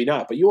PS4? Maybe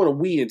not. But you want a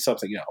Wii in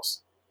something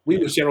else.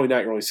 Wii was generally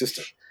not your only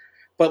system.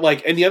 But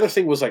like, and the other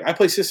thing was like, I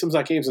play systems,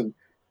 not games. And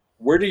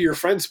where do your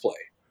friends play?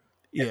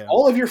 Yeah. And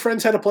all of your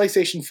friends had a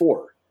PlayStation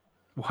 4.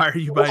 Why are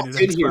you buying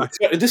it? Here?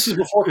 This is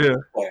before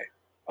play,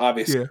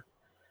 obviously. Yeah.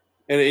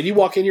 And you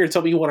walk in here and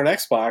tell me you want an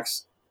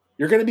Xbox,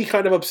 you're going to be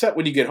kind of upset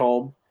when you get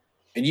home,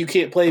 and you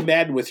can't play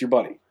Madden with your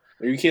buddy,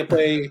 or you can't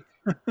play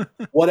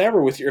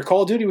whatever with your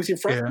Call of Duty with your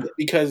friend,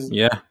 because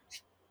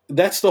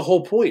that's the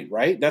whole point,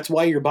 right? That's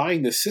why you're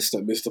buying this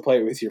system, is to play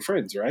it with your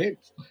friends, right?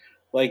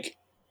 Like,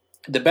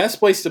 the best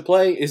place to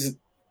play is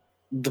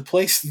the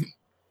place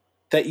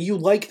that you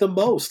like the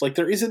most. Like,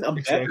 there isn't a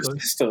better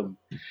system.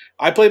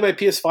 I play my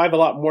PS5 a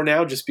lot more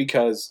now just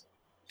because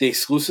the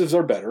exclusives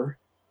are better.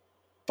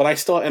 But I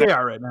still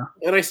are right now.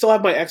 And I still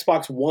have my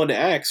Xbox One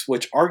X,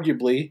 which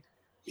arguably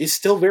is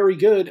still very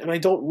good, and I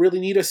don't really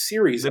need a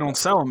Series. They don't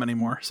sell them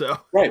anymore, so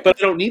right. But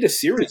I don't need a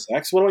Series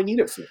X. What do I need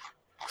it for?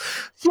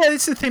 Yeah,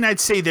 that's the thing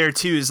I'd say there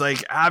too. Is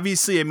like,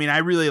 obviously, I mean, I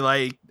really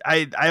like.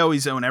 I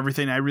always own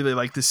everything. I really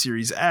like the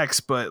Series X,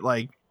 but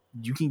like,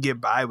 you can get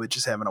by with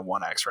just having a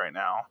One X right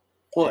now.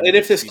 Well, and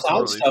if this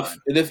cloud stuff,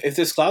 if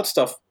this cloud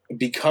stuff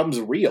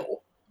becomes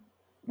real,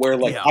 where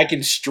like I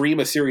can stream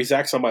a Series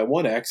X on my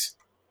One X.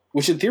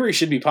 Which in theory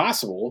should be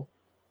possible.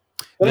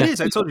 But it is.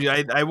 I told you.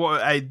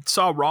 I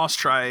saw Ross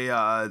try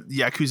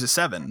Yakuza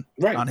 7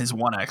 on his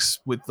One X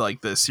with like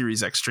the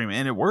Series X stream,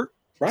 and it worked.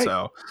 Right.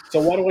 So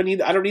what do I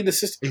need? I don't need the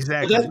system.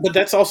 Exactly. But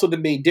that's also the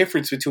main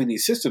difference between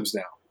these systems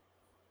now.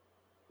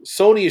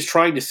 Sony is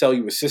trying to sell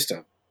you a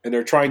system, and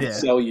they're trying to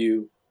sell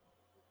you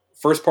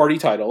first-party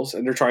titles,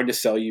 and they're trying to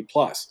sell you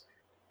Plus.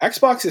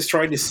 Xbox is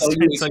trying to sell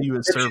you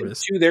a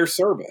service to their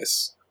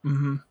service,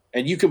 and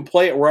you can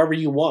play it wherever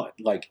you want.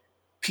 Like,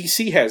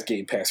 PC has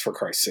Game Pass, for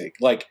Christ's sake.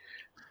 Like,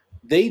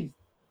 they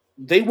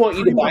want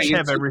you to buy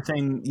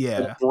everything,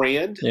 the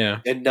brand,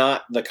 and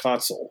not the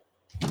console.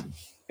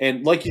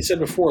 And like you said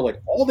before,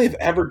 like, all they've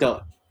ever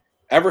done,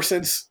 ever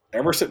since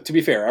to be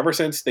fair, ever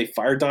since they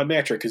fired Don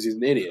Matrick because he's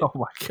an idiot. Oh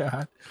my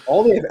god!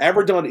 All they've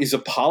ever done is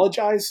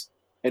apologize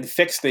and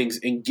fix things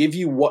and give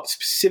you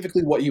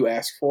specifically what you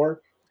asked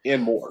for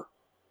and more.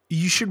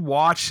 You should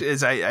watch,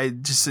 as I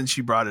just, since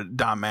you brought it,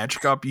 Don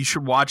Matrick up, you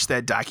should watch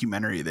that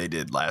documentary they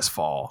did last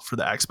fall for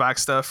the Xbox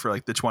stuff for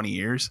like the 20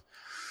 years.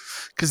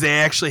 Because they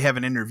actually have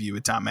an interview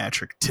with Don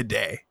Matrick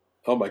today.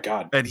 Oh my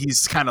god! And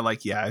he's kind of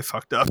like, "Yeah, I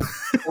fucked up."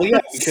 Well,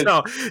 yeah,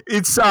 so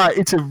it's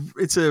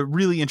a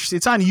really interesting.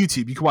 It's on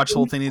YouTube. You can watch the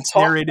whole thing. It's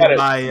narrated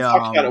by.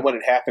 Talked about it when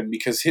it happened,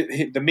 because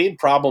the main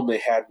problem they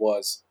had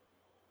was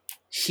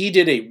he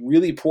did a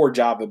really poor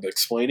job of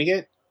explaining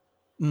it.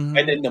 And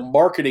then the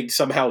marketing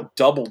somehow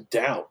doubled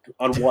down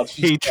on what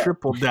he said.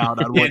 Tripled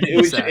down on what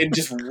he said. And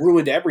just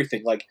ruined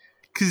everything. Like,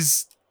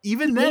 because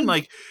even then,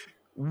 like,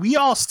 we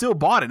all still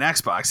bought an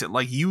Xbox.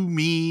 Like, you,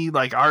 me,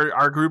 like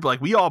our group,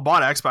 like, we all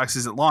bought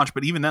Xboxes at launch.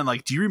 But even then,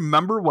 like, do you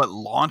remember what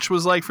launch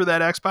was like for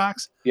that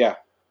Xbox? Yeah.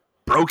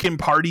 Broken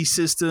party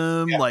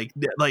system, like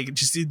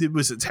just it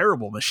was a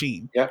terrible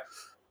machine. Yeah.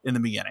 In the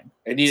beginning,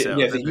 and the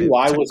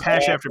UI was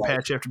patch after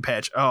patch after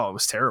patch. Oh, it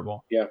was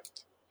terrible. Yeah.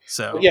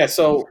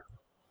 So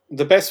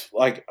the best,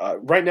 like,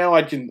 right now,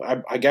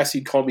 I guess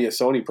you'd call me a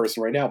Sony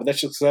person right now, but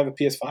that's just because I have a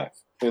PS5.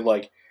 And,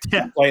 like,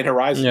 I'm playing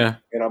Horizon,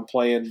 and I'm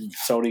playing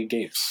Sony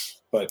games.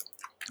 But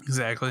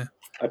exactly,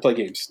 I play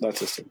games, not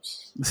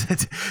systems.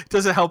 It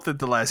doesn't help that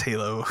the last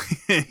Halo,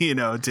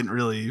 didn't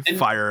really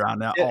fire on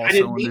that all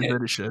cylinders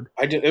that it should.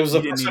 It was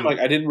the first time, like,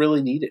 I didn't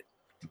really need it,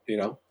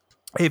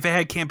 Hey, if it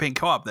had campaign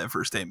co-op that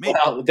first day, maybe.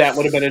 Well, that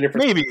would have been a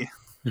different. Maybe.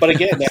 But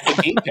again, that's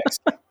a Game Pass.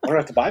 I don't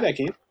have to buy that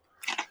game.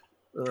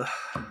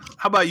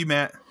 How about you,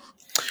 Matt?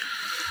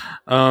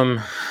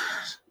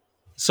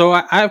 So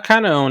I've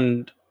kind of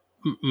owned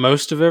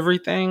most of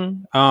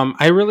everything.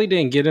 I really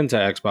didn't get into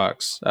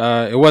Xbox.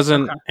 It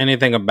wasn't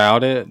anything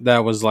about it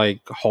that was like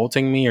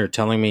halting me or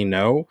telling me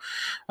no.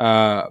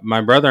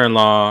 My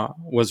brother-in-law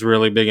was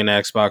really big into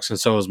Xbox, and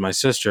so was my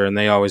sister, and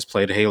they always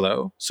played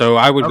Halo. So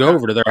I would go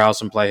over to their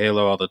house and play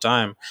Halo all the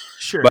time.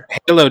 Sure. But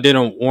Halo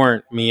didn't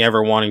warrant me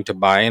ever wanting to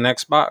buy an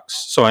Xbox,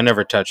 so I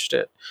never touched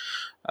it.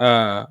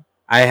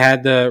 I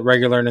had the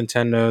regular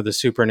Nintendo, the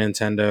Super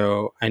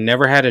Nintendo. I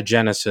never had a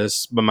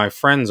Genesis, but my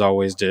friends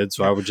always did,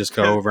 so I would just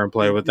go over and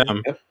play with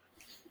them.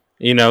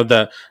 They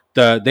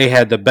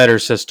had the better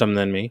system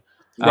than me.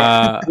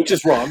 Right. Which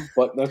is wrong,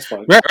 but that's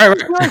fine. Right.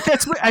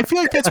 I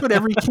feel like that's what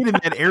every kid in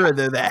that era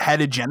that had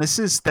a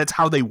Genesis, that's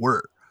how they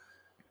were.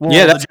 Well,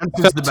 yeah, the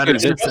Genesis is the better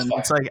system.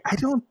 It's like, I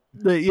don't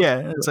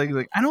It's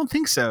like I don't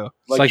think so.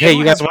 It's like, hey,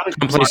 you guys want to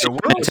come play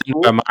Super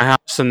Nintendo at my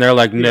house? And they're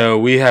like, no,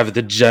 we have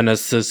the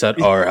Genesis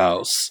at our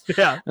house.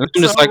 Yeah, and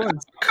I'm just like,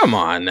 come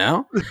on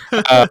now.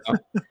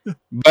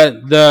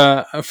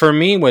 But for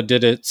me, what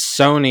did it?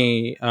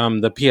 Sony,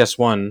 the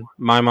PS1.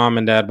 My mom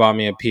and dad bought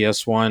me a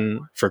PS1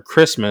 for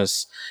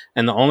Christmas,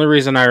 and the only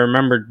reason I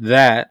remembered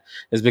that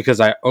is because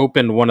I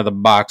opened one of the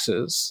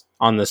boxes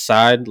on the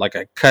side, like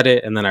I cut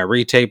it and then I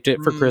retaped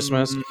it for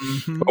Christmas.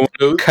 But when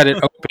I cut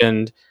it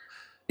opened,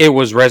 it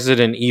was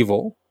Resident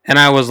Evil. And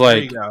I was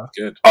like,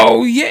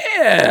 oh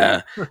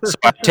yeah. So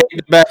I taped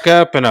it back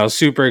up and I was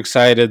super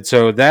excited.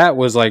 So that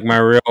was like my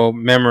real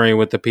memory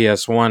with the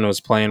PS1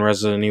 was playing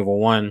Resident Evil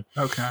 1.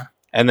 Okay.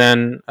 And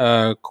then,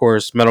 of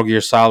course, Metal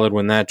Gear Solid,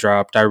 when that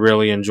dropped, I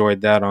really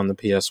enjoyed that on the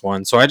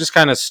PS1. So I just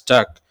kind of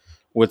stuck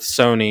with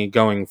Sony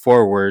going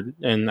forward.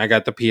 And I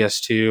got the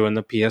PS2 and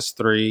the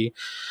PS3.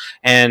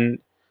 And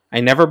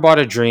I never bought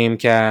a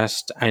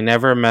Dreamcast. I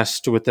never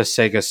messed with the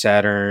Sega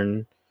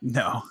Saturn.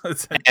 No,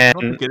 I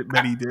don't think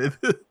many did.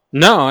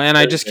 No, and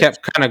I just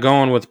kept kind of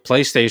going with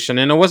PlayStation.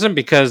 And it wasn't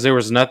because there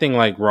was nothing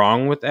like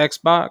wrong with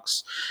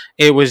Xbox.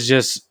 It was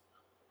just,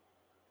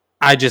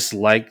 I just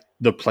liked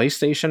the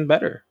PlayStation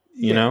better,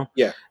 you know?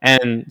 Yeah.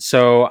 And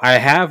so I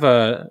have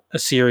a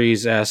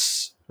Series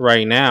S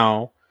right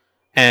now,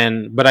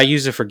 but I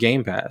use it for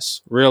Game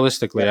Pass.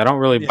 Realistically, I don't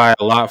really buy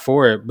a lot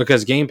for it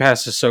because Game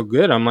Pass is so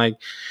good. I'm like,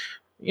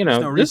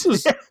 this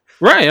is...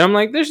 Right. I'm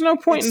like, there's no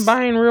point in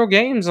buying real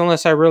games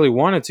unless I really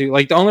wanted to.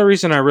 Like, the only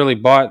reason I really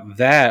bought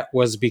that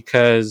was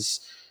because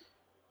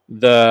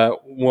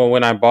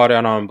when I bought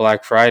it on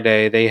Black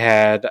Friday, they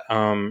had,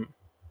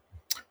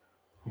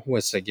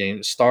 what's the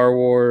game? Star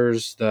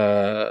Wars,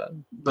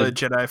 the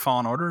Jedi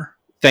Fallen Order?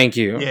 Thank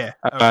you. Yeah.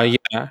 Okay.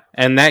 Yeah.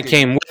 And that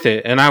came with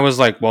it. And I was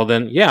like, well,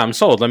 then, yeah, I'm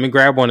sold. Let me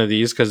grab one of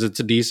these because it's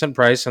a decent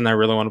price and I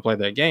really want to play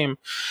that game.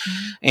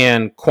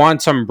 And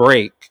Quantum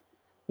Break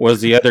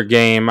was the other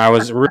game I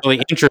was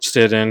really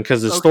interested in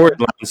because the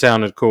storyline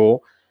sounded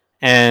cool.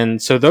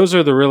 And so those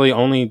are the really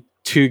only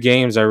two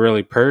games I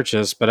really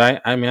purchased. But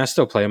I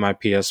still play my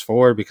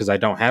PS4 because I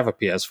don't have a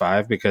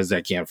PS5 because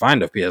I can't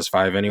find a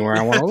PS5 anywhere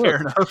I want to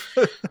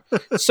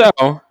look. So,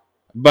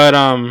 but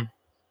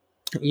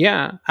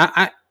yeah,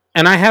 I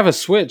have a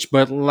Switch,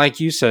 but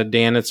like you said,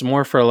 Dan, it's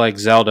more for like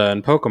Zelda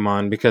and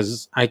Pokemon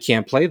because I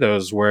can't play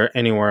those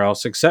anywhere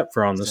else except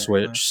for on the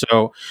Switch.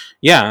 So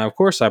yeah, of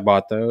course I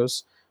bought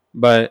those.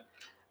 But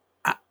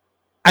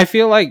I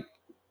feel like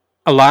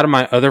a lot of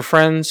my other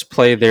friends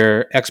play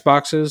their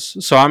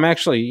Xboxes. So I'm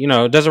actually,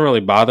 it doesn't really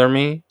bother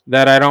me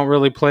that I don't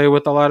really play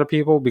with a lot of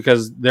people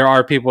because there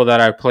are people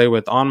that I play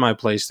with on my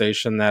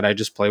PlayStation that I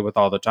just play with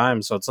all the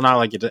time. So it's not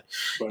like it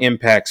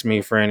impacts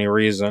me for any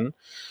reason.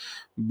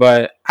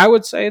 But I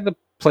would say the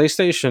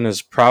PlayStation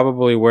is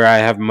probably where I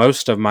have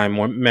most of my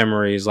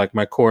memories, like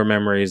my core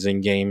memories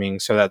in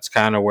gaming. So that's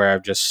kind of where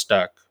I've just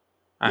stuck,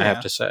 I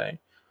have to say.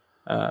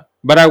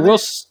 But I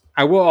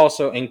will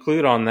also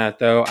include on that,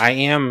 though, I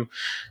am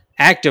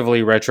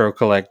actively retro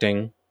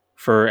collecting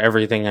for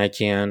everything I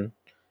can.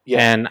 Yeah.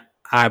 And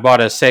I bought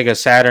a Sega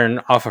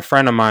Saturn off a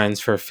friend of mine's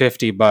for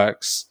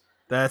 $50.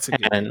 That's a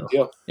good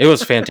deal. It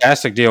was a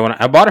fantastic deal. When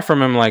I bought it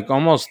from him like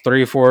almost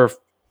about 4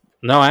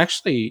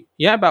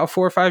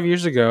 or 5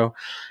 years ago.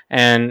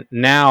 And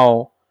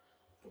now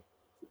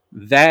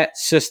that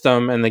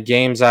system and the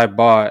games I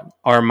bought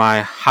are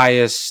my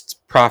highest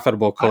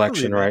profitable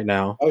collection right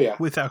now. Oh yeah,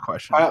 without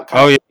question.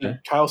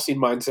 Kyle's seen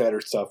mine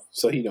Saturn stuff,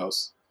 so he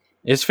knows.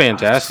 It's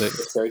fantastic.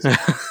 It's crazy.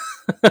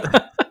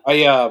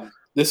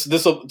 This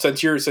will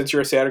since you're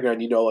a Saturn guy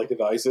and you know like the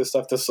values of this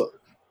stuff, this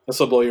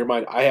will blow your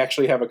mind. I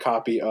actually have a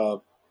copy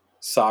of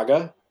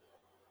Saga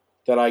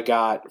that I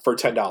got for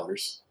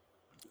 $10.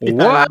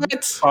 What?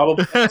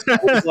 Probably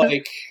it was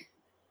like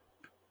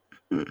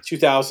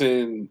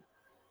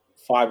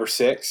 2005 or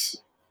 6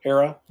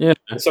 era. Yeah.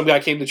 And some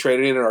guy came to trade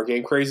it in our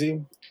Game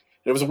Crazy.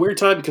 And it was a weird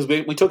time because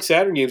we took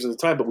Saturn games at the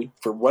time, but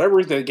for whatever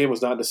reason, that game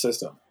was not in the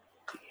system.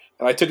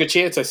 And I took a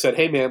chance. I said,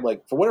 hey, man,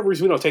 like, for whatever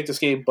reason, we don't take this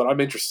game, but I'm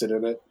interested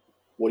in it.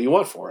 What do you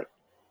want for it?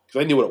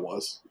 Because I knew what it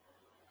was.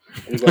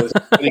 And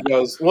he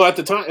goes, well, at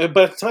the time, you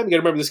got to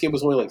remember this game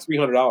was only like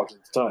 $300 at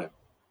the time.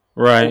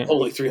 Right.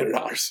 Only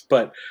 $300.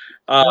 But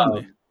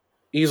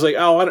he's like,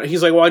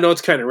 well, I know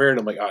it's kind of rare. And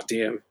I'm like, oh,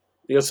 damn.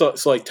 He goes, so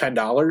like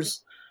 $10?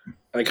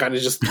 And I kind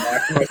of just took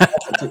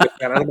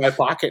it out of my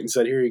pocket and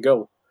said, here you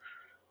go.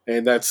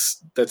 And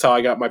that's how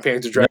I got my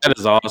Panzer Dragoon. That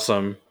is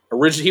awesome.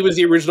 He was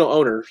the original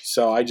owner,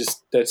 so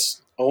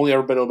that's only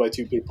ever been owned by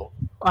 2 people.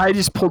 I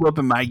just pulled up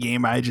in my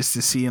game just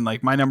to see, and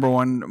like my number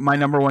one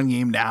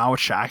game now,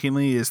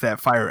 shockingly, is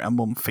that Fire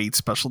Emblem Fate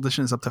Special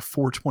Edition is up to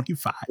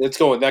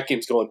 $425. That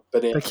game's going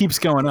bananas. It keeps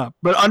going up,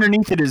 but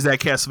underneath it is that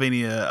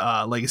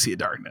Castlevania Legacy of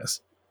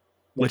Darkness,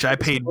 which I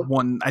paid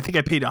I think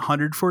I paid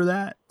 $100 for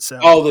that.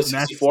 So the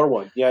 64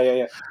 one,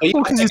 yeah.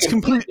 Because it's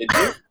complete.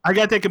 I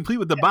got that complete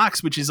with the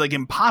box, which is like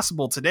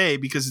impossible today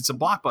because it's a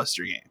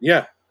Blockbuster game.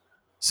 Yeah.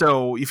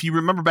 So if you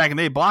remember back in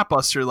the day,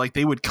 Blockbuster, like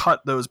they would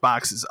cut those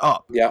boxes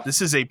up. Yeah.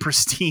 This is a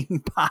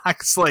pristine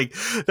box. Like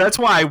that's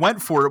why I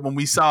went for it when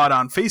we saw it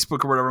on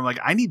Facebook or whatever. I'm like,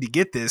 I need to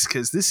get this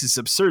because this is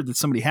absurd that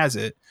somebody has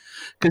it.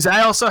 Because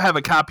I also have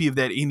a copy of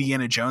that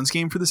Indiana Jones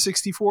game for the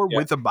 64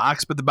 with a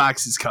box, but the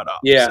box is cut up.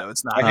 Yeah. So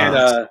it's not. I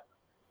had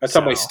that's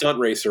how my Stunt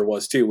Racer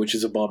was too, which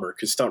is a bummer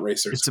because Stunt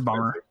Racer. It's a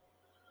bummer.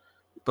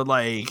 But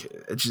like,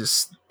 it's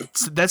just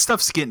that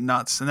stuff's getting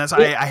nuts, and that's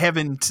I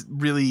haven't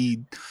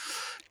really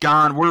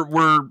gone.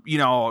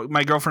 We're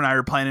my girlfriend and I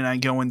are planning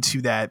on going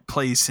to that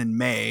place in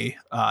May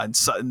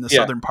in the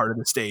southern part of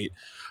the state.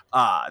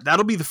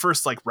 That'll be the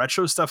first like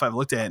retro stuff I've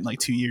looked at in like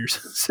 2 years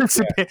since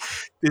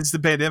the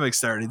pandemic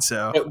started.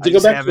 So to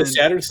go back to the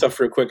Saturn stuff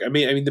real quick, I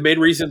mean the main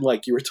reason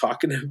like you were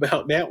talking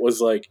about, Matt,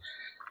 was like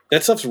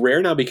that stuff's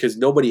rare now because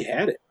nobody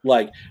had it.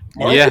 Like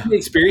my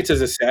experience as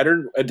a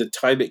Saturn at the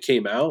time it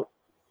came out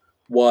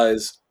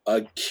was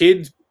a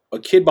kid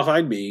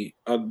behind me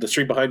on the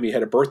street behind me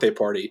had a birthday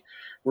party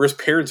where his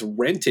parents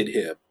rented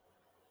him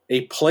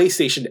a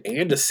PlayStation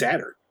and a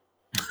Saturn.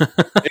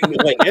 And,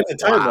 like, at the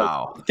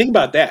time, like, think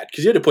about that,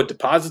 because you had to put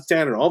deposits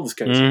down and all this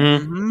kind of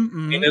stuff.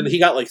 Mm-hmm. And then he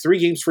got like 3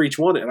 games for each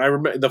one. And I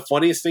remember the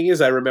funniest thing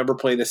is I remember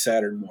playing the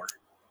Saturn more.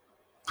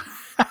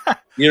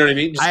 You know what I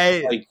mean?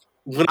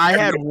 I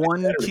had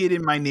one kid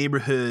in my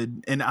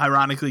neighborhood, and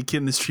ironically, a kid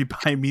in the street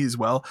behind me as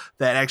well,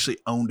 that actually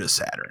owned a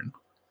Saturn.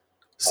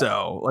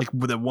 So, like,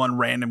 with a one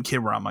random kid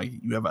where I'm like,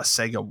 you have a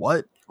Sega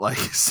what? Like,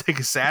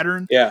 Sega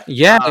Saturn? Yeah. It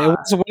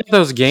was one of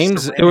those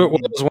games. It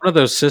was one of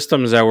those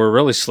systems that were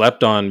really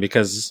slept on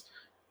because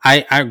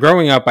I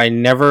growing up, I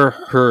never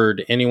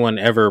heard anyone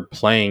ever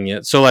playing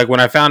it. So, like, when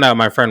I found out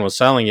my friend was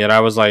selling it,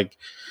 I was like,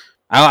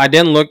 I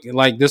didn't look,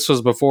 like, this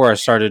was before I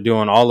started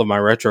doing all of my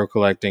retro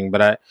collecting,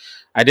 but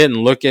I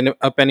didn't look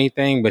up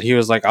anything, but he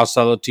was like, I'll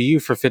sell it to you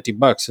for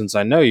 $50 since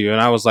I know you.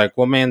 And I was like,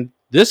 well, man,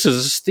 this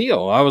is a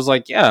steal. I was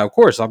like, yeah, of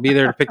course, I'll be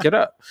there to pick it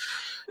up.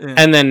 Yeah.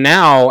 And then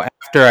now,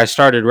 after I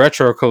started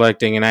retro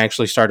collecting and I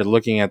actually started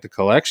looking at the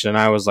collection,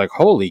 I was like,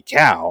 holy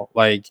cow.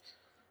 Like,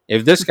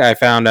 if this guy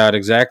found out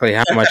exactly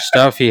how much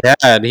stuff he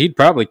had, he'd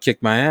probably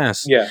kick my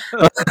ass. Yeah.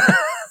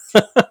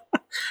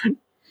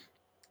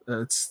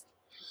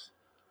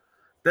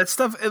 That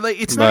stuff,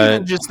 like, it's not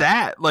even just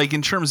that. Like,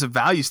 in terms of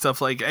value stuff,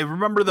 like, I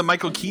remember the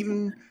Michael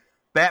Keaton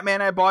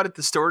Batman I bought at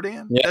the store,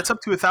 Dan. Yeah. That's up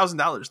to $1,000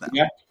 now.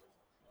 Yeah.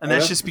 And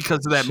that's just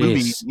because of that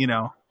movie, you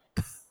know.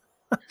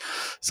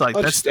 So like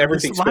that's a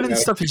lot of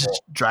this stuff is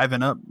just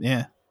driving up.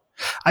 Yeah,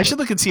 I should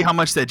look and see how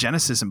much that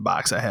Genesis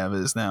box I have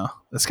is now.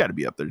 That's got to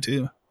be up there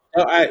too.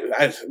 No,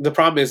 the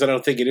problem is I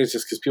don't think it is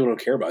just because people don't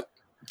care about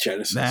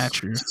Genesis. That's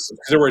true. Because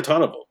there were a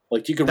ton of them.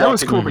 Like you could. That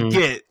was cool to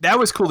get. That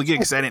was cool to get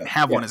because I didn't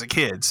have one as a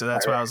kid, so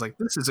that's why I was like,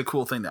 "This is a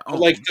cool thing to own."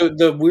 Like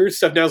the weird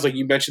stuff now is like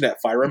you mentioned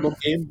that Fire Emblem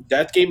game.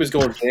 That game is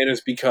going bananas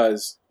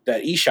because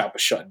that eShop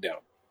is shutting down.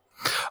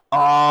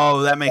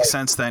 Oh, that makes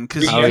sense then,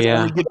 because you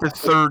only get the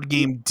third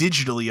game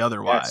digitally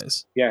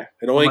otherwise. Yeah,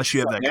 it only unless you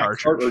have that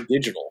cartridge or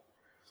digital.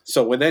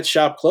 So when that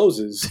shop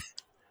closes,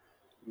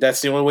 that's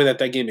the only way that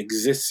game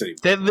exists anymore.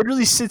 That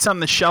literally sits on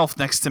the shelf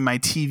next to my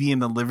TV in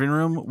the living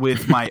room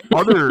with my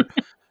other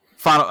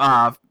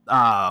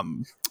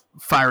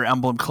Fire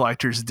Emblem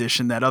Collector's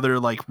Edition, that other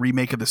like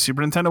remake of the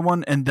Super Nintendo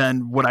one, and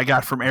then what I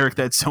got from Eric,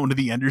 that Zone of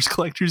the Enders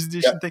Collector's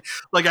Edition thing.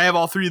 Like I have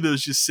all 3 of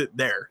those just sit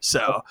there.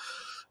 So.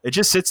 It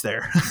just sits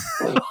there.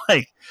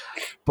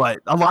 But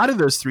a lot of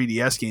those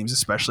 3DS games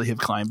especially have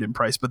climbed in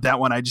price. But that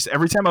one,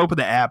 every time I open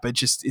the app,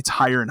 it's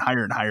higher and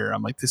higher and higher.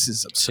 I'm like, this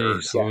is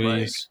absurd.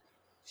 Like,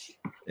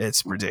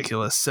 it's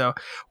ridiculous. So,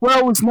 well,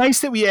 it was nice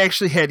that we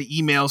actually had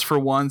emails for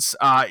once.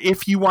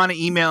 If you want to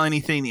email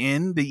anything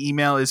in, the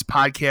email is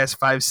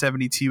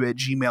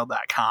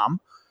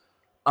podcast572@gmail.com.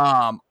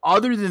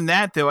 Other than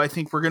that, though, I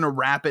think we're going to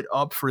wrap it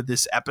up for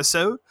this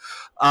episode.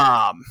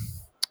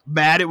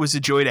 Matt, it was a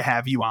joy to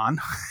have you on.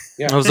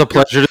 Yeah, it was a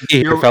pleasure to be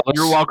here, fellas.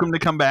 You're welcome to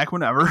come back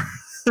whenever.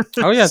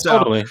 Oh yeah,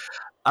 totally.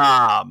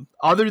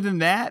 Other than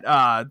that,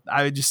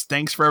 I just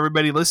thanks for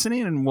everybody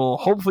listening, and we'll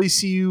hopefully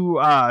see you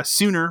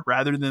sooner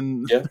rather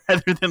than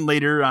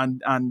later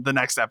on the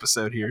next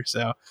episode here.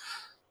 So,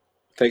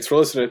 thanks for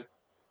listening.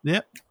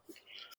 Yep.